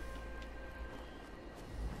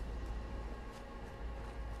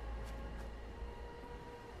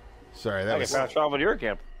 Sorry, that I was can fast travel to your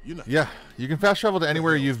camp. Yeah, you can fast travel to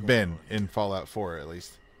anywhere you've been in Fallout 4, at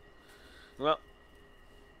least. Well,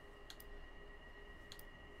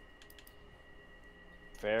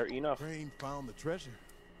 fair enough. Crane found the treasure.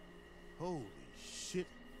 Holy shit.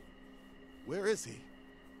 Where is he?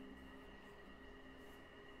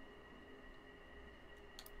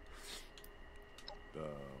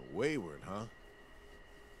 Wayward, huh?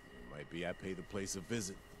 It might be I pay the place a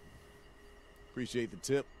visit. Appreciate the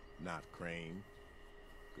tip, not Crane.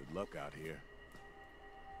 Good luck out here.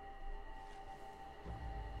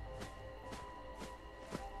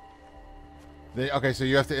 Okay, so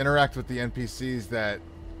you have to interact with the NPCs that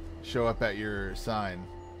show up at your sign.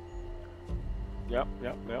 Yep.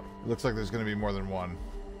 Looks like there's going to be more than one.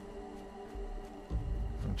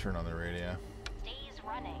 I'm going to turn on the radio. Stays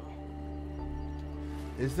running.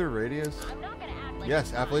 Is there radios? I'm not gonna act like Yes,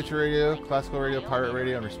 it's not. Appalachia radio, classical radio, pirate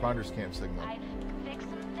radio, and responders camp signal. I've fixed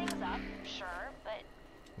some things up, sure, but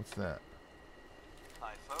What's that?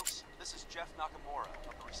 Hi, folks. This is Jeff Nakamura of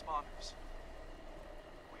the Responders.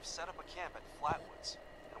 We've set up a camp at Flatwoods,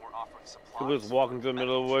 and we're offering supplies. He was walking through the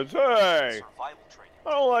middle of the woods. Hey! Survival training.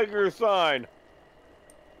 I don't like your sign.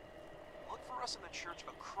 Look for us in the church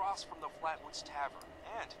across from the Flatwoods Tavern,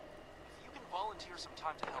 and if you can volunteer some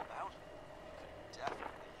time to help out, we could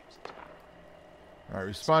definitely use it. Alright,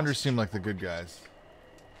 responders seem like the good guys.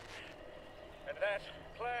 And that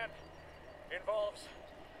plan involves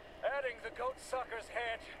adding the goat sucker's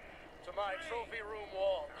head to my trophy room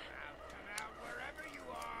wall. Come out wherever you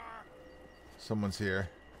are. Someone's here.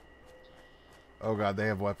 Oh god, they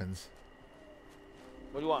have weapons.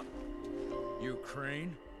 What do you want? You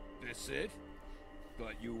Crane? This it?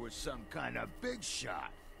 Thought you were some kind of big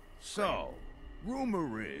shot. So,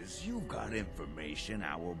 rumor is you've got information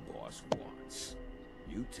our boss wants.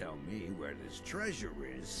 You tell me where this treasure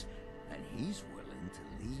is, and he's willing to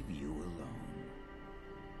leave you alone.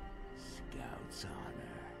 Scout's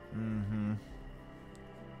honor. Mm-hmm.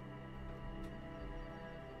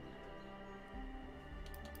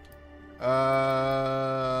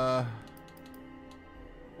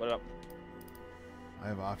 What up? I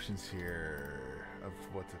have options here of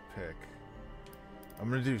what to pick. I'm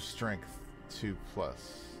gonna do strength 2+.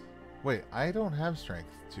 Wait, I don't have strength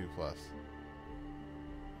 2+.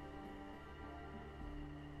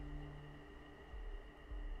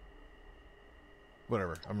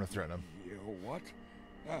 Whatever, I'm gonna threaten him. You what?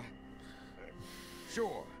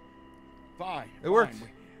 Sure. Fine. It worked. Fine.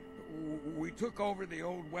 We took over the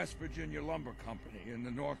old West Virginia Lumber Company in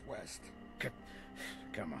the Northwest.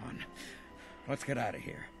 Come on. Let's get out of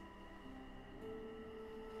here.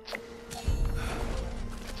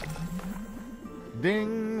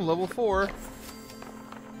 Ding! Level 4.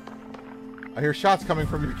 I hear shots coming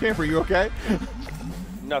from your camper. You okay?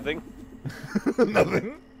 Nothing.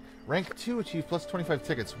 Nothing. Rank 2 achieve plus 25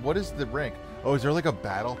 tickets. What is the rank? Oh, is there like a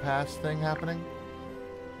battle pass thing happening?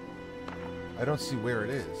 I don't see where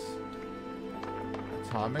it is.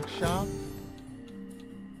 Atomic shop?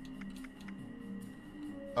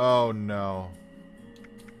 Oh no.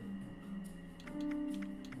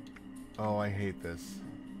 Oh, I hate this.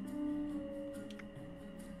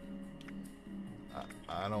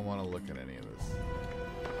 I don't want to look at any of this.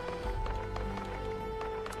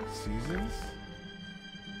 Seasons?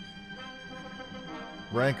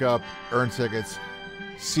 Rank up, earn tickets,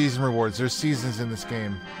 season rewards. There's seasons in this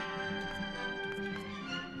game.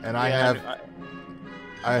 And yeah,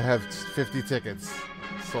 I have 50 tickets,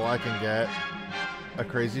 so I can get a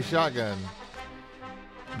crazy shotgun.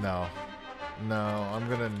 No, I'm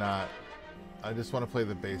gonna not. I just want to play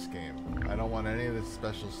the base game. I don't want any of this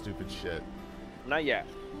special stupid shit. Not yet.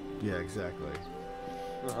 Yeah, exactly.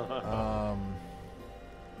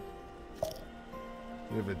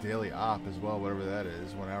 We have a daily op as well, whatever that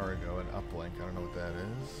is. 1 hour ago, an uplink. I don't know what that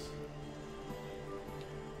is.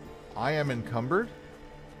 I am encumbered?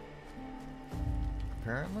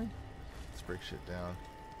 Apparently? Let's break shit down.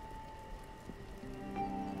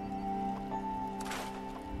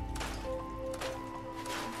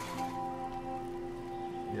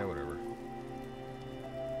 Yeah, whatever.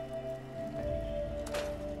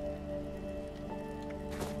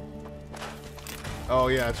 Oh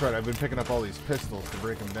yeah, that's right. I've been picking up all these pistols to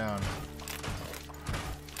break them down.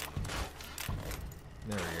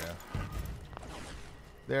 There we go.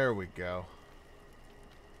 There we go.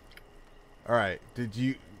 Alright, do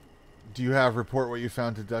you have report what you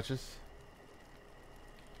found to Duchess?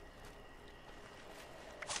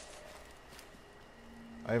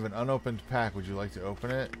 I have an unopened pack. Would you like to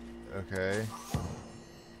open it? Okay.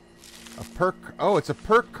 A perk. Oh, it's a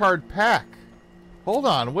perk card pack. Hold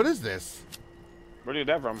on. What is this? Where do you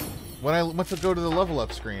get that from? When I went to go to the level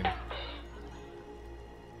up screen.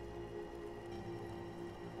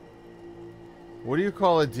 What do you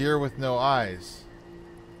call a deer with no eyes?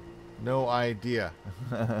 No idea.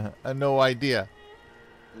 No idea.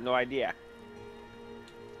 No idea.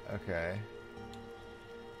 Okay.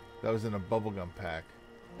 That was in a bubblegum pack.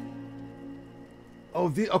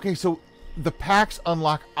 Oh, okay, so the packs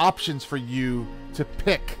unlock options for you to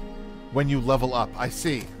pick when you level up. I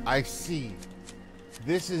see. I see.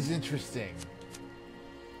 This is interesting.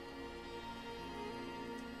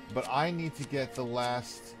 But I need to get the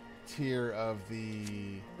last tier of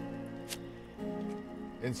the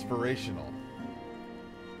inspirational.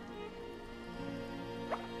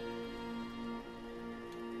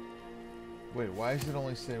 Wait, why does it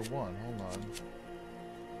only say one? Hold on.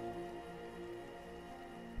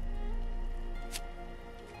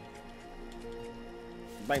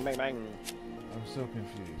 Bang, bang, bang. I'm so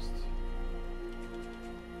confused.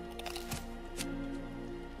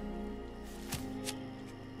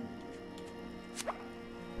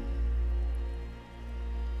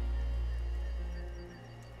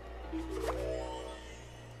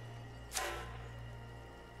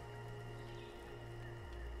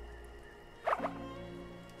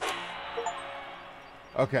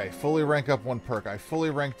 Okay, fully rank up one perk. I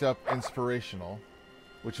fully ranked up inspirational,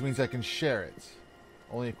 which means I can share it.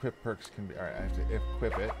 Only equipped perks can be... Alright, I have to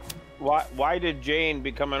equip it. Why did Jane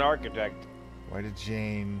become an architect? Why did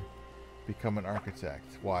Jane become an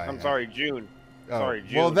architect? Why? I'm sorry, June. Oh, sorry,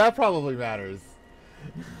 June. Well, that probably matters.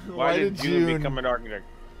 Why did June become an architect?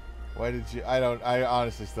 Why did you... I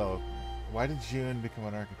honestly still... Why did June become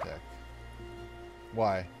an architect?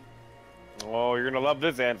 Why? Oh, you're gonna love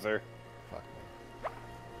this answer. Fuck me.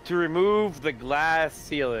 To remove the glass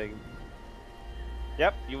ceiling.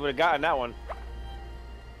 Yep, you would have gotten that one.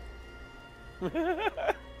 Can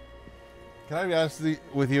I be honest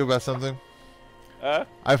with you about something?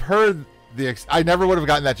 I've heard I never would have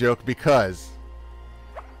gotten that joke because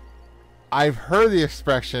I've heard the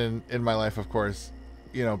expression in my life, of course,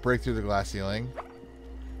 you know, break through the glass ceiling.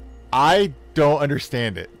 I don't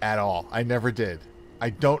understand it at all. I never did.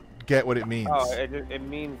 I don't get what it means. Oh, it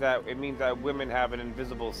means that women have an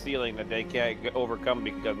invisible ceiling that they can't overcome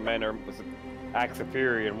because men act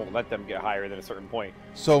superior and won't let them get higher than a certain point.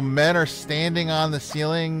 So men are standing on the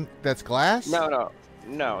ceiling that's glass? No.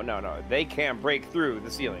 They can't break through the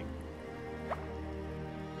ceiling.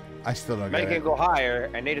 I still don't Men get it. can go higher,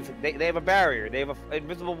 and they have a barrier. They have an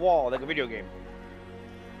invisible wall, like a video game.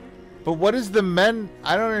 But what is the men?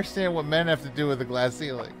 I don't understand what men have to do with the glass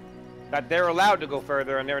ceiling. That they're allowed to go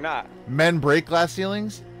further, and they're not. Men break glass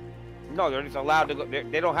ceilings? No, they're just allowed to go.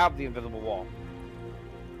 They don't have the invisible wall.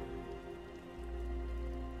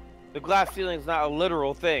 The glass ceiling is not a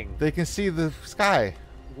literal thing. They can see the sky.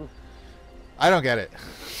 I don't get it.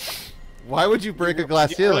 Why would you break a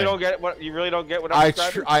glass ceiling? Really don't get what you really don't get what I'm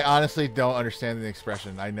describing? I honestly don't understand the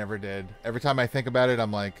expression. I never did. Every time I think about it,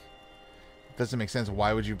 I'm like, it doesn't make sense.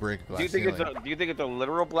 Why would you break a glass ceiling? Do you think it's a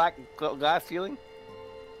literal glass ceiling?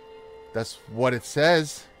 That's what it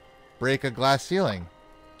says. Break a glass ceiling.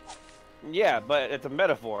 Yeah, but it's a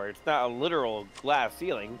metaphor. It's not a literal glass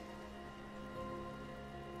ceiling.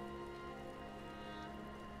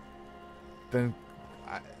 Then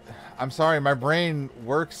I'm sorry, my brain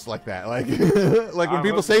works like that. Like, like when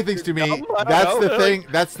people say things to me, that's the thing.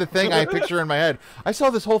 That's the thing I picture in my head. I saw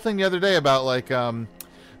this whole thing the other day about like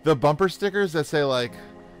the bumper stickers that say like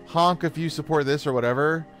honk if you support this or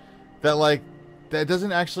whatever. That like that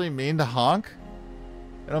doesn't actually mean to honk.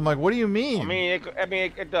 And I'm like, what do you mean? I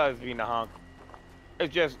mean, it does mean to honk.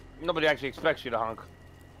 It's just nobody actually expects you to honk.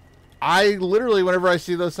 I literally, whenever I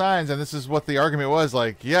see those signs, and this is what the argument was,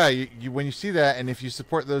 like, yeah, you when you see that, and if you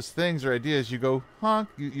support those things or ideas, you go honk,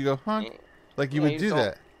 you go honk, like you would do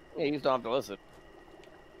that. Yeah, you just don't have to listen.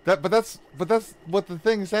 But that's what the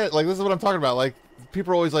thing said. Like, this is what I'm talking about. Like,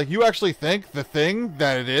 people are always like, you actually think the thing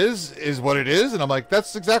that it is what it is, and I'm like,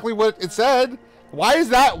 that's exactly what it said. Why is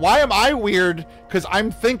that? Why am I weird? Because I'm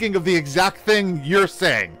thinking of the exact thing you're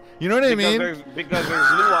saying. You know what I mean? Because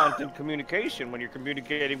there's nuance in communication when you're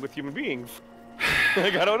communicating with human beings.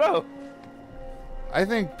 Like, I don't know. I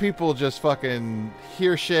think people just fucking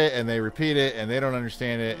hear shit and they repeat it and they don't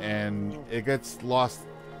understand it and it gets lost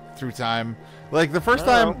through time. Like the first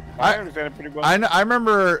time, I understand it pretty well. I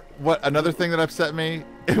remember what another thing that upset me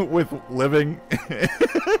with living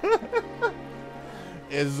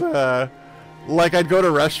is like I'd go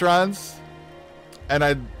to restaurants and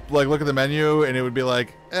I'd like look at the menu and it would be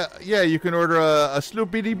like, yeah, you can order a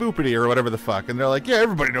sloopity boopity or whatever the fuck, and they're like, yeah,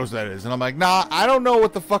 everybody knows what that is, and I'm like, nah, I don't know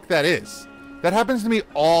what the fuck that is. That happens to me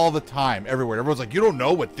all the time, everywhere. Everyone's like, you don't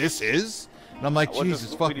know what this is, and I'm like,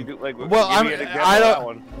 Jesus fucking. Well, I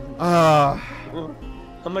don't.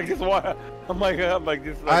 I'm like, this what? I'm like,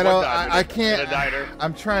 this. Like, I don't. I can't.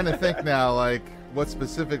 I'm trying to think now, like, what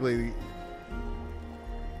specifically.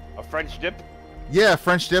 A French dip. Yeah,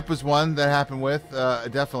 French dip was one that happened with.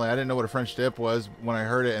 Definitely, I didn't know what a French dip was when I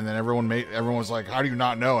heard it, and then everyone was like, "How do you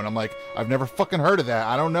not know?" And I'm like, "I've never fucking heard of that.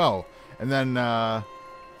 I don't know." And then,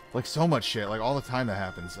 like so much shit, like all the time that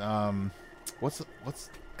happens. What's?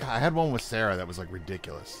 God, I had one with Sarah that was like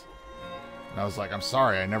ridiculous, and I was like, "I'm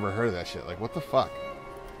sorry, I never heard of that shit." Like, what the fuck?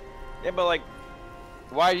 Yeah, but like,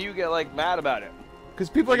 why do you get like mad about it? Because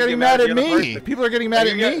people are getting mad at me. People are getting mad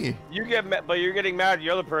at me. You get mad, but you're getting mad at the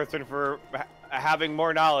other person for having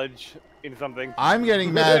more knowledge in something. I'm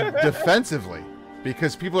getting mad defensively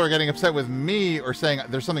because people are getting upset with me or saying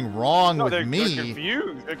there's something wrong with me. They're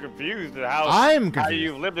confused. They're confused at how confused. How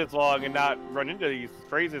you've lived this long and not run into these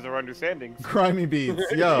phrases or understandings. Grimy beats.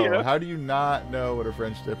 Yo, You know? How do you not know what a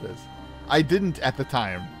French dip is? I didn't at the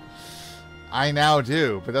time. I now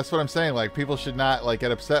do, but that's what I'm saying. Like, people should not like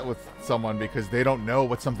get upset with someone because they don't know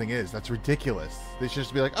what something is. That's ridiculous. They should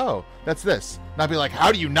just be like, "Oh, that's this," not be like,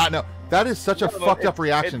 "How do you not know?" That is such a fucked up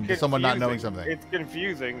reaction to someone not knowing something. It's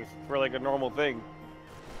confusing for like a normal thing.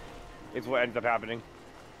 It's what ends up happening.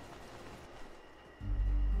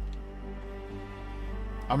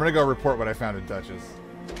 I'm gonna go report what I found in Dutch's.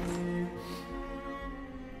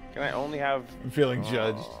 Can I only have? I'm feeling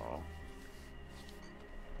judged.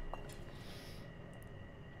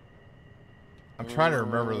 I'm trying to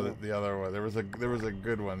remember the other one. There was a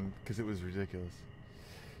good one because it was ridiculous.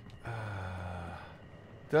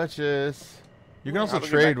 Duchess, you can also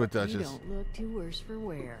trade with Duchess. You don't look too worse for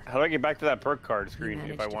wear. How do I get back to that perk card screen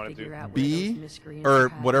if I wanted to? B or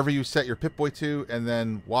whatever you set your Pip-Boy to, and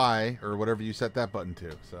then Y or whatever you set that button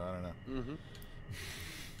to. So I don't know. Mm-hmm.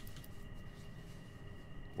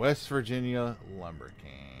 West Virginia Lumber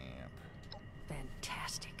Camp.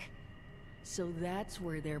 Fantastic. So that's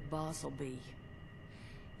where their boss will be.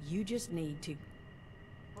 You just need to.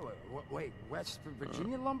 Wait, West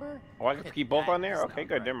Virginia lumber? Oh, I can keep both on there? Okay,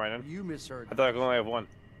 good. Never mind then. You misheard. I thought I could only have one.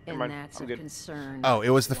 Never mind. That's I'm a good. concern. Oh, it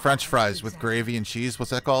was the French fries with gravy and cheese. What's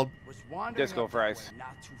that called? Disco fries.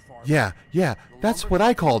 Yeah, that's what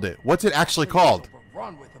I called it. What's it actually called?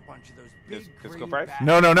 Disco fries?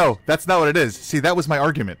 No. That's not what it is. See, that was my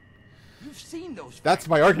argument. You've seen those. That's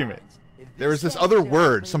my argument. There was this other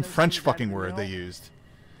word, some French fucking word they used.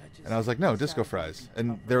 And I was like, no, disco fries.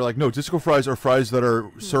 And they were like, no, disco fries are fries that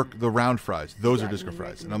are the round fries. Those are disco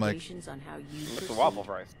fries. And I'm like, What's the waffle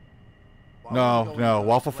fries? no,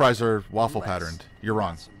 waffle fries are waffle patterned. You're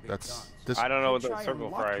wrong. That's I don't know what the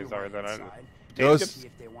circle fries are then. Those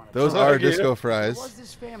are disco There fries. was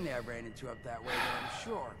this family I ran into up that way that I'm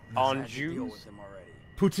sure On has had to deal Jews? with them already.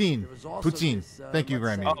 Poutine. There was also Poutine. this, Thank you,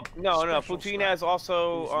 let's Grammy. say, Oh, no, special poutine scrap has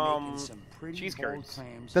also who's making some pretty cheese bold curds.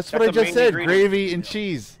 claims. That's what I a just main said. ingredient. Gravy and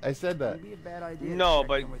cheese. I said that. It'd be a bad idea to No, check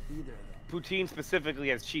but in with either of them. poutine specifically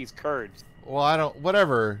has cheese curds. Well, I don't.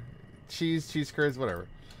 Whatever. Cheese curds, whatever.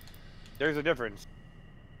 There's a difference.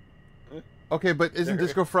 Okay, but isn't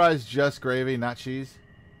disco fries just gravy, not cheese?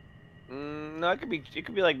 No, it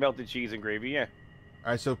could be like melted cheese and gravy, yeah.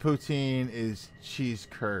 All right, so poutine is cheese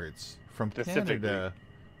curds from Specifically. Canada.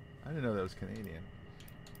 I didn't know that was Canadian.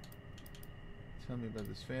 Tell me about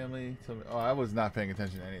this family. Tell me. Oh, I was not paying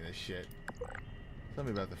attention to any of this shit. Tell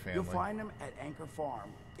me about the family. You'll find them at Anchor Farm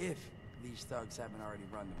if these thugs haven't already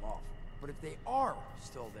run them off. But if they are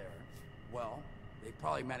still there, well, they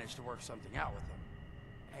probably managed to work something out with them.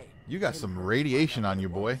 Hey, You got some radiation on you,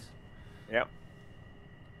 boy. Yep.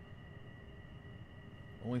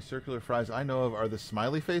 Only circular fries I know of are the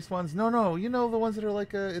smiley face ones. No, you know the ones that are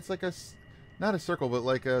like a, it's like a, not a circle, but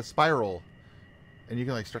like a spiral, and you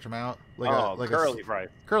can like stretch them out. Like like curly fries.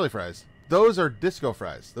 Curly fries. Those are disco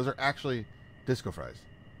fries. Those are actually disco fries.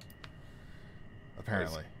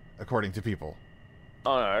 Apparently, according to people.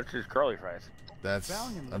 Oh no, that's just curly fries. That's.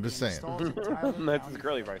 I'm just saying. That's just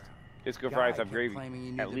curly fries. Disco fries have gravy. Claiming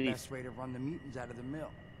you knew At the least. best way to run the mutants out of the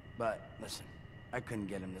mill. But listen, I couldn't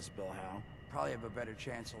get him this bill, Hal. Probably have a better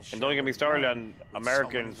chance. And don't get me started on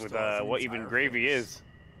Americans with what even gravy is.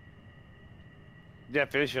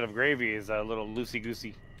 Definition of gravy is a little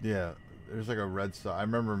loosey-goosey. Yeah, there's like a red sauce. I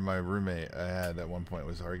remember my roommate I had at one point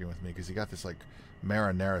was arguing with me because he got this like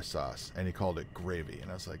marinara sauce and he called it gravy,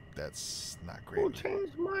 and I was like, that's not gravy. Who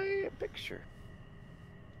changed my picture?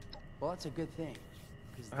 Well, that's a good thing.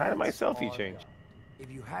 'cause How did my that's selfie all I've change? got.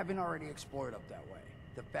 If you haven't already explored up that way,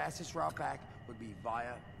 the fastest route back would be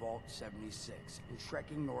via Vault 76 and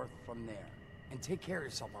trekking north from there. And take care of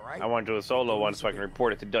yourself, all right? I want to do a solo one so I can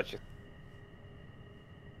report it to Duchess.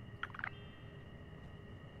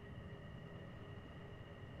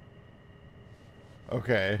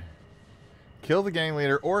 Okay. Kill the gang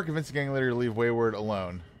leader or convince the gang leader to leave Wayward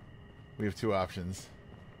alone. We have two options.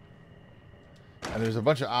 And there's a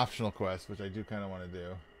bunch of optional quests, which I do kind of want to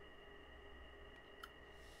do.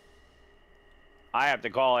 I have to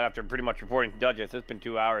call after pretty much reporting to Duchess. It's been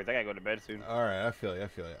 2 hours. I gotta go to bed soon. All right, I feel you.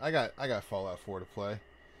 I got Fallout 4 to play.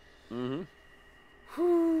 Mm-hmm.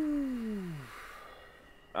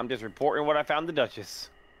 I'm just reporting what I found to Duchess.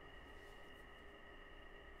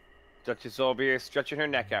 Duchess over here stretching her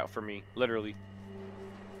neck out for me, literally.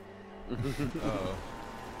 Uh-oh.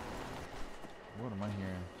 What am I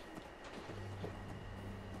hearing?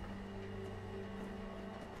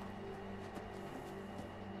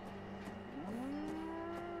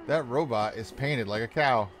 That robot is painted like a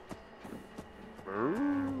cow.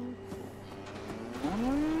 And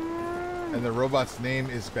the robot's name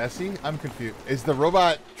is Bessie? I'm confused. Is the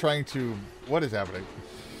robot trying to... What is happening?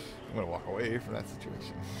 I'm going to walk away from that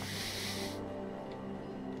situation.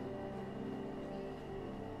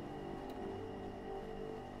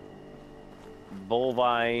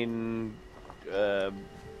 Bovine...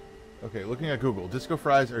 Okay, looking at Google, disco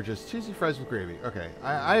fries are just cheesy fries with gravy. Okay,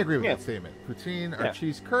 I agree with that statement. Poutine are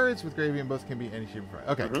cheese curds with gravy, and both can be any shape of fry.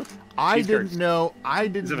 Okay, I didn't know.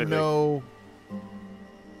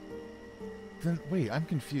 Then wait, I'm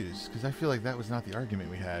confused because I feel like that was not the argument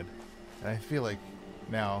we had, and I feel like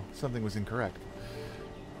now something was incorrect.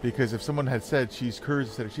 Because if someone had said cheese curds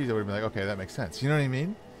instead of cheese, I would have been like, okay, that makes sense. You know what I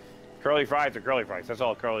mean? Curly fries are curly fries. That's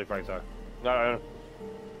all curly fries are. No.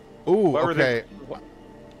 Ooh, okay.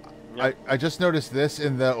 I just noticed this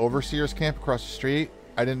in the Overseer's camp across the street.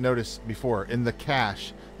 I didn't notice before. In the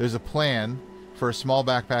cache, there's a plan for a small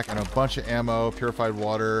backpack and a bunch of ammo, purified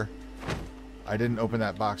water. I didn't open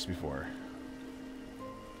that box before.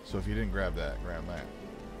 So if you didn't grab that, grab that.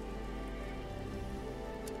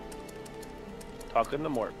 Talking to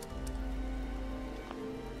Mort.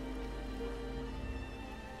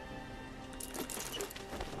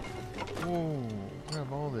 Whoa,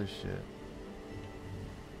 grab all this shit.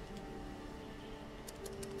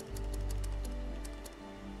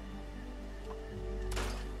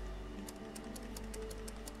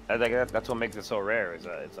 That's what makes it so rare. Is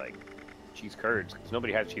it's like cheese curds. 'Cause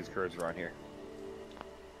nobody has cheese curds around here.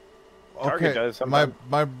 Target does sometimes.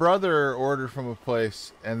 my brother ordered from a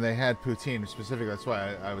place and they had poutine specifically. That's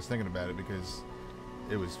why I was thinking about it, because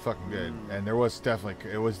it was fucking good. And it was definitely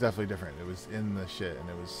different. It was in the shit, and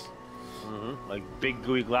it was like big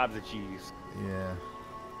gooey globs of cheese. Yeah.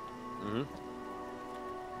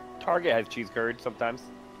 Target has cheese curds sometimes.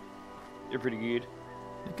 They're pretty good.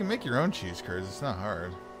 You can make your own cheese curds. It's not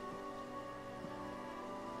hard.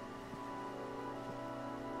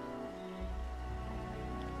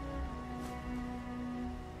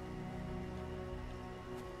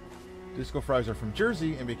 Disco fries are from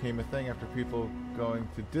Jersey and became a thing after people going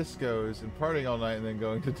to discos and partying all night and then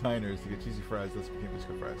going to diners to get cheesy fries. Thus became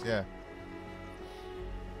disco fries. Yeah.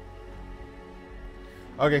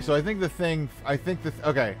 Okay, so I think the thing I think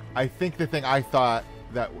I thought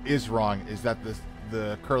that is wrong is that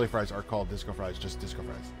the curly fries are called disco fries, just disco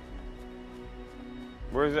fries.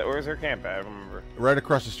 Where's her camp at? I don't remember. Right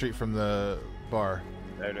across the street from the bar.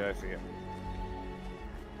 There, do I see it?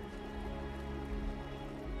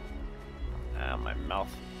 Ah, my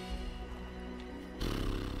mouth.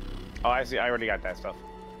 Oh, I see. I already got that stuff.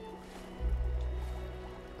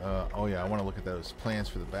 Oh yeah, I want to look at those plans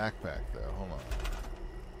for the backpack though. Hold on.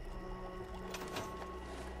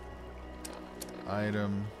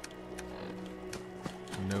 Item.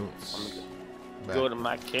 Notes. Go to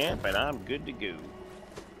my camp and I'm good to go.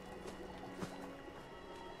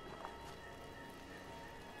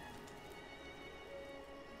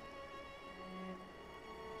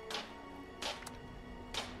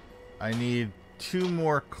 I need 2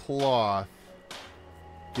 more cloth.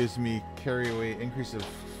 Gives me carry away increase of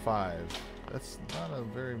 5. That's not a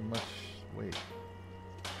very much weight.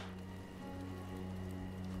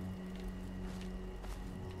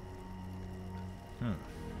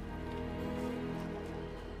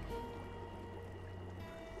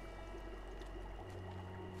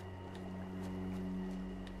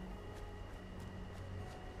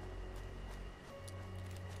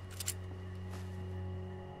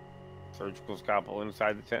 Surgical scalpel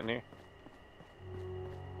inside the tent here.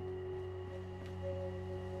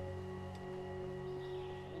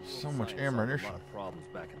 So much Science solved ammunition. A lot of problems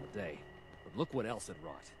back in the day, but look what else it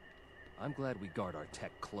wrought. I'm glad we guard our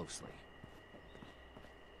tech closely.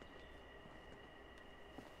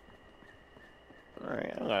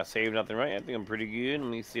 Alright, I'm not saving nothing, right? I think I'm pretty good.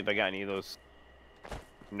 Let me see if I got any of those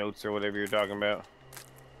notes or whatever you're talking about.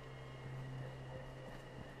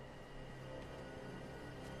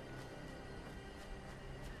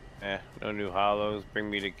 No new hollows.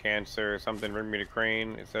 Bring me to cancer or something. Bring me to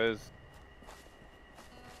crane, it says.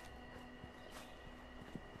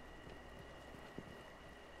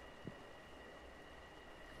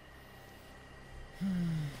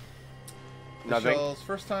 Nothing. Michelle's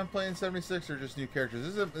first time playing 76 or just new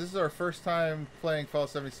characters? This is our first time playing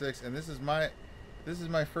Fallout 76, and this is my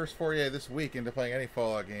first foray this week into playing any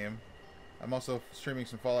Fallout game. I'm also streaming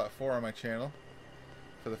some Fallout 4 on my channel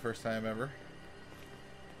for the first time ever.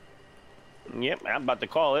 Yep, I'm about to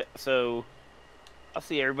call it, so I'll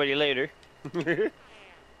see everybody later. Did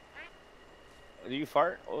you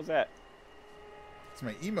fart? What was that? It's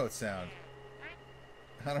my emote sound.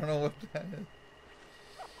 I don't know what that is.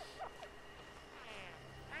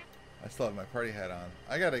 I still have my party hat on.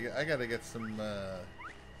 I gotta get some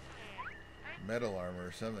metal armor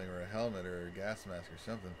or something, or a helmet, or a gas mask or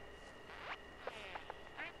something.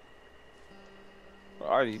 What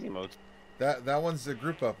are these emotes? That one's the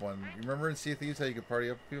group up one. You remember in Sea of Thieves how you could party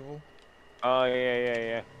up with people? Oh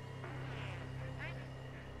yeah.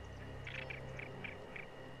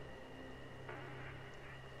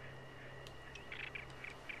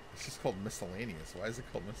 It's just called miscellaneous. Why is it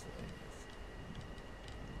called miscellaneous?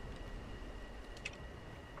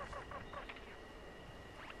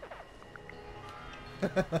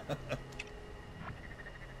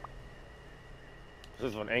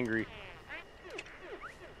 This one angry.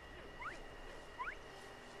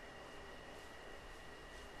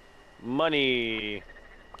 Money.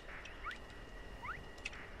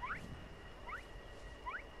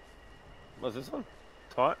 What's this one?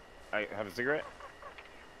 Taunt? I have a cigarette?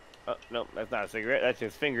 Oh, no, that's not a cigarette. That's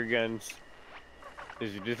just finger guns.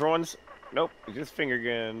 Is it different ones? Nope, it's just finger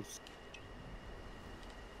guns.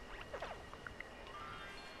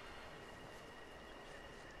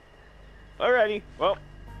 Alrighty, well,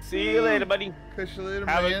 see you later, buddy. Catch you later,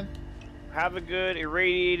 man. Have a good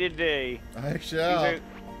irradiated day. I shall.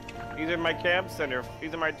 These are my camps and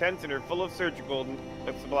these are my tents and they're full of surgical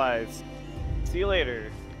supplies. See you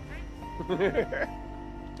later. Oh,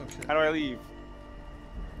 shit. How do I leave?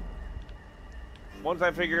 Once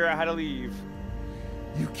I figure out how to leave.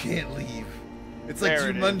 You can't leave. It's There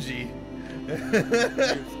like it Jumanji.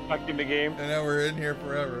 You're stuck in the game. And now we're in here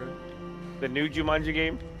forever. The new Jumanji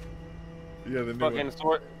game? Yeah, the new fucking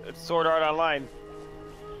one. Sword Art Online.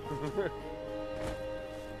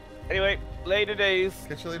 Anyway, later days.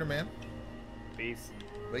 Catch you later, man. Peace.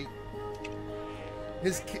 Wait.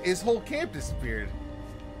 His whole camp disappeared.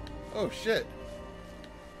 Oh shit.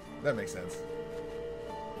 That makes sense.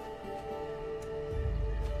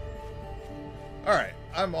 Alright,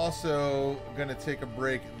 I'm also gonna take a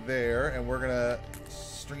break there and we're gonna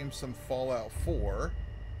stream some Fallout 4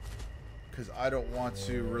 because I don't want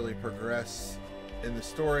to really progress in the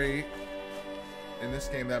story in this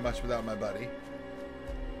game that much without my buddy.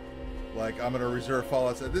 Like, I'm gonna reserve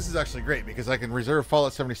Fallout. This is actually great because I can reserve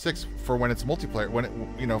Fallout 76 for when it's multiplayer. When it,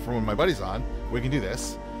 you know, for when my buddy's on, we can do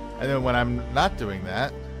this. And then when I'm not doing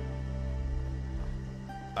that,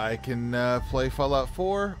 I can play Fallout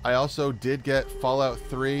 4. I also did get Fallout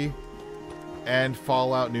 3 and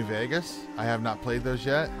Fallout New Vegas. I have not played those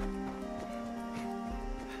yet.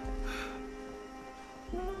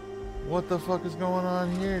 What the fuck is going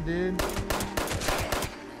on here, dude?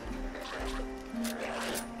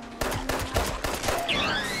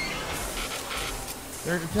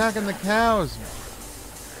 They're attacking the cows.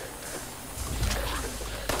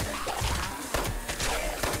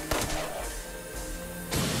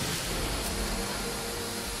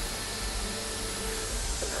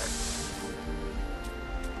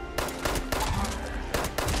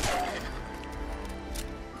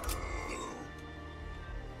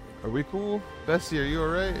 Are we cool? Bessie, are you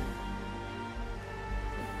alright?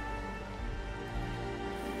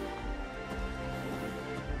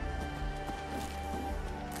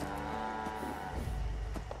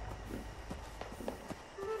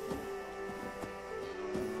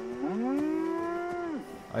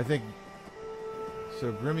 I think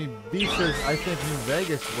so. Grimmy B says I think New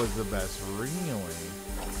Vegas was the best. Really?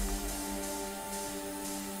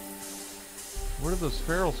 Where did those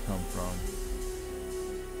ferals come from?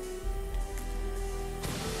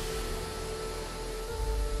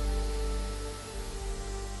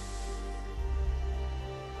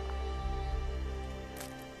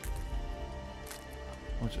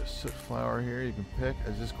 Bunch of soot flower here you can pick.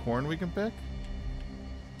 Is this corn we can pick?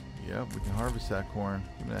 Yep, we can harvest that corn.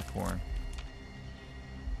 Give me that corn.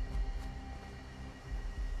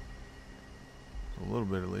 A little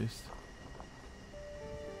bit at least.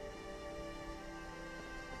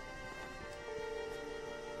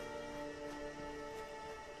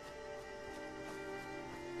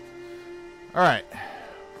 Alright.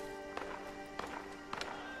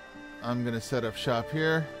 I'm gonna set up shop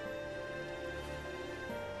here.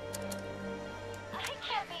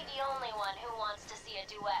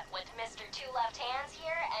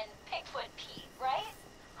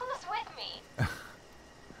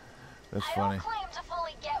 That's funny. I don't claim to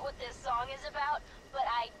fully get what this song is about, but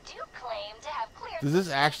I do claim to have clear. Does this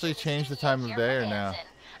actually change the time of day or no?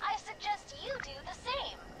 I suggest you do the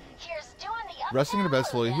same. Here's doing the Resting in a bed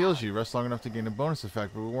slowly heals you. Rest long enough to gain a bonus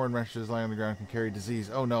effect, but worn wrenches lying on the ground can carry disease.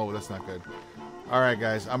 Oh no, that's not good. Alright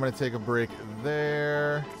guys, I'm going to take a break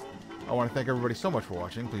there. I want to thank everybody so much for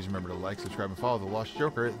watching. Please remember to like, subscribe, and follow The Lost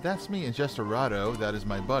Joker. That's me, Ingestorado. That is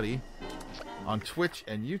my buddy on Twitch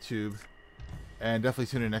and YouTube. And definitely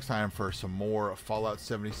tune in next time for some more Fallout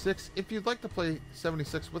 76. If you'd like to play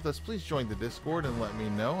 76 with us, please join the Discord and let me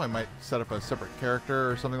know. I might set up a separate character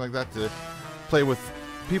or something like that to play with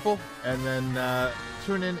people. And then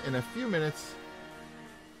tune in a few minutes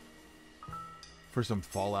for some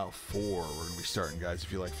Fallout 4. We're going to be starting, guys,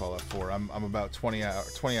 if you like Fallout 4. I'm about 20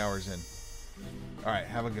 hours in. All right,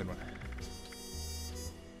 have a good one.